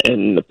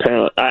 And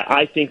apparently,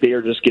 I think they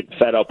are just getting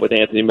fed up with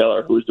Anthony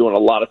Miller, who was doing a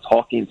lot of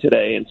talking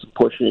today and some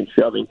pushing and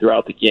shoving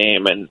throughout the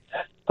game. And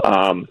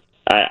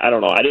I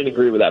don't know. I didn't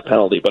agree with that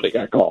penalty, but it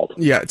got called.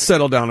 Yeah,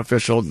 settle down,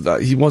 official.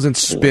 He wasn't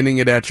spinning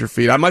it at your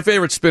feet. My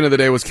favorite spin of the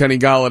day was Kenny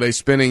Golladay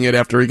spinning it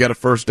after he got a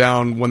first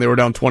down when they were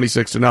down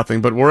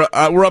 26-0. But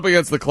we're up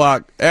against the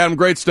clock. Adam,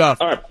 great stuff.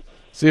 All right.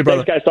 See you,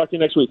 brother. Thanks, guys. Talk to you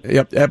next week.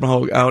 Yep,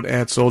 Ebenhoag out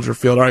at Soldier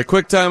Field. All right,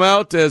 quick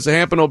timeout as the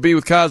Hampton OB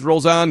with Kaz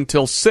rolls on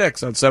until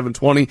 6 on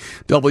 720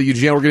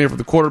 WGN. We're going to hear from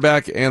the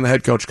quarterback and the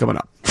head coach coming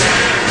up.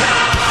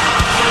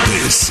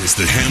 This is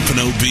the Hampton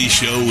OB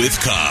Show with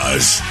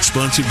Kaz,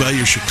 sponsored by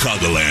your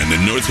Chicagoland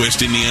and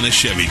Northwest Indiana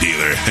Chevy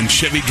dealer and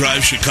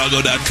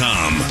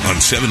ChevyDriveChicago.com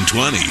on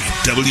 720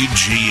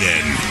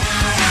 WGN.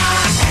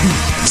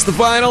 It's the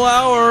final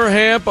hour.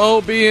 Hamp,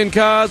 OB, and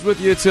Kaz with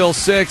you till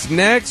 6.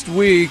 Next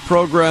week,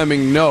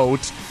 programming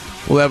note,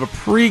 we'll have a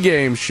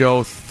pregame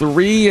show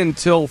 3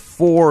 until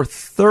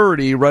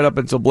 4:30, right up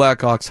until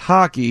Blackhawks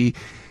hockey.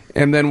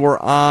 And then we're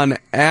on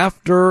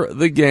after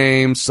the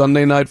game,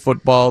 Sunday Night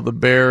Football, the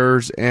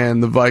Bears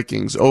and the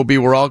Vikings. OB,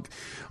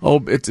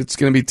 it's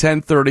going to be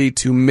 10:30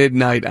 to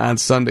midnight on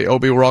Sunday.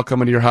 OB, we're all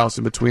coming to your house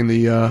in between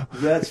the...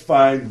 That's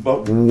fine,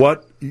 but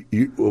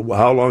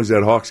how long is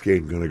that Hawks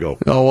game going to go?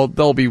 Oh, well,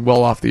 they'll be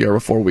well off the air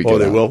before we get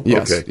they out. will?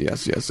 Yes, Okay.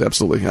 yes,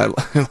 absolutely.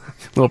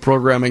 Little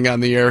programming on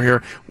the air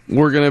here.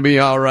 We're going to be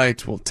all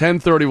right. Well,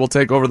 10:30, we'll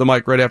take over the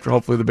mic right after,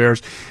 hopefully, the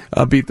Bears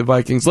beat the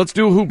Vikings. Let's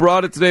do Who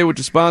Brought It today, which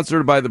is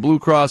sponsored by the Blue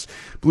Cross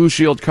Blue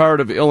Shield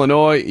Card of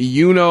Illinois.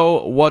 You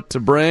know what to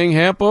bring.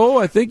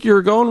 Hampo, I think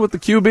you're going with the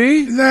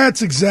QB?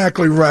 That's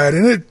exactly right.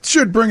 And it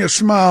should bring a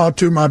smile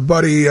to my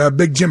buddy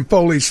Big Jim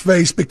Foley's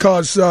face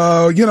because,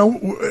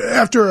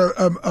 after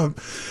a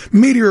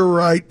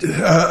meteorite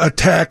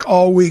attack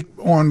all week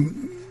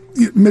on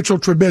Mitchell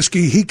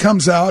Trubisky, he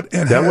comes out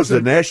and that was the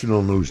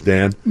national news,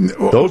 Dan.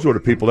 Those were the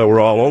people that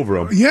were all over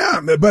him. Yeah,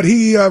 but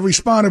he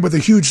responded with a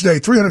huge day,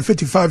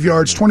 355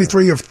 yards,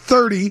 23 of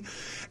 30,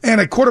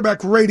 and a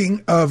quarterback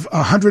rating of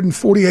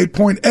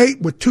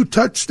 148.8 with 3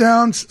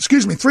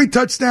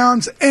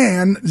 touchdowns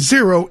and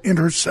 0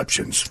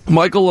 interceptions.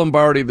 Michael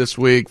Lombardi this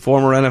week,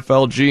 former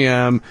NFL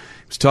GM,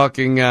 was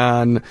talking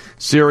on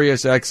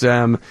Sirius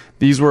XM.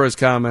 These were his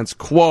comments,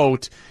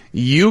 quote,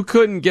 "You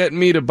couldn't get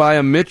me to buy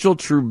a Mitchell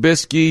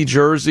Trubisky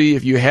jersey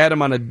if you had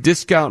him on a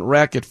discount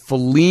rack at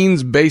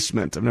Fellini's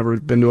Basement." I've never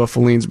been to a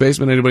Fellini's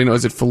Basement. Anybody know?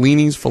 Is it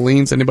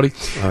Fellini's? Anybody?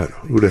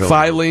 Who the hell?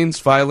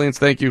 Filines.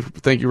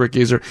 Thank you, Rick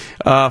Geezer.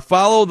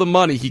 Follow the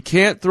money. He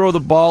can't throw the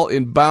ball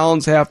in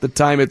bounds half the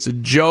time. It's a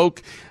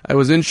joke. I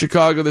was in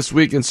Chicago this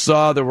week and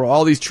saw there were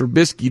all these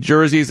Trubisky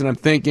jerseys, and I'm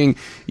thinking,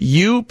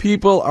 you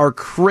people are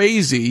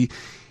crazy.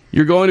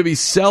 You're going to be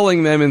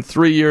selling them in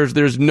 3 years.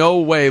 There's no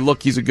way.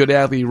 Look, he's a good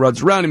athlete. He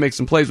runs around. He makes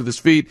some plays with his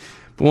feet.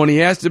 But when he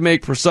has to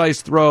make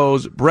precise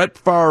throws, Brett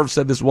Favre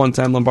said this one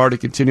time, Lombardi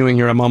continuing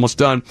here, I'm almost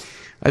done.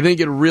 I think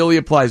it really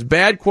applies.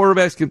 Bad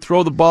quarterbacks can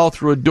throw the ball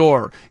through a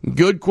door.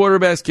 Good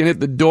quarterbacks can hit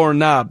the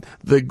doorknob.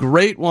 The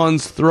great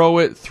ones throw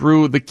it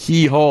through the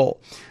keyhole.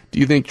 Do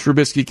you think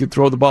Trubisky can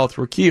throw the ball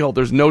through a keyhole?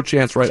 There's no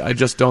chance, right? I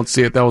just don't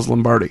see it. That was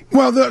Lombardi.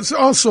 Well, there's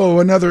also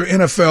another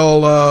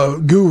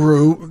NFL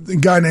guru, a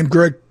guy named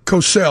Greg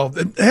Cosell,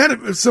 that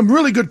had some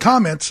really good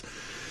comments,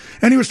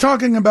 and he was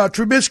talking about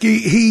Trubisky.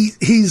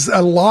 He's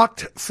a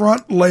locked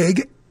front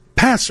leg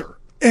passer,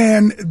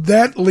 and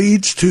that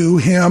leads to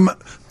him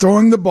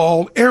throwing the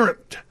ball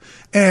errant,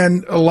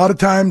 and a lot of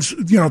times,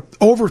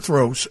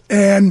 overthrows.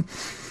 And,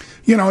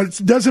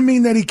 it doesn't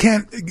mean that he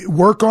can't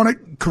work on it,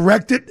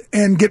 correct it,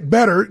 and get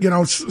better.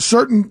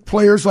 Certain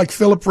players like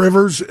Phillip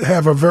Rivers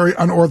have a very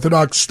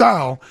unorthodox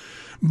style,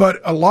 but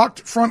a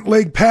locked front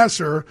leg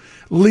passer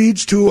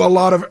leads to a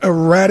lot of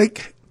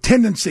erratic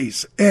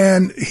tendencies.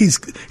 And he's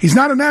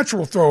not a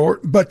natural thrower,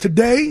 but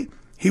today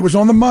he was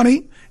on the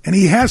money, and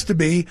he has to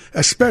be,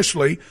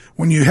 especially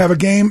when you have a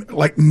game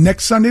like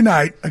next Sunday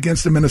night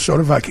against the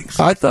Minnesota Vikings.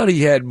 I thought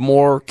he had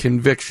more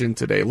conviction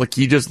today. Like,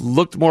 he just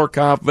looked more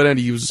confident.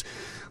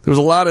 There was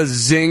a lot of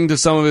zing to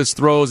some of his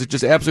throws. It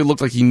just absolutely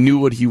looked like he knew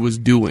what he was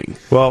doing.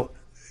 Well,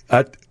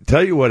 I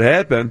tell you what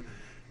happened.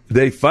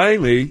 They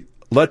finally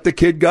let the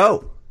kid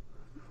go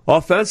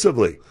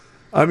offensively.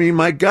 I mean,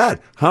 my God,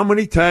 how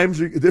many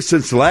times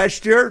since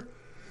last year?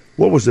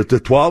 What was it, the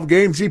 12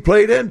 games he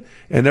played in?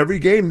 And every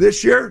game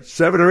this year,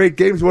 7 or 8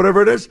 games,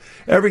 whatever it is,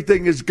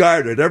 everything is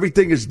guarded.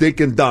 Everything is dink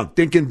and dunk,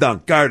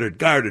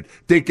 guarded,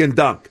 dink and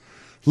dunk.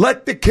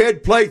 Let the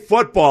kid play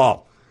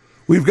football.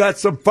 We've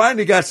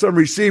finally got some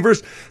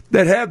receivers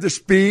that have the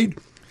speed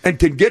and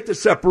can get the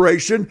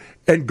separation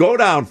and go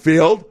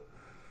downfield.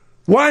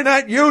 Why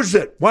not use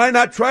it? Why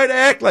not try to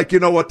act like you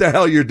know what the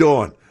hell you're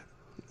doing?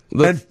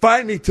 And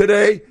finally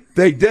today,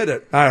 they did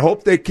it. I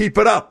hope they keep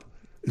it up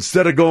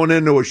instead of going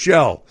into a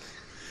shell.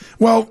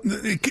 Well,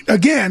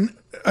 again,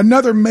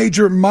 another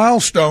major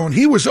milestone.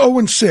 He was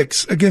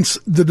 0-6 against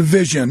the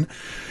division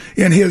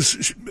in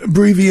his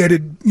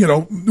abbreviated,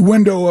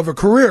 window of a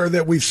career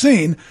that we've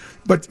seen.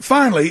 But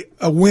finally,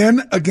 a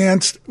win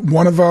against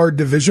one of our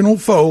divisional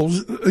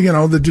foes,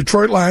 the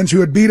Detroit Lions,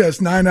 who had beat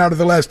us 9 out of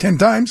the last 10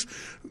 times.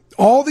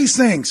 All these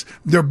things,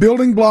 they're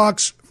building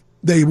blocks.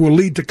 They will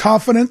lead to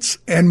confidence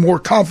and more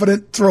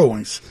confident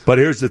throwings. But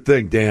here's the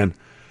thing, Dan.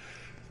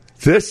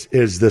 This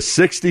is the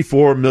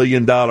 $64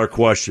 million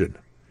question.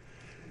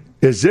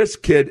 Is this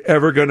kid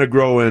ever going to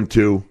grow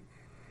into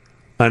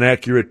an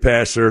accurate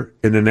passer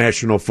in the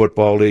National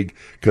Football League?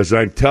 Because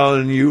I'm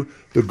telling you,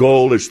 the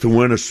goal is to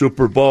win a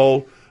Super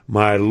Bowl.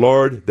 my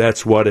Lord,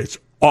 that's what it's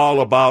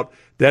all about.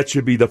 That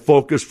should be the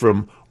focus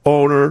from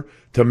owner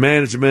to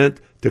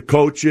management to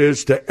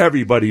coaches to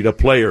everybody, to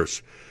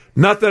players.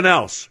 Nothing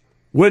else.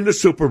 Win the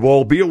Super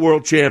Bowl, be a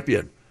world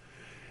champion.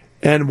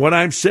 And what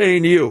I'm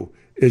saying to you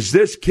is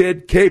this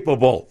kid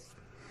capable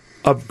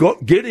of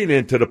getting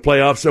into the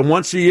playoffs? And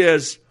once he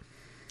is,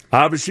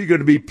 obviously going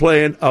to be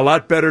playing a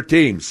lot better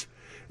teams.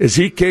 Is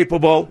he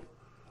capable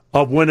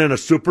of winning a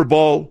Super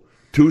Bowl,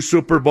 2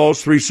 Super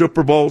Bowls, 3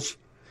 Super Bowls?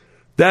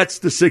 That's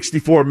the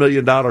 $64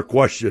 million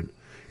question.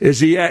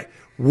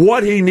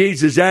 What he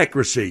needs is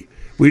accuracy.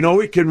 We know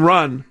he can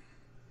run.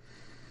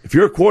 If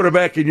you're a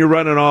quarterback and you're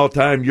running all the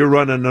time, you're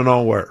running to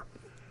nowhere.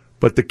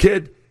 But the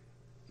kid,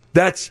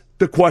 that's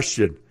the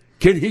question.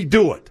 Can he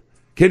do it?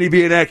 Can he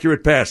be an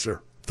accurate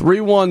passer?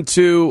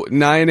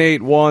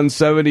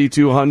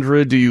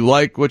 312-981-7200. Do you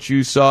like what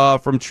you saw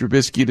from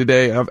Trubisky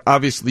today?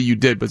 Obviously you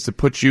did, but to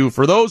put you,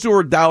 for those who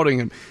are doubting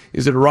him,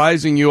 is it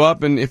rising you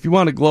up? And if you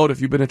want to gloat,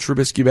 if you've been a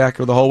Trubisky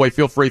backer the whole way,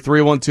 feel free.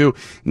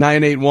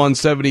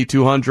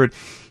 312-981-7200.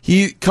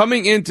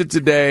 Coming into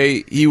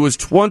today, he was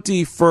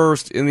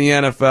 21st in the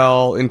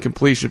NFL in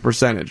completion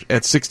percentage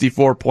at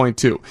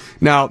 64.2.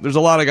 Now, there's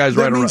a lot of guys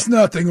that means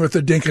nothing with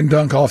the dink and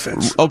dunk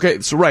offense.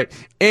 Okay, so right.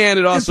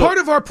 And part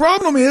of our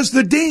problem is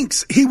the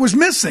dinks he was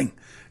missing.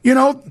 You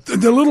know,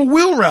 the little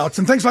wheel routes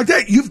and things like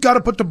that. You've got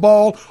to put the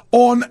ball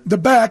on the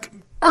back.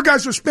 Our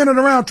guys are spinning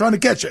around trying to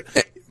catch it.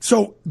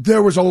 So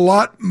there was a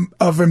lot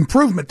of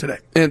improvement today.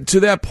 And to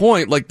that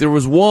point, like there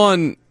was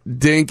one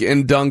dink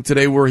and dunk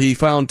today where he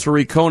found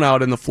Tariq Cohen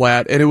out in the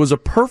flat, and it was a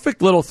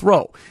perfect little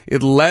throw.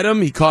 It led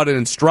him. He caught it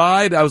in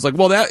stride. I was like,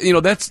 well,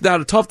 that's not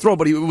a tough throw,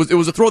 but it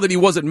was a throw that he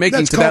wasn't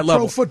making to that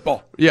level. That's called pro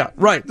football. Yeah,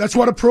 right. That's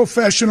what a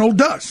professional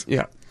does.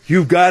 Yeah.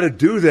 You've got to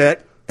do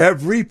that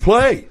every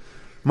play.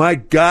 My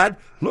God,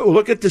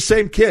 look at the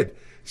same kid.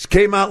 He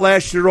came out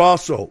last year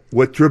also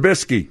with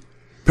Trubisky.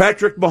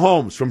 Patrick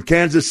Mahomes from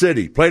Kansas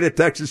City, played at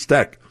Texas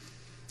Tech.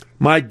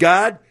 My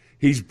God,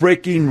 he's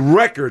breaking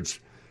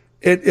records.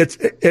 It's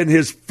in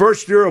his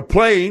first year of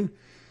playing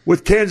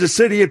with Kansas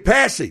City in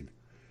passing.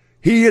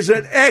 He is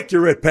an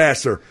accurate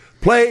passer.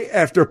 Play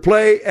after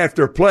play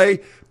after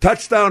play,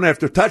 touchdown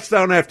after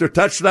touchdown after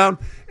touchdown.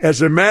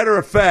 As a matter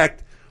of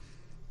fact,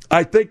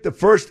 I think the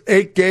first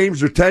 8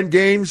 games or 10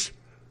 games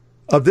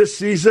of this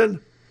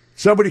season,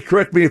 somebody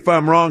correct me if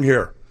I'm wrong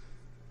here,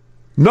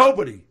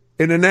 nobody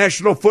in the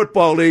National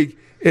Football League,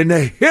 in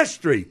the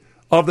history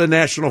of the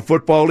National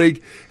Football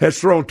League, has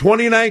thrown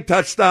 29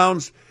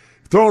 touchdowns,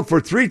 thrown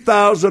for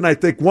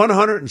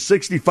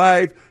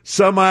 165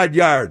 some odd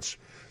yards.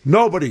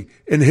 Nobody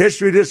in the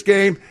history of this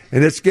game,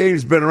 and this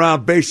game's been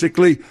around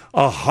basically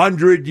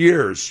 100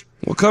 years.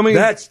 Well,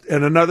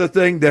 and another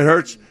thing that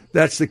hurts,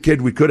 that's the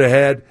kid we could have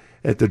had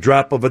at the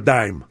drop of a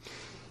dime.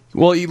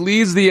 Well, he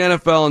leads the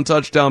NFL in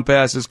touchdown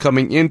passes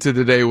coming into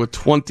today with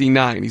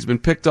 29. He's been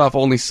picked off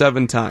only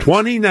 7 times.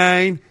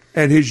 29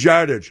 and his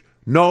yardage.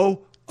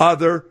 No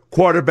other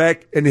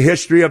quarterback in the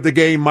history of the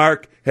game,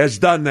 Mark, has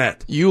done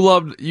that. You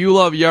love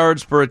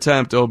yards per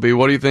attempt, OB.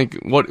 What do you think?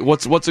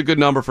 What's a good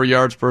number for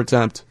yards per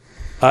attempt?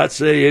 I'd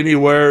say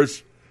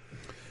anywhere's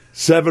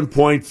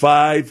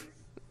 7.5.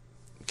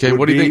 Okay,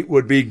 what do you think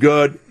would be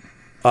good?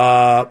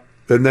 And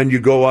then you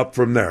go up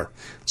from there.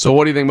 So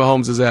what do you think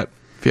Mahomes is at,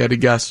 if you had to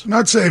guess?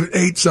 I'd say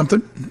 8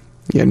 something.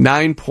 Yeah,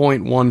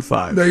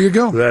 9.15. There you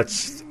go.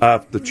 That's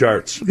off the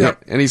charts. Yeah,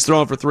 and he's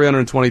throwing for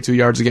 322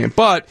 yards a game.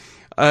 But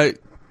I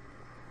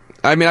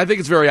think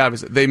it's very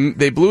obvious.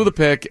 They blew the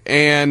pick,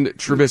 and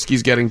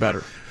Trubisky's getting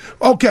better.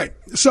 Okay,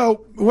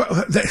 so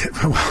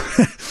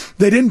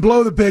they didn't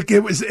blow the pick. It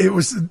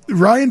was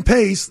Ryan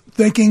Pace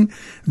thinking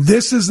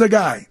this is the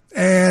guy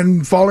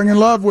and falling in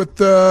love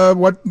with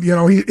what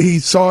he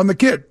saw in the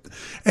kid.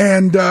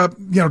 And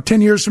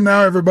 10 years from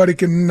now, everybody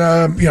can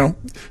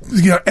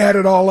add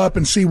it all up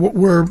and see what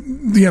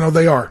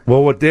they are.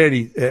 Well, what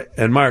Danny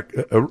and Mark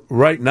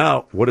right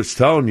now, what it's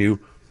telling you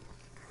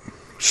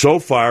so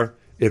far,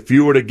 if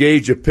you were to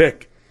gauge a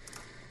pick,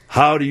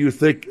 how do you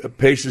think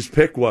Pace's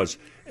pick was?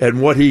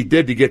 And what he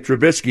did to get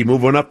Trubisky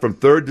moving up from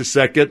 3rd to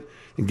 2nd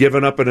and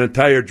giving up an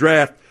entire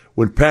draft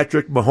when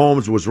Patrick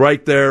Mahomes was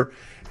right there,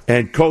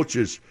 and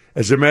coaches.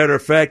 As a matter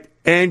of fact,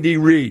 Andy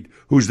Reid,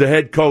 who's the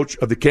head coach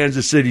of the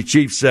Kansas City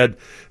Chiefs, said,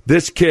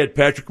 this kid,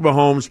 Patrick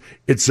Mahomes,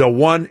 it's a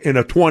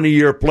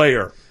 1-in-a-20-year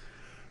player.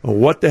 Well,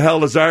 what the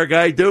hell does our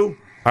guy do?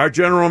 Our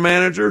general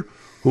manager,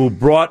 who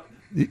brought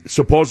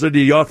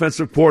supposedly the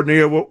offensive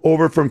coordinator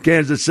over from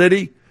Kansas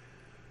City,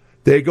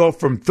 they go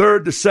from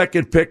 3rd to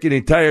 2nd pick in the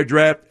entire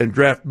draft and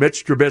draft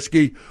Mitch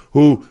Trubisky,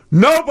 who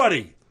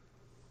nobody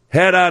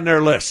had on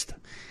their list.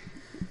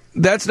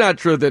 That's not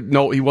true.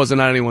 He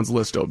wasn't on anyone's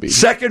list, OB.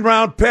 2nd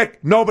round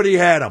pick, nobody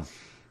had him.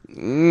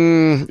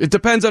 It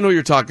depends on who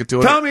you're talking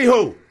to. Tell me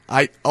who.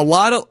 A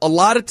lot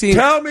of teams.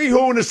 Tell me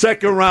who in the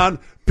 2nd round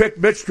picked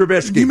Mitch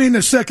Trubisky. You mean the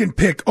 2nd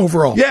pick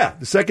overall? Yeah,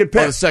 the 2nd pick.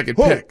 The 2nd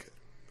pick.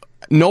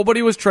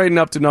 Nobody was trading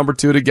up to number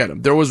 2 to get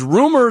him. There was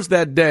rumors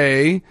that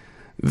day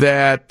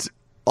that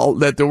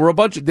that there were a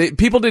bunch of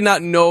people did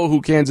not know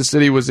who Kansas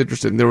City was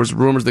interested in. There was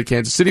rumors that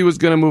Kansas City was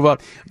going to move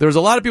up. There was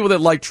a lot of people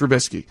that liked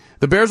Trubisky.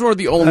 The Bears were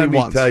the only ones.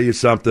 Let me tell you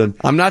something.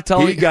 I'm not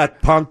telling you. He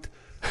got punked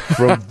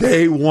from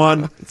day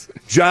one.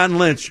 John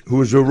Lynch, who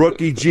was a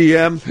rookie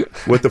GM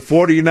with the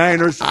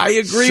 49ers, I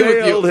agree with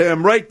you. sailed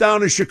him right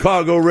down the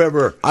Chicago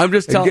River. I'm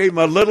just telling. Gave him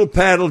a little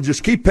paddle.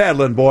 Just keep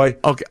paddling, boy.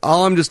 Okay,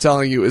 all I'm just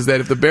telling you is that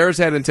if the Bears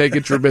hadn't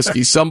taken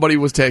Trubisky, somebody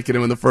was taking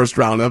him in the first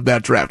round of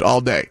that draft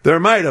all day. There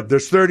might have.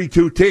 There's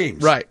 32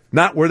 teams. Right.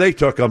 Not where they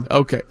took him.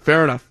 Okay,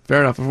 fair enough. Fair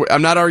enough.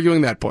 I'm not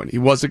arguing that point. He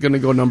wasn't going to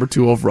go number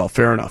 2 overall.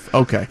 Fair enough.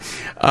 Okay.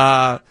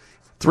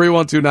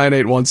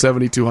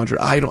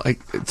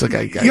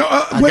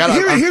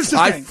 312-981-7200. Here's the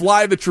thing. I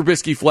fly the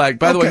Trubisky flag.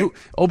 By the way,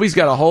 Obi's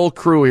got a whole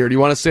crew here. Do you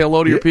want to say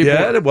hello to your people?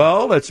 Yeah,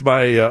 well, that's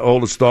my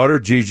oldest daughter,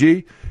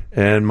 Gigi,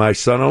 and my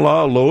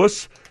son-in-law,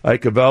 Louis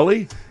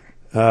Icavelli.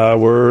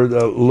 Where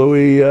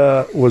Louis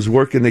was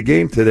working the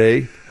game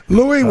today.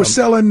 Louis was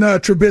selling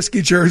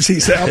Trubisky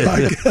jerseys out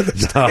by the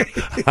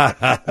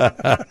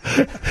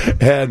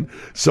And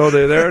so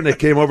they're there, and they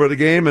came over to the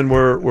game, and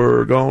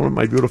we're going with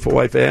my beautiful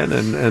wife, Ann,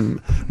 and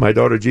my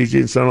daughter, Gigi,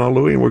 and son-in-law,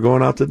 Louis, and we're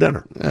going out to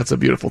dinner. That's a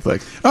beautiful thing.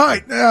 All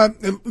right.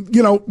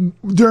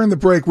 During the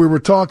break, we were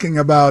talking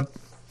about,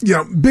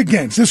 big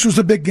games. This was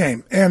a big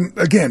game. And,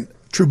 again,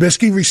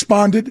 Trubisky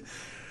responded.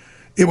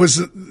 It was,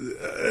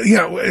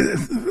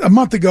 a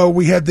month ago,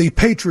 we had the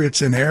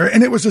Patriots in there,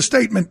 and it was a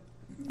statement,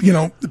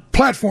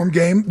 platform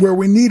game where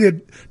we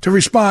needed to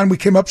respond. We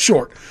came up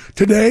short.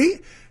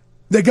 Today,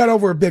 they got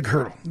over a big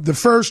hurdle. The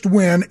first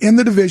win in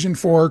the division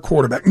for a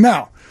quarterback.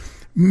 Now,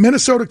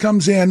 Minnesota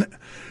comes in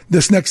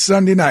this next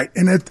Sunday night.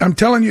 And I'm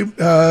telling you,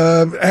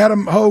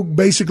 Adam Hogue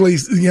basically,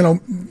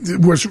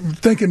 was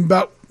thinking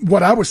about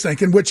what I was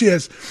thinking, which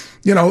is,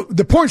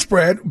 the point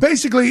spread.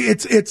 Basically,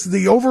 it's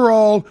the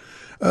overall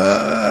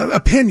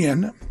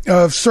opinion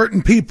of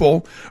certain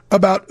people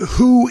about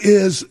who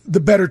is the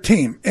better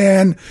team.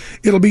 And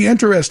it'll be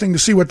interesting to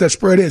see what that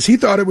spread is. He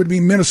thought it would be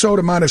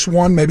Minnesota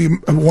 -1, maybe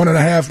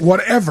 1.5,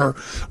 whatever,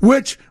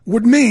 which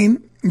would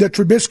mean that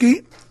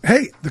Trubisky,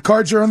 hey, the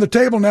cards are on the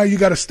table now. You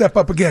got to step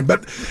up again.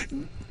 But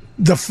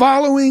the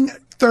following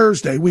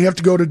Thursday, we have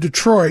to go to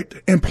Detroit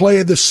and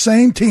play the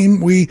same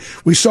team we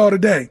saw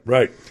today.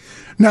 Right.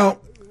 Now,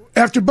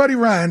 after Buddy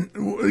Ryan,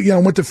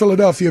 went to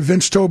Philadelphia,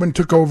 Vince Tobin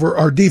took over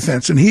our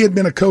defense, and he had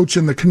been a coach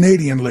in the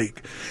Canadian League.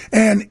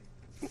 And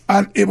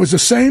it was the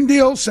same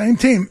deal, same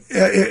team.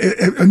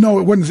 No,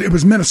 it wasn't. It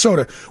was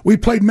Minnesota. We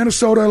played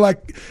Minnesota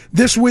like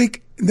this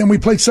week, then we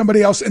played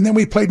somebody else, and then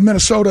we played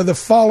Minnesota the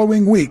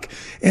following week.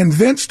 And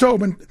Vince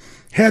Tobin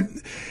had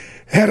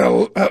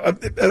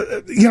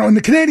in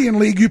the Canadian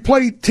League, you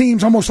play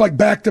teams almost like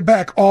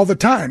back-to-back all the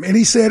time. And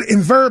he said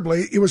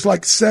invariably it was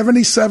like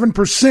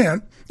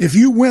 77%. If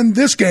you win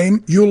this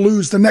game, you'll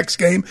lose the next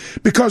game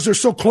because they're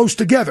so close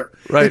together.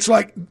 Right. It's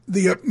like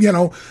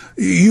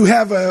you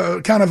have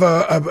a kind of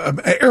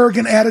a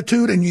arrogant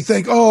attitude, and you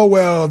think, oh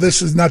well,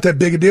 this is not that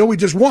big a deal. We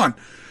just won,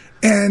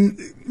 and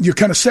you're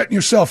kind of setting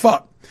yourself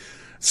up.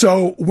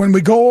 So when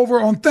we go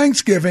over on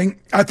Thanksgiving,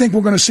 I think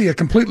we're going to see a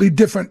completely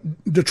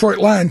different Detroit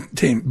Lion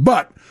team.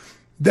 But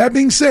that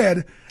being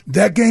said,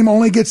 that game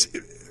only gets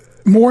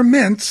more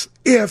immense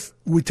if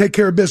we take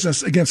care of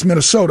business against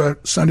Minnesota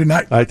Sunday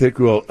night. I think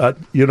we'll.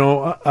 You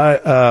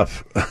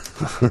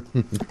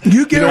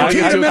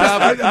guaranteed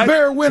a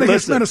Bear win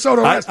against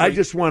Minnesota last week. I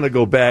just want to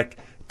go back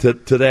to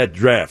that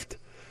draft.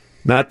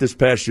 Not this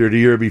past year, the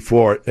year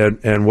before,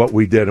 and what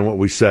we did and what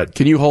we said.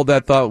 Can you hold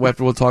that thought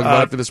after we'll talk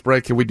about after this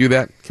break? Can we do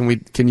that?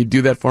 Can you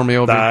do that for me,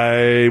 Obi?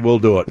 I will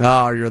do it.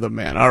 Oh, you're the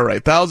man. All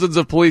right. Thousands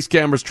of police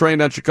cameras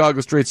trained on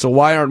Chicago streets, so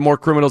why aren't more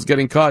criminals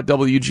getting caught?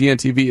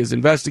 WGN-TV is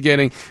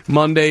investigating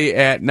Monday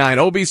at 9.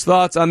 Obi's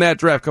thoughts on that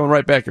draft coming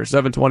right back here,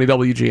 720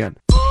 WGN.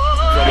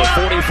 From the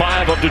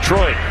 45 of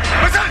Detroit.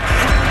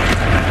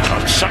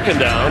 On second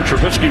down,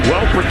 Trubisky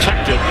well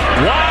protected.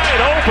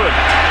 Wide open.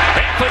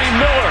 Anthony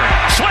Miller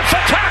slips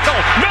a tackle.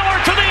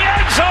 Miller to the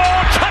end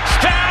zone.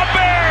 Touchdown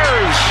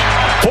Bears.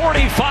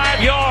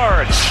 45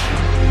 yards.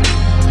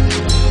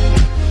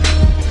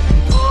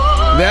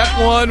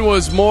 That one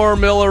was more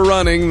Miller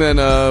running than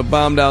a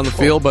bomb down the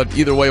field, but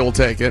either way we'll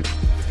take it.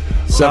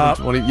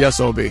 720. Yes,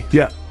 OB.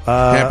 Yeah.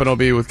 Hampton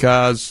OB with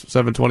Kaz,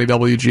 720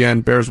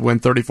 WGN. Bears win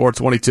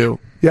 34-22.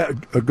 Yeah,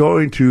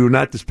 going to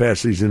not this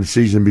past season, the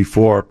season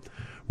before,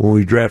 when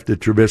we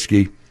drafted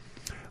Trubisky,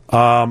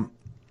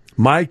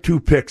 my two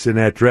picks in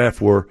that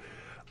draft were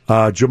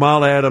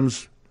Jamal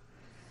Adams,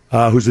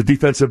 who's a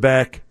defensive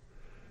back,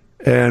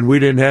 and we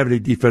didn't have any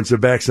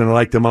defensive backs, and I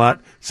liked him a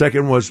lot.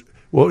 Second was,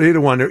 well, either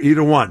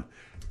one.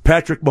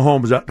 Patrick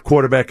Mahomes,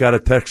 quarterback out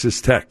of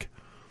Texas Tech.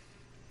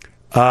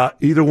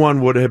 Either one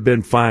would have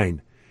been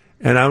fine.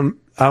 And I'm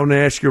going to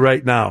ask you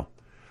right now,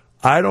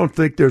 I don't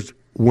think there's,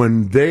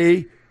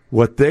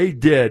 what they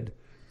did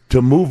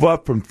to move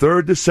up from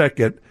third to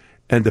second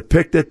and the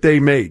pick that they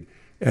made,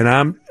 and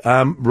I'm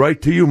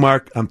right to you,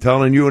 Mark. I'm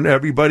telling you and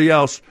everybody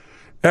else,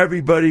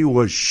 everybody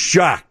was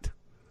shocked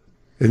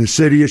in the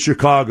city of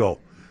Chicago.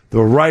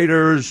 The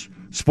writers,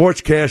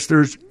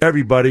 sportscasters,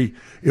 everybody.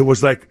 It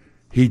was like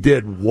He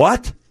did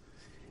what?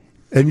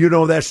 And you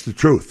know that's the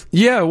truth.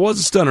 Yeah, it was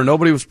a stunner.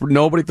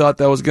 Nobody thought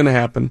that was going to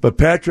happen. But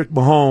Patrick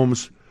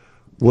Mahomes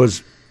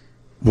was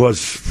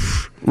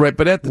right,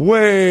 but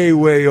way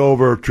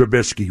over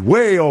Trubisky,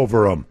 way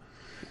over him.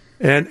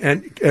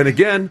 And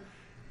again,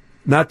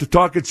 not to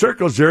talk in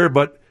circles there,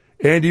 but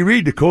Andy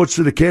Reid, the coach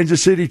of the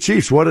Kansas City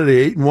Chiefs, what are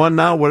they, 8-1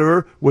 now,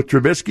 whatever, with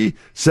Trubisky,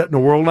 setting the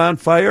world on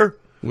fire?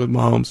 With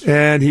Mahomes.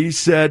 And he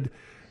said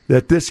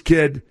that this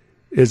kid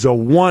is a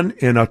 1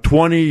 in a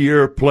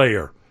 20-year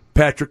player.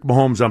 Patrick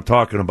Mahomes I'm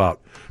talking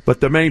about. But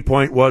the main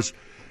point was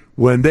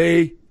when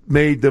they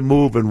made the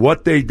move and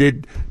what they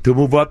did to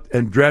move up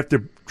and draft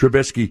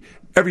Trubisky,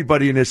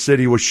 everybody in this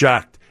city was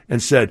shocked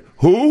and said,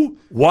 who?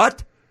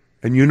 What?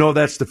 And you know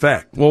that's the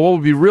fact. Well, what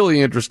would be really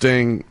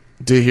interesting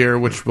to hear,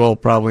 which we'll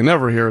probably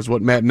never hear, is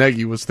what Matt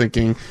Nagy was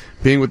thinking,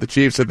 being with the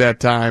Chiefs at that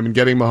time and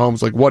getting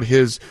Mahomes, like what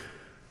his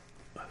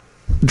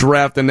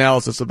draft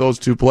analysis of those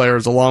two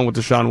players, along with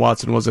Deshaun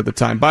Watson, was at the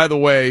time. By the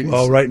way...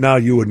 Well, right now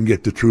you wouldn't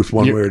get the truth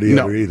one way or the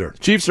other either.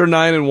 Chiefs are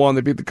 9-1.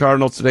 They beat the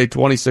Cardinals today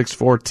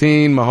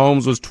 26-14.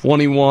 Mahomes was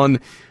 21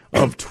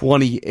 of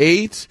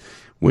 28,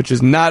 which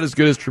is not as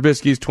good as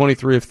Trubisky's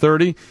 23 of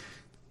 30.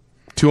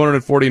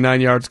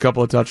 249 yards, a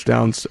couple of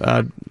touchdowns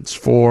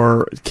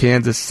for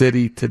Kansas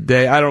City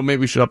today. Maybe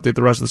we should update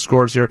the rest of the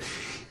scores here.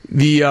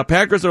 The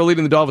Packers are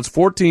leading the Dolphins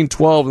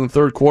 14-12 in the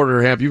third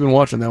quarter. Hamp, you've been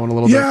watching that one a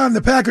little bit. Yeah, and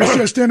the Packers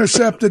just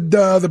intercepted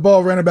the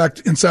ball, ran it back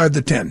inside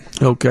the 10.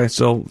 Okay,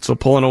 so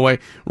pulling away.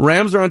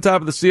 Rams are on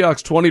top of the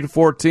Seahawks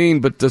 20-14,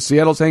 but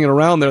Seattle's hanging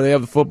around there. They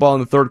have the football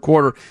in the third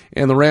quarter,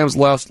 and the Rams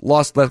lost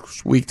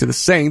last week to the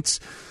Saints.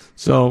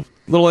 So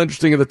a little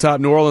interesting at the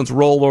top. New Orleans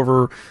rolled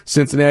over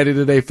Cincinnati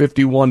today,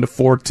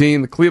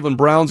 51-14. The Cleveland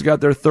Browns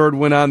got their third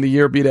win on the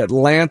year, beat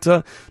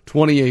Atlanta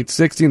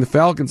 28-16. The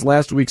Falcons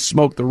last week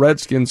smoked the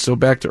Redskins, so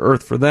back to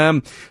earth for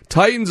them.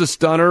 Titans a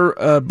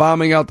stunner,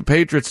 bombing out the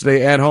Patriots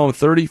today at home,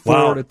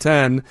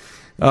 34-10.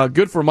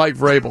 Good for Mike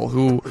Vrabel,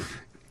 who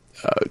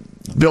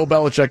Bill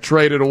Belichick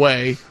traded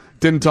away.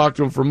 Didn't talk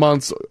to him for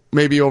months,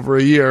 maybe over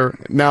a year,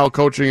 now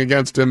coaching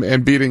against him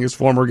and beating his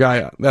former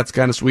guy. That's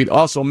kind of sweet.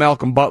 Also,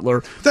 Malcolm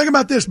Butler. Think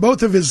about this.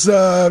 Both of his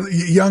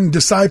young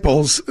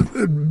disciples,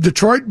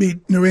 Detroit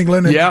beat New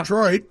England in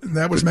Detroit. And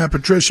that was Matt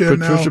Patricia.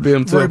 Now beat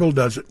him too. Vrabel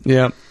does it.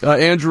 Yeah.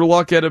 Andrew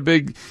Luck had a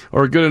good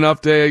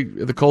enough day.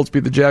 The Colts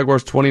beat the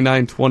Jaguars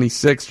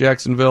 29-26.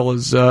 Jacksonville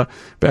is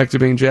back to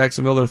being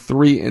Jacksonville. They're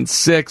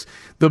 3-6.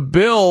 The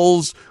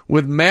Bills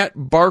with Matt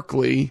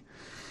Barkley,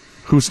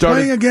 who started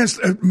playing against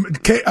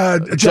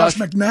Josh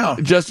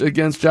McCown. Just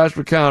against Josh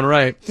McCown,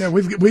 right? Yeah,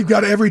 we've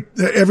got every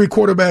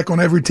quarterback on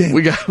every team.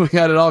 We got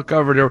it all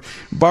covered here.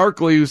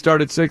 Barkley, who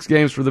started 6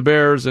 games for the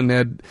Bears and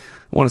had,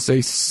 I want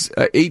to say,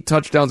 8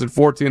 touchdowns and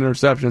 14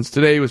 interceptions.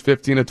 Today he was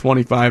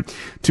 15-25,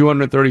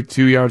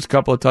 232 yards, a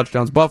couple of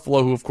touchdowns.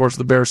 Buffalo, who of course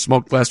the Bears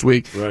smoked last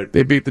week, right.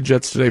 They beat the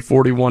Jets today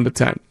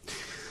 41-10.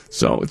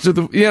 So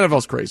the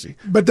NFL's crazy.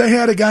 But they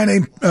had a guy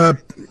named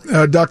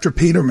Dr.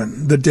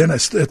 Peterman, the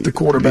dentist, at the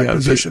quarterback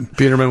position.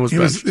 Peterman was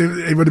benched.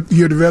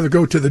 You'd rather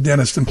go to the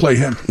dentist than play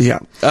him. Yeah.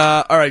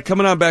 All right,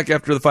 coming on back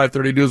after the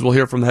 5:30 news, we'll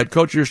hear from the head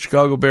coach of your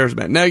Chicago Bears,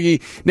 Matt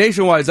Nagy.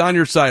 Nationwide's on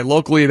your side.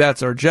 Locally,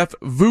 that's our Jeff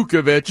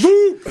Vukovich.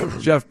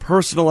 Jeff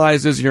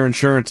personalizes your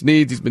insurance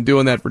needs. He's been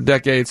doing that for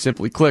decades.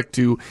 Simply click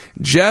to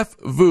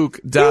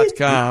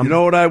jeffvuk.com. You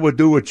know what I would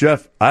do with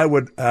Jeff? I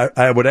would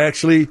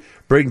actually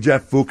bring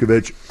Jeff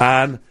Vukovich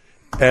on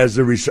as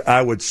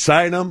I would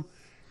sign him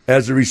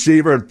as a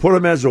receiver and put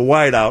him as a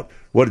wideout.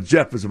 What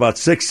Jeff is about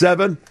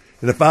 6'7",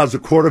 and if I was a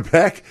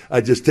quarterback,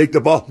 I'd just take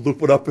the ball,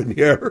 loop it up in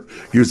the air,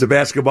 use a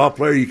basketball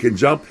player, you can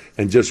jump,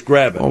 and just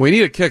grab it. Well, we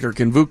need a kicker.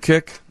 Can Vuk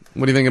kick?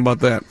 What do you think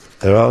about that?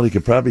 Well, he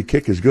could probably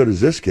kick as good as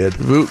this kid.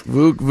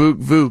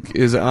 Vuk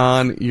is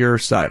on your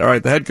side. All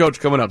right, the head coach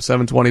coming up,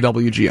 720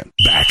 WGN.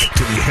 Back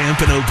to the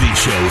Hamp and OB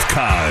Show with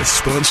Kaz,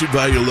 sponsored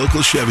by your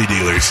local Chevy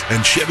dealers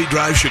and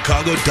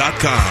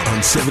ChevyDriveChicago.com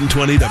on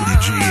 720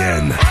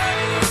 WGN.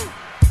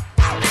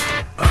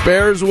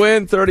 Bears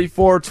win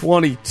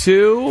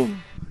 34-22.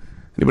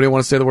 Anybody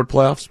want to say the word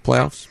playoffs?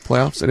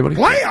 Playoffs? Anybody?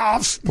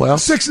 Playoffs?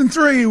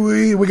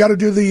 6-3. We got to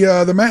do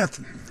the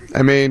math.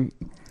 I mean,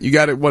 you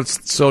got it.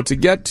 So to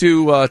get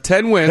to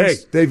 10 wins, hey,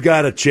 they've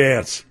got a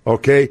chance.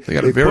 Okay,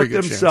 they put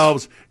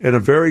themselves in a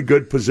very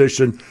good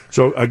position.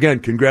 So again,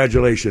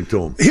 congratulations to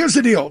them. Here's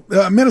the deal: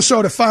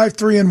 Minnesota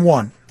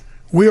 5-3-1.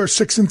 We are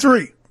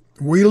 6-3.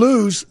 We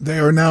lose. They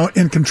are now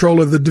in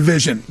control of the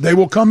division. They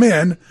will come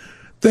in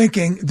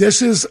thinking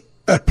this is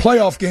a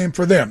playoff game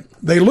for them.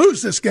 They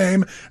lose this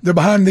game, they're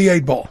behind the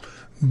 8 ball.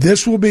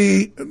 This will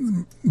be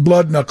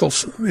blood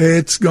knuckles.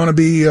 It's going to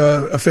be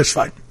a fist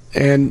fight.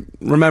 And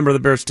remember, the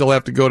Bears still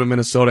have to go to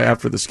Minnesota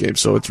after this game,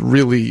 so it's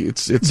really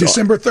it's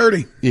December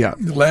 30. Yeah,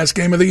 the last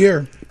game of the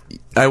year.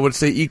 I would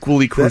say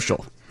equally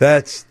crucial.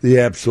 That's the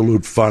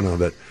absolute fun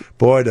of it,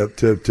 boy.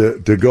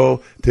 To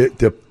go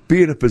to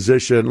be in a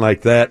position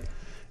like that,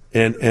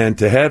 and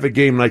to have a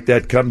game like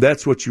that come.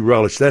 That's what you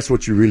relish. That's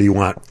what you really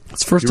want.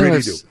 It's the first you time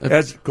really do,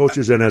 as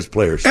coaches and as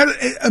players. And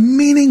a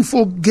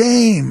meaningful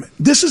game.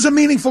 This is a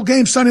meaningful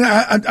game, Sonny.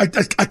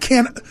 I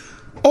can't.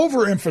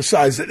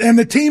 overemphasize it. And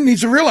the team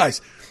needs to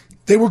realize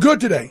they were good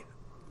today.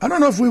 I don't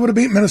know if we would have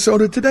beat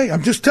Minnesota today.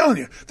 I'm just telling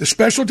you. The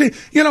special team,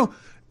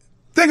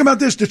 think about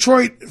this.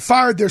 Detroit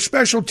fired their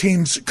special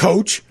teams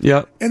coach.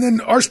 Yep. And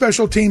then our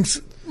special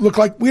teams look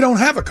like we don't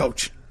have a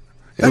coach.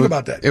 Think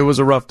about that. It was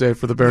a rough day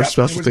for the Bears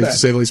special teams, to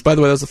say the least. By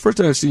the way, that was the first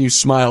time I've seen you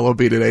smile, OB,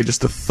 today.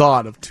 Just the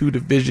thought of 2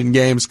 division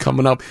games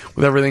coming up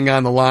with everything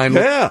on the line.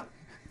 Yeah.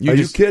 Are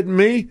you kidding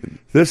me?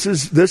 This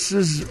is.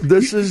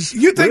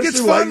 You think it's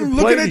fun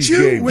looking at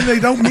you games when they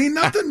don't mean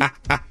nothing?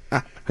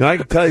 And I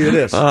can tell you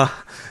this. I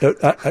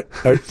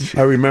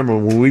remember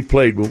when we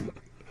played,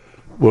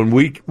 when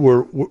we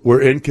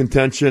were in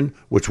contention,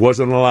 which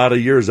wasn't a lot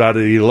of years out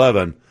of the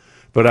 11,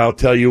 but I'll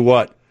tell you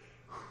what,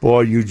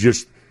 boy,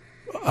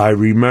 I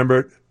remember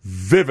it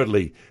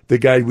vividly. The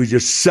guy, we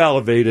just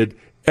salivated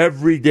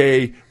every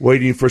day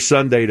waiting for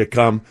Sunday to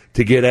come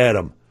to get at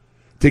him.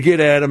 To get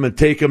at him and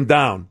take him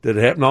down. Did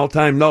it happen all the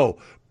time? No.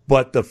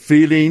 But the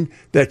feeling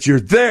that you're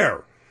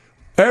there.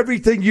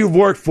 Everything you've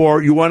worked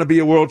for, you want to be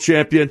a world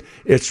champion.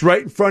 It's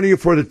right in front of you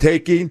for the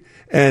taking,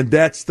 and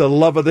that's the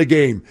love of the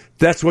game.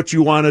 That's what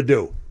you want to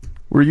do.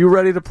 Were you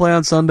ready to play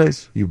on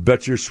Sundays? You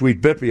bet your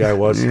sweet bippy I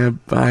was. Yeah,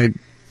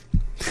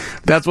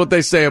 that's what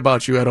they say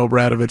about you, Ed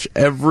Obradovich.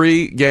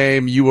 Every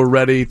game, you were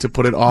ready to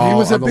put it all on the line. He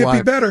was a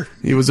bippy better.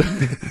 He was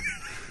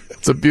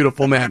It's a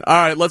beautiful man. All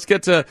right, let's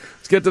get to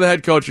the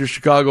head coach of your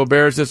Chicago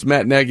Bears. This is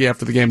Matt Nagy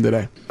after the game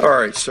today. All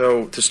right,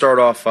 so to start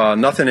off,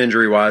 nothing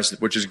injury-wise,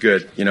 which is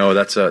good.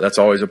 That's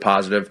always a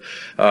positive.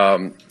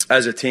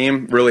 As a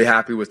team, really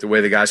happy with the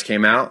way the guys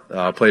came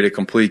out, played a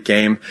complete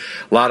game.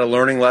 A lot of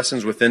learning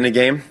lessons within the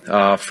game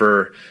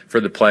for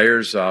the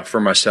players,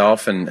 for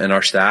myself and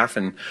our staff.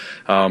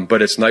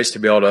 But it's nice to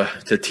be able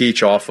to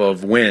teach off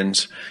of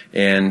wins.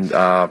 And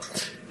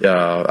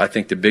I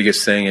think the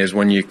biggest thing is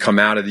when you come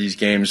out of these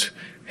games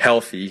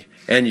healthy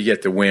and you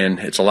get the win,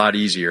 it's a lot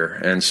easier.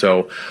 And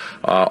so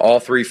all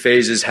 3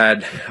 phases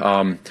had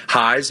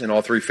highs and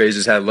all 3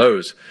 phases had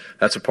lows.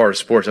 That's a part of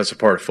sports. That's a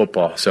part of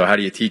football. So how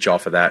do you teach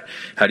off of that?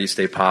 How do you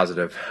stay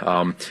positive?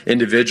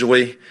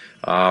 Individually,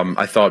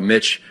 I thought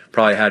Mitch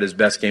probably had his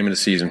best game of the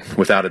season,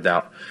 without a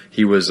doubt.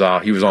 He was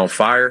on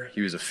fire. He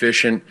was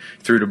efficient,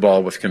 threw the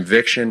ball with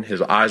conviction.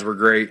 His eyes were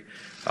great.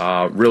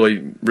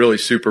 Really, really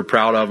super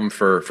proud of him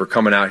for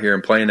coming out here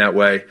and playing that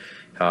way.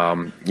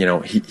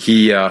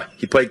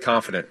 He played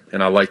confident,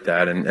 and I like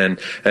that.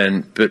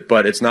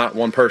 But it's not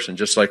one person.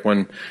 Just like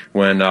when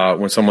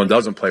someone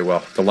doesn't play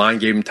well, the line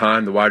gave him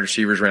time. The wide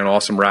receivers ran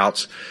awesome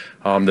routes.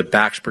 The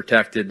backs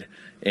protected,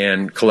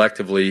 and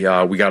collectively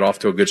we got off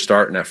to a good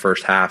start in that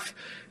first half.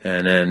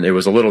 And then it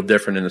was a little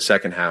different in the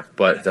second half,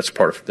 but that's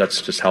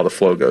just how the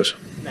flow goes.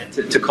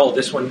 To call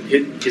this one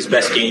his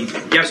best game, he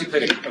obviously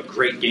played a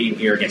great game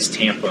here against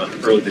Tampa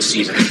early this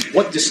season.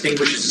 What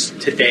distinguishes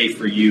today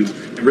for you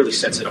and really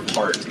sets it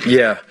apart?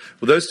 Yeah,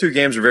 well, those 2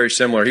 games are very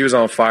similar. He was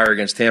on fire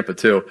against Tampa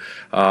too.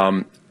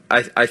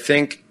 I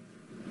think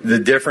the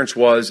difference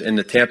was in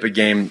the Tampa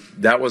game,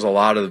 that was a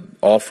lot of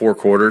all 4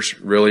 quarters,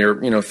 really,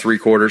 or 3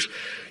 quarters.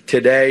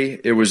 Today,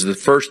 it was the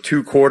first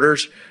 2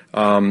 quarters.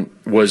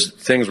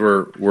 Things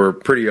were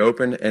pretty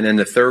open, and in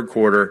the third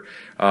quarter,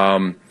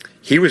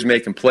 he was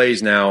making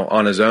plays now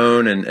on his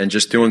own and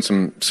just doing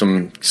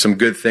some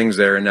good things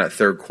there in that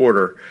third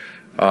quarter.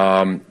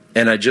 And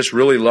I just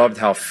really loved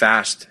how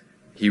fast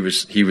he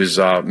was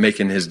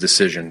making his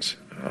decisions.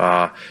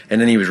 And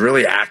then he was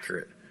really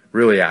accurate.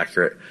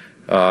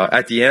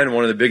 At the end,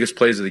 one of the biggest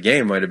plays of the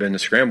game might have been the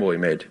scramble he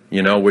made,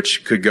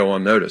 which could go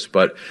unnoticed.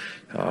 But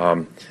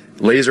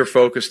laser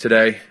focus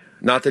today.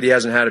 Not that he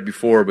hasn't had it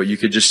before, but you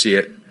could just see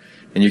it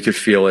and you could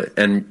feel it.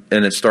 And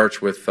it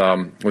starts with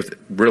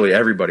really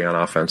everybody on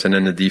offense, and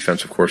then the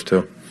defense, of course,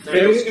 too.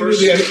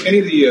 Any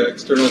of the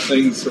external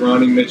things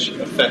surrounding Mitch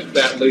affect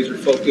that laser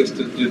focus?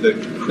 Do the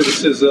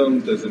criticism,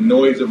 does the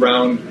noise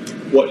around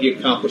what he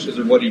accomplishes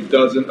or what he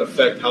doesn't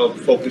affect how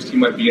focused he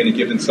might be in a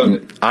given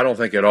Sunday? I don't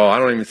think at all. I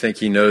don't even think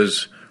he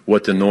knows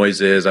what the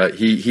noise is.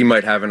 He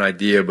might have an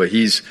idea, but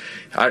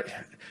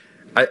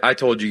I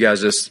told you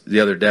guys this the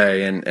other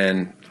day,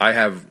 and I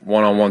have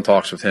one-on-one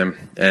talks with him,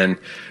 and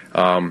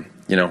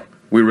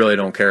we really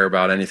don't care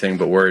about anything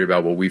but worried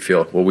about what we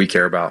feel, what we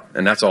care about,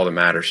 and that's all that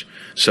matters.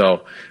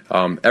 So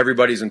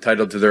everybody's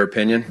entitled to their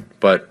opinion,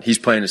 but he's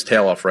playing his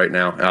tail off right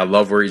now, and I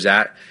love where he's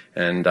at,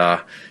 and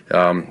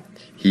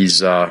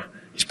he's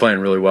playing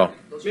really well.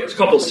 First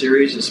couple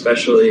series,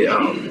 especially,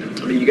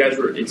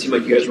 it seemed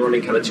like you guys were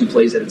running kind of 2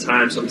 plays at a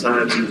time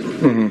sometimes.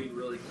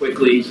 Really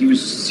quickly, he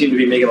seemed to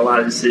be making a lot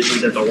of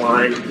decisions at the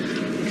line,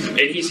 and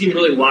he seemed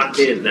really locked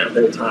in that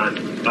whole time.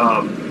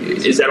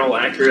 Is that all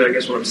accurate? I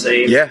guess what I'm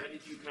saying. Yeah.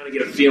 Did you kind of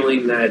get a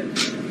feeling that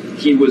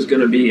he was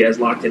going to be as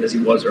locked in as he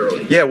was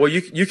early? Yeah, well,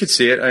 you could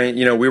see it.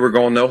 We were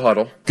going no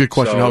huddle. Good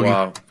question,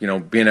 so,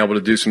 being able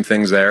to do some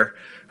things there.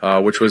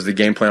 which was the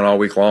game plan all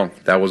week long.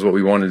 That was what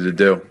we wanted to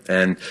do.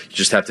 And you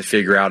just have to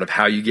figure out of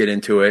how you get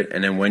into it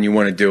and then when you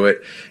want to do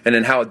it. And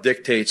then how it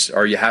dictates,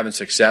 are you having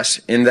success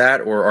in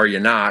that or are you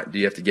not? Do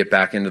you have to get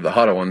back into the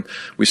huddle? And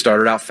we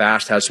started out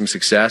fast, had some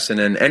success. And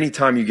then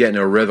anytime you get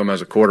into a rhythm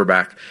as a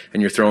quarterback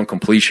and you're throwing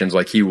completions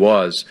like he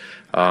was,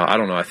 I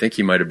don't know, I think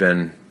he might have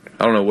been,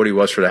 I don't know what he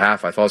was for the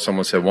half. I thought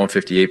someone said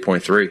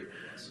 158.3.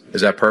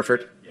 Is that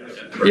perfect?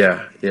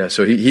 Yeah.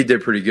 So he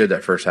did pretty good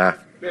that first half.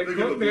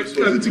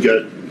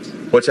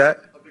 What's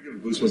that? How big of a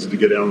boost was it to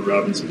get Allen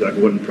Robinson back?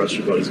 What impressed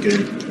you about his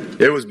game?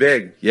 It was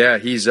big. Yeah,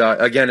 he's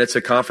again, it's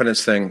a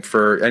confidence thing.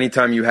 For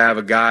anytime you have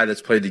a guy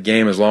that's played the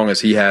game as long as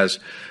he has,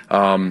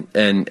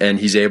 and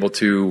he's able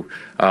to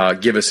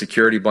give a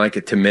security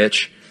blanket to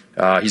Mitch.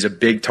 He's a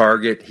big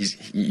target.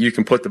 You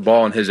can put the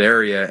ball in his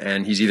area,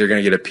 and he's either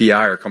going to get a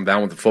PI or come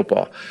down with the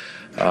football.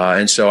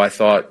 And so I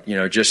thought,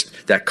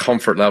 just that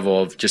comfort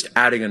level of just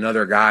adding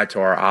another guy to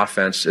our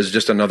offense is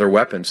just another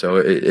weapon. So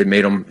it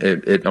made him.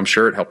 I'm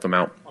sure it helped him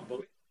out.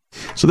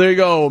 So there you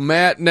go,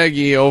 Matt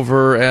Nagy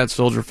over at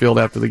Soldier Field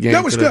after the game.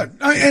 That was today. good.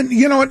 And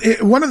you know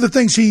what? One of the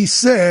things he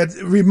said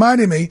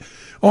reminded me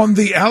on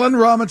the Allen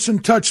Robinson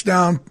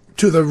touchdown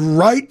to the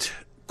right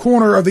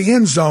corner of the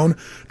end zone,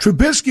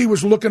 Trubisky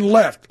was looking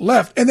left,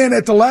 and then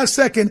at the last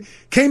second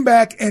came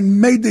back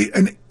and made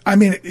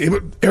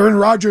Aaron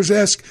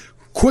Rodgers-esque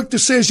quick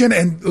decision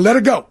and let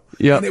it go.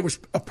 Yep. And it was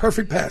a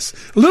perfect pass.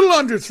 A little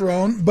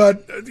underthrown,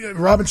 but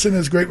Robinson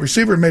is a great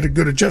receiver and made a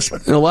good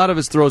adjustment. And a lot of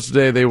his throws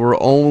today, they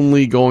were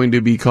only going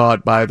to be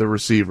caught by the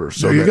receiver.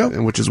 So there you go.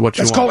 Which is what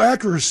you That's want. called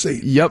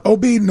accuracy. Yep.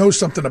 OB knows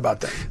something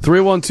about that.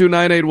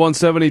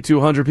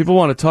 312-981-7200. People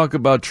want to talk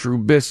about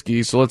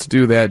Trubisky, so let's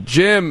do that.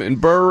 Jim in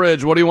Burr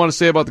Ridge, what do you want to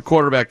say about the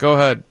quarterback? Go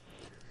ahead.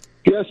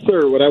 Yes,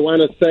 sir. What I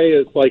want to say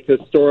is,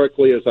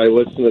 historically, as I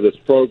listen to this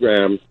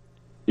program,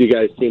 you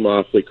guys seem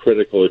awfully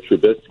critical of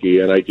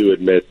Trubisky, and I do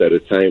admit that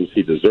at times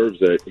he deserves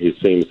it. He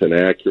seems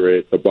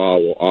inaccurate. The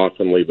ball will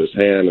often leave his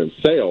hand and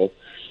sail.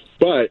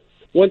 But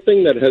one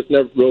thing that has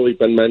never really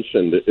been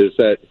mentioned is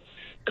that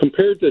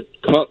compared to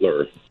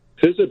Cutler,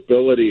 his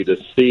ability to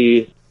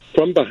see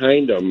from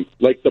behind him,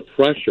 the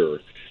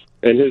pressure,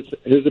 and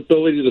his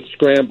ability to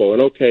scramble.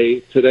 And, okay,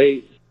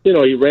 today,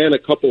 he ran a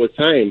couple of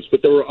times,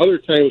 but there were other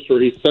times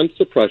where he sensed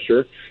the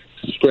pressure,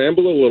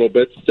 scrambled a little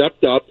bit,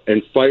 stepped up,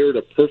 and fired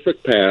a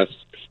perfect pass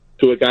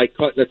to a guy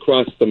cutting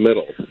across the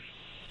middle.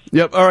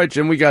 Yep. All right,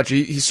 Jim, we got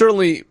you. He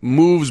certainly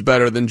moves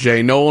better than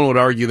Jay. No one would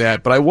argue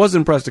that. But I was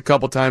impressed a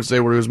couple times today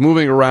where he was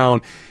moving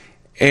around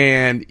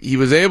and he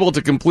was able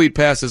to complete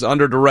passes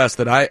under duress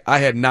that I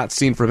had not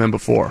seen from him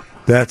before.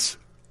 That's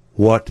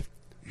what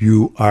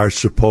you are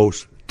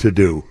supposed to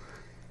do.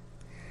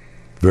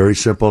 Very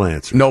simple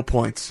answer. No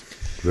points.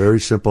 Very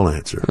simple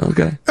answer.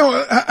 Okay.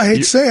 No, I hate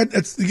to say it.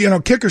 It's,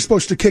 kicker's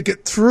supposed to kick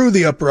it through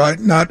the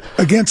upright, not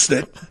against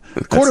it.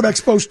 Quarterback's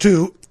supposed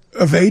to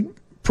evade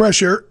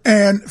pressure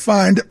and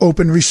find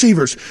open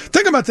receivers.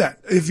 Think about that.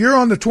 If you're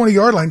on the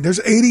 20-yard line, there's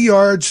 80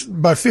 yards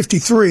by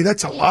 53.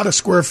 That's a lot of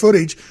square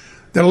footage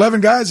that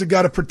 11 guys have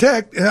got to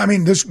protect. I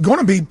mean, there's going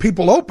to be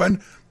people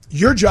open.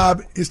 Your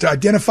job is to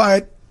identify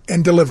it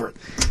and deliver it.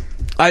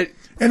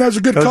 And that was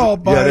a good call.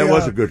 That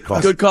was a good call.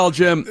 Good call,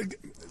 Jim.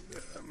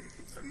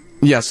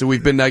 Yes, so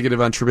we've been negative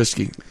on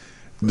Trubisky.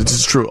 This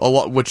is true, a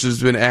lot, which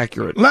has been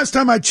accurate. Last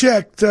time I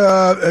checked,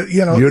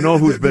 You know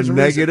who's been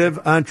negative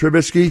on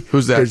Trubisky?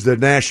 Who's that? Is the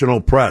national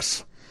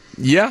press.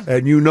 Yeah.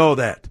 And you know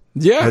that.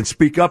 Yeah. And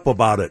speak up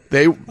about it.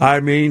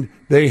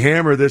 They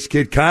hammer this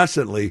kid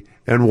constantly.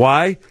 And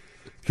why?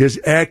 His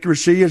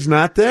accuracy is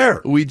not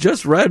there. We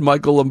just read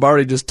Michael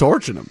Lombardi just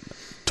torched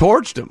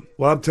him.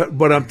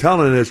 What I'm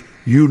telling is,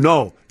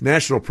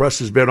 national press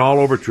has been all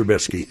over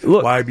Trubisky.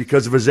 Look, why?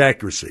 Because of his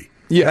accuracy.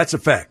 Yeah. That's a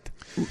fact.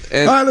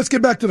 All right, let's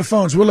get back to the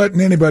phones. We're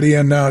letting anybody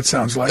in now, it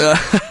sounds like.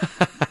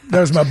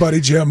 There's my buddy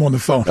Jim on the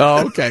phone.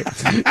 Oh, okay.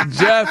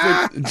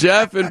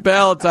 Jeff in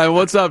Palatine.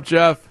 What's up,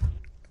 Jeff?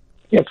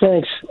 Yeah,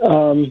 thanks.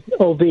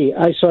 OB,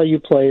 I saw you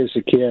play as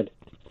a kid.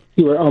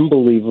 You were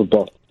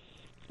unbelievable.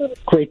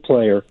 Great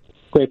player.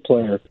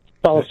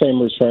 Hall of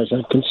Famer as far as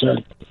I'm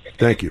concerned.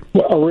 Thank you.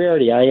 Well, a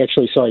rarity. I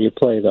actually saw you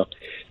play, though.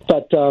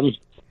 But I'll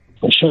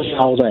show you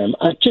how old I am.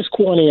 I just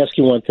want to ask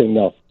you one thing,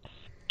 though.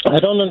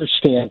 I don't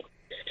understand.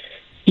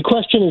 The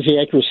question is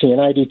the accuracy, and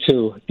I do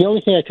too. The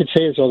only thing I could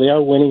say is, they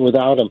are winning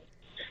without him.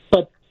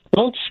 But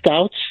don't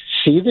scouts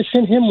see this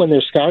in him when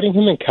they're scouting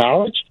him in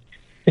college?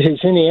 His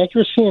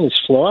inaccuracy and his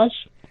flaws?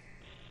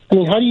 I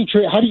mean, how do you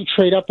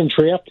trade up and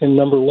draft him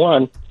number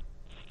one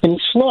and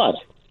he's flawed?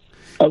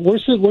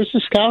 Where's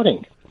the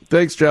scouting?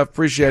 Thanks, Jeff.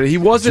 Appreciate it. He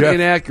wasn't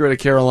inaccurate at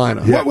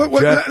Carolina. Yeah,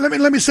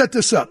 let me set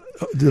this up.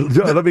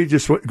 Let me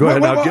just go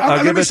ahead. I'll give it to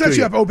you. Let me set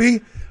you up, OB.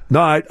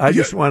 No, I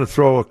just want to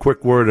throw a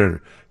quick word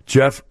in.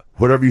 Jeff,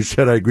 whatever you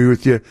said, I agree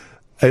with you.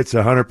 It's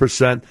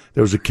 100%.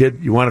 There was a kid,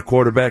 you want a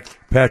quarterback,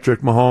 Patrick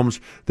Mahomes.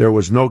 There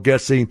was no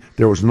guessing.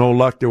 There was no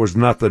luck. There was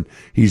nothing.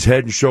 He's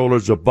head and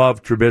shoulders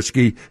above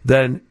Trubisky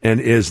then and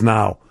is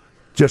now.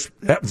 Just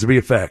happens to be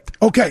a fact.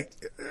 Okay.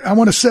 I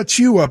want to set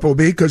you up, OB,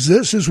 because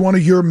this is one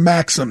of your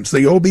maxims,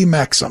 the OB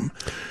maxim.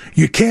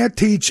 You can't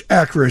teach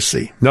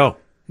accuracy. No.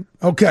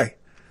 Okay.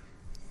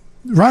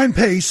 Ryan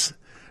Pace,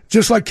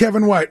 just like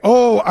Kevin White.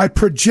 Oh, I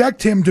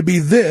project him to be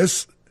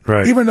this,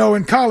 right, even though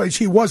in college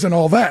he wasn't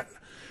all that.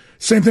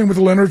 Same thing with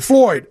Leonard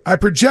Floyd. I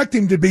project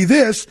him to be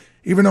this,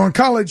 even though in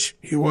college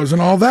he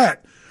wasn't all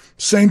that.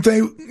 Same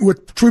thing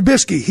with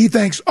Trubisky. He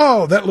thinks,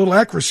 oh, that little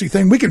accuracy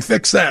thing, we can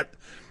fix that.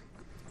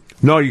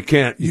 No, you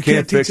can't. You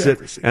can't fix it.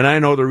 Accuracy. And I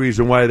know the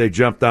reason why they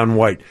jumped on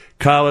White.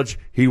 College,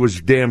 he was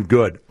damn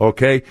good,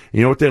 okay?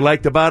 You know what they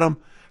liked about him?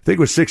 I think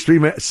it was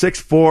 6'3",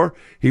 6'4".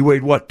 He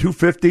weighed,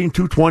 215,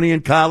 220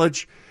 in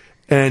college?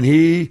 And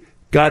he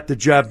got the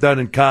job done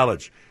in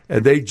college.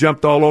 And they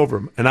jumped all over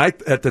him. And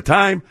at the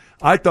time,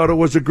 I thought it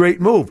was a great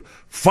move.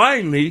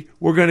 Finally,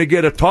 we're going to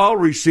get a tall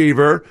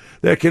receiver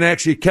that can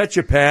actually catch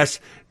a pass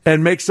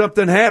and make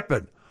something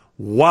happen.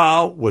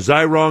 Wow, was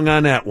I wrong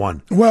on that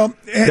one? Well,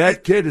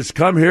 that kid has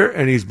come here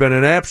and he's been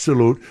an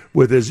absolute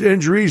with his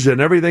injuries and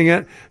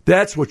everything.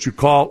 That's what you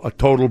call a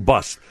total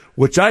bust,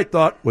 which I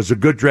thought was a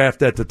good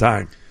draft at the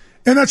time.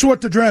 And that's what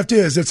the draft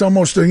is. It's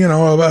almost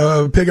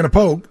a pig and a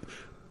poke.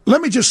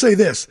 Let me just say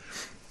this: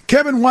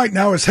 Kevin White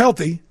now is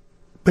healthy,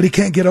 but he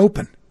can't get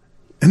open.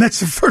 And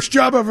that's the first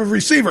job of a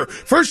receiver.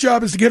 First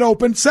job is to get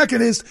open.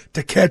 Second is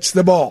to catch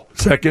the ball.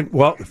 Second,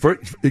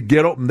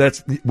 get open.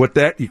 That's what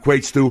that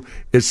equates to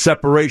is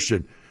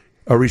separation.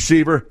 A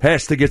receiver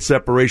has to get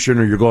separation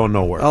or you're going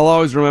nowhere. I'll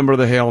always remember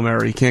the Hail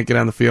Mary. He can't get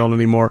on the field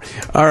anymore.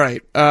 All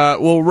right,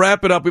 we'll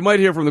wrap it up. We might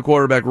hear from the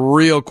quarterback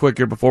real quick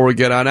here before we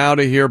get on out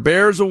of here.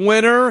 Bears a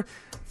winner.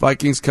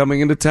 Vikings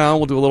coming into town.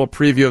 We'll do a little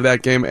preview of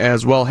that game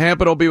as well.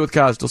 Hampton will be with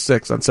Kaz till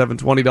 6 on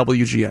 720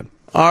 WGN.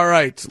 All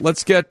right,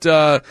 let's get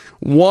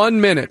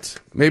 1 minute,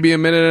 maybe a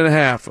minute and a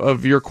half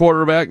of your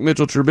quarterback,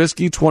 Mitchell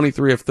Trubisky,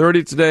 23 of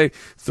 30 today,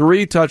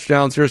 3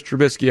 touchdowns. Here's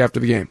Trubisky after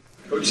the game.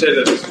 I would say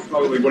that this is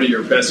probably one of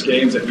your best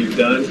games that you've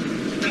done.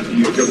 Do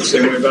you feel the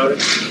same way about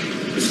it?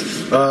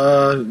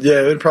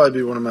 Yeah, it would probably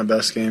be one of my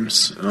best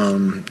games.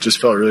 Just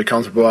felt really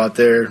comfortable out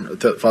there.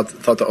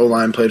 Thought the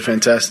O-line played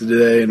fantastic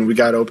today, and we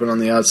got open on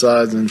the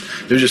outsides, and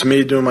it was just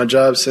me doing my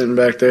job, sitting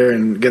back there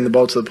and getting the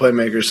ball to the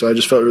playmakers. So I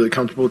just felt really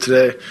comfortable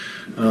today,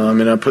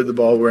 and I put the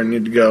ball where I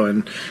needed to go,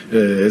 and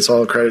it's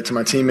all credit to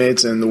my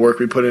teammates and the work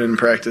we put in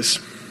practice.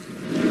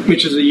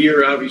 Which is a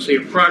year, obviously,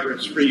 of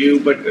progress for you,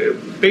 but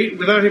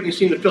without having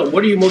seen the film,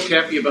 what are you most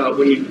happy about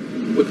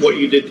with what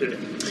you did today,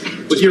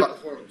 with your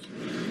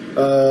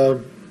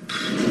performance?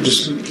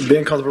 Just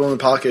being comfortable in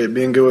the pocket,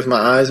 being good with my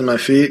eyes and my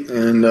feet,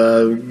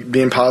 and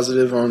being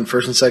positive on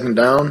first and second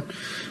down,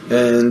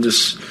 and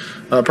just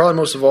probably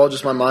most of all,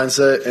 just my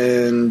mindset,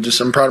 and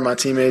just I'm proud of my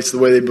teammates, the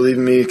way they believe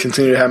in me,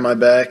 continue to have my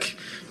back,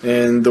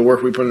 and the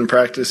work we put in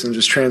practice, and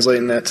just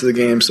translating that to the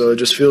game. So it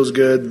just feels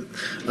good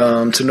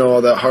to know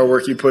all that hard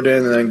work you put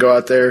in, and then go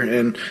out there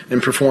and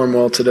perform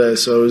well today.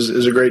 So it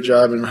was a great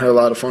job, and I had a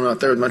lot of fun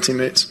out there with my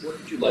teammates. What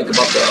did you like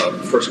about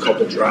the first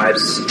couple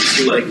drives? It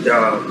seemed like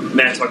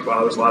Matt talked about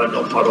there was a lot of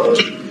no huddle.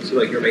 It seemed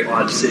like you were making a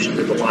lot of decisions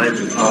at the line,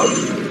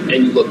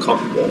 and you look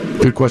comfortable.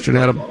 Good question,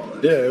 Adam.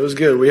 Yeah, it was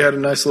good. We had a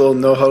nice little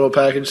no-huddle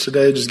package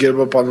today, just get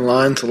them up on the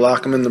line to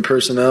lock them in the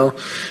personnel,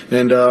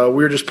 and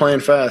we were just playing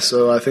fast.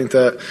 So I think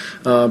that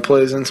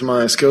plays into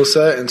my skill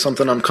set and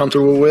something I'm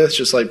comfortable with,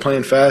 just like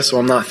playing fast, so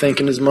I'm not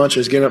thinking as much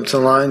as getting up to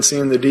the line,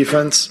 seeing the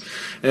defense,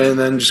 and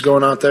then just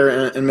going out there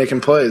and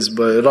making plays.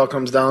 But it all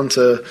comes down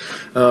to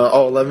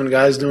all 11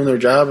 guys doing their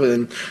job,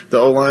 and the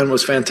O-line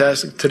was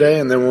fantastic today,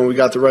 and then when we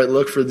got the right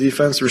look for the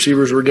defense, the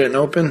receivers were getting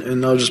open,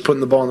 and I was just putting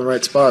the ball in the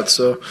right spot.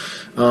 So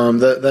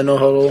that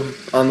no-huddle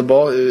on the ball,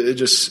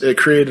 it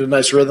created a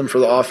nice rhythm for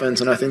the offense,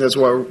 and I think that's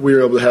why we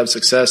were able to have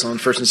success on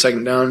first and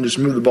second down and just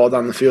move the ball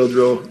down the field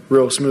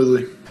real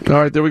smoothly. All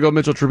right, there we go,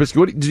 Mitchell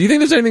Trubisky. Do you think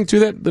there's anything to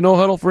that, the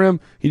no-huddle for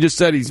him? He just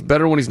said he's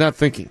better when he's not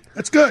thinking.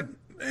 That's good.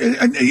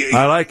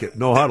 I like it.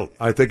 No huddle.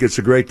 I think it's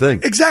a great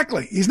thing.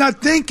 Exactly. He's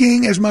not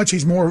thinking as much.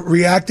 He's more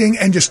reacting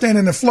and just staying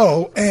in the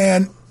flow.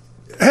 And,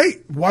 hey,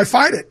 why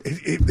fight it?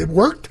 It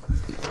worked.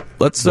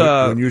 Let's.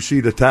 When you see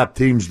the top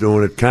teams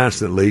doing it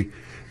constantly,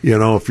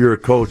 if you're a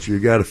coach, you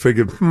got to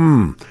figure,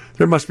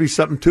 there must be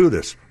something to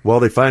this. Well,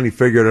 they finally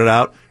figured it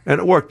out, and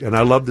it worked, and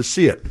I love to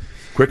see it.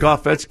 Quick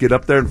offense, get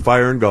up there and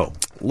fire and go.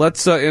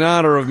 Let's, in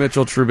honor of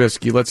Mitchell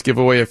Trubisky, let's give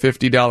away a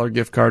 $50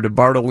 gift card to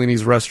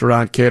Bartolini's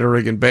Restaurant,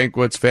 Catering, and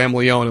Banquets,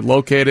 family-owned and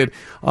located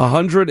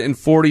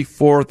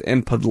 144th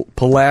and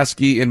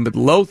Pulaski in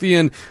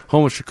Midlothian,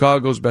 home of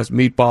Chicago's best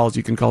meatballs.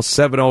 You can call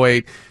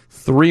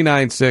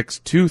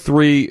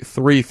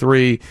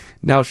 708-396-2333.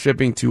 Now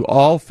shipping to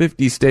all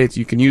 50 states.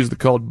 You can use the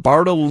code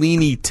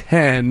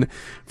Bartolini10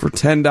 for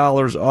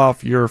 $10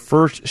 off your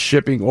first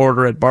shipping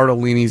order at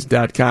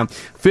Bartolinis.com.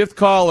 Fifth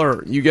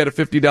caller, you get a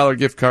 $50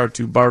 gift card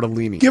to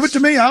Bartolini. Give it to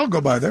me. I'll go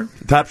by there.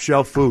 Top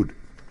shelf food.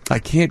 I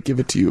can't give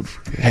it to you,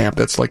 Hamp.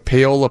 That's like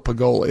payola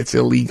pagola. It's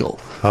illegal.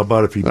 How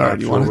about if he knocks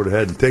you over the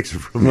head and takes it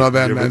from you? Well,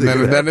 then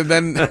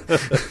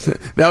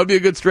that would be a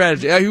good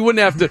strategy. He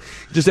wouldn't have to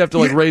just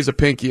raise a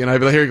pinky, and I'd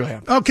be like, here you go,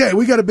 Hamp. Okay,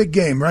 we got a big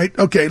game, right?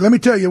 Okay, let me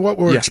tell you what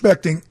we're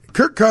expecting.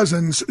 Kirk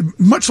Cousins,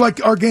 much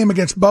like our game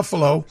against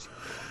Buffalo,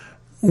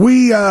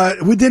 We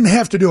didn't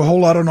have to do a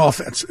whole lot on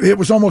offense. It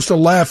was almost a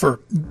laugher.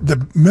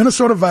 The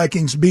Minnesota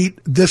Vikings beat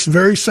this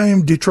very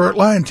same Detroit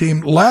Lion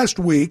team last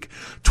week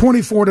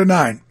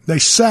 24-9. They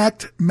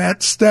sacked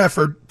Matt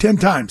Stafford 10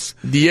 times.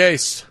 The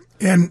ace.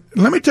 And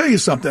let me tell you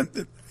something.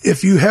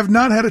 If you have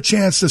not had a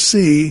chance to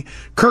see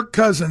Kirk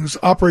Cousins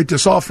operate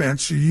this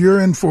offense,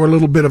 you're in for a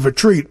little bit of a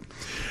treat.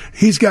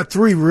 He's got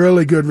 3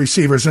 really good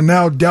receivers, and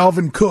now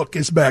Dalvin Cook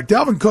is back.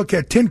 Dalvin Cook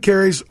had 10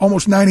 carries,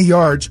 almost 90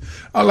 yards,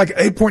 like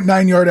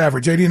 8.9 yard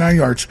average, 89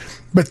 yards.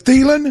 But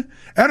Adam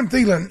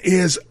Thielen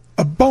is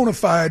a bona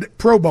fide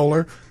Pro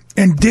Bowler.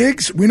 And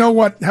Diggs, we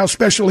know how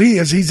special he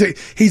is.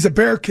 He's a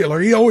bear killer.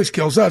 He always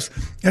kills us.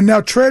 And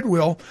now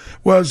Treadwell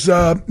was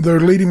their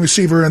leading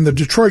receiver in the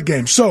Detroit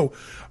game. So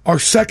our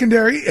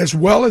secondary, as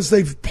well as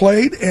they've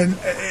played, and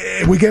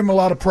we gave them a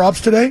lot of props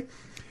today.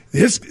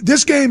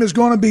 This game is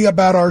going to be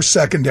about our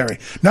secondary.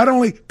 Not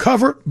only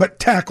cover, but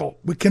tackle.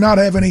 We cannot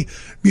have any,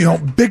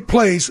 big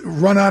plays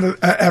run out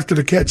after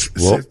the catch,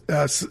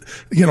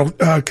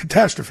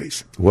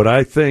 catastrophes. What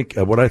I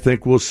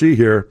think we'll see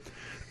here,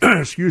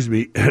 excuse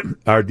me,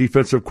 our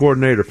defensive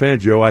coordinator,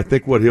 Fangio, I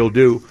think what he'll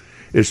do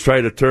is try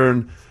to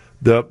turn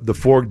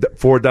the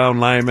four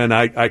down linemen,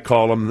 I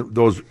call them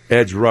those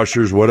edge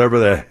rushers, whatever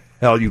the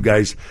hell you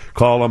guys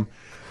call them,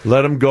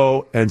 let them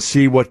go and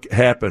see what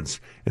happens.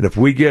 And if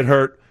we get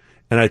hurt,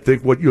 and I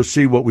think what you'll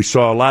see, what we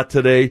saw a lot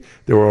today,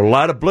 there were a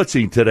lot of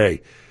blitzing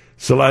today.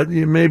 So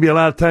maybe a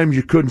lot of times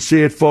you couldn't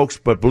see it, folks,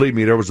 but believe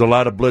me, there was a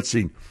lot of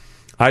blitzing.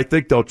 I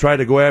think they'll try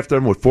to go after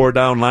them with 4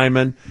 down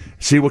linemen,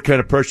 see what kind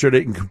of pressure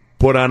they can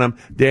put on them,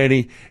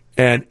 Danny.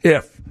 And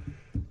if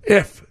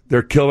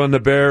they're killing the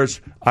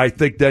Bears, I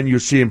think then you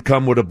see them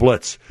come with a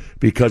blitz,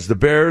 because the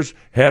Bears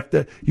have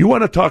to. You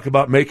want to talk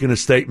about making a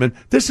statement?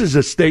 This is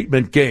a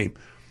statement game.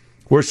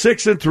 We're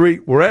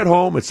 6-3. We're at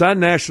home. It's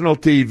on national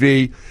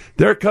TV.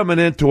 They're coming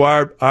into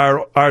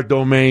our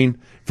domain in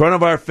front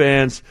of our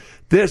fans.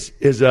 This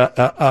is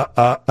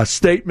a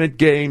statement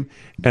game,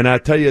 and I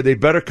tell you, they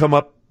better come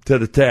up to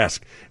the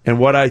task. And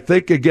what I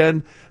think,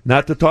 again,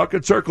 not to talk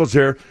in circles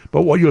here,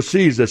 but what you'll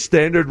see is a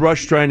standard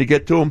rush trying to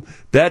get to them.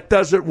 That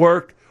doesn't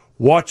work.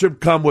 Watch them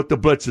come with the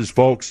blitzes,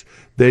 folks.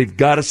 They've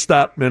got to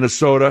stop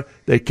Minnesota.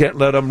 They can't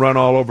let them run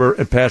all over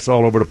and pass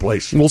all over the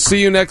place. We'll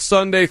see you next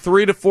Sunday,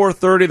 3 to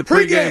 4:30, the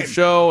pregame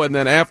show, and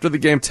then after the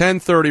game,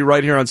 10:30,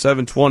 right here on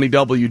 720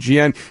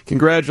 WGN.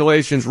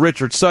 Congratulations,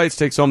 Richard Seitz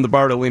takes home the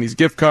Bartolini's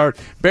gift card.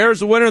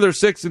 Bears a winner. They're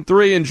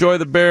 6-3. Enjoy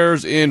the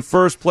Bears in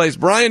first place.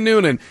 Brian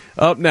Noonan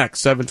up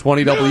next,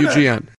 720 WGN.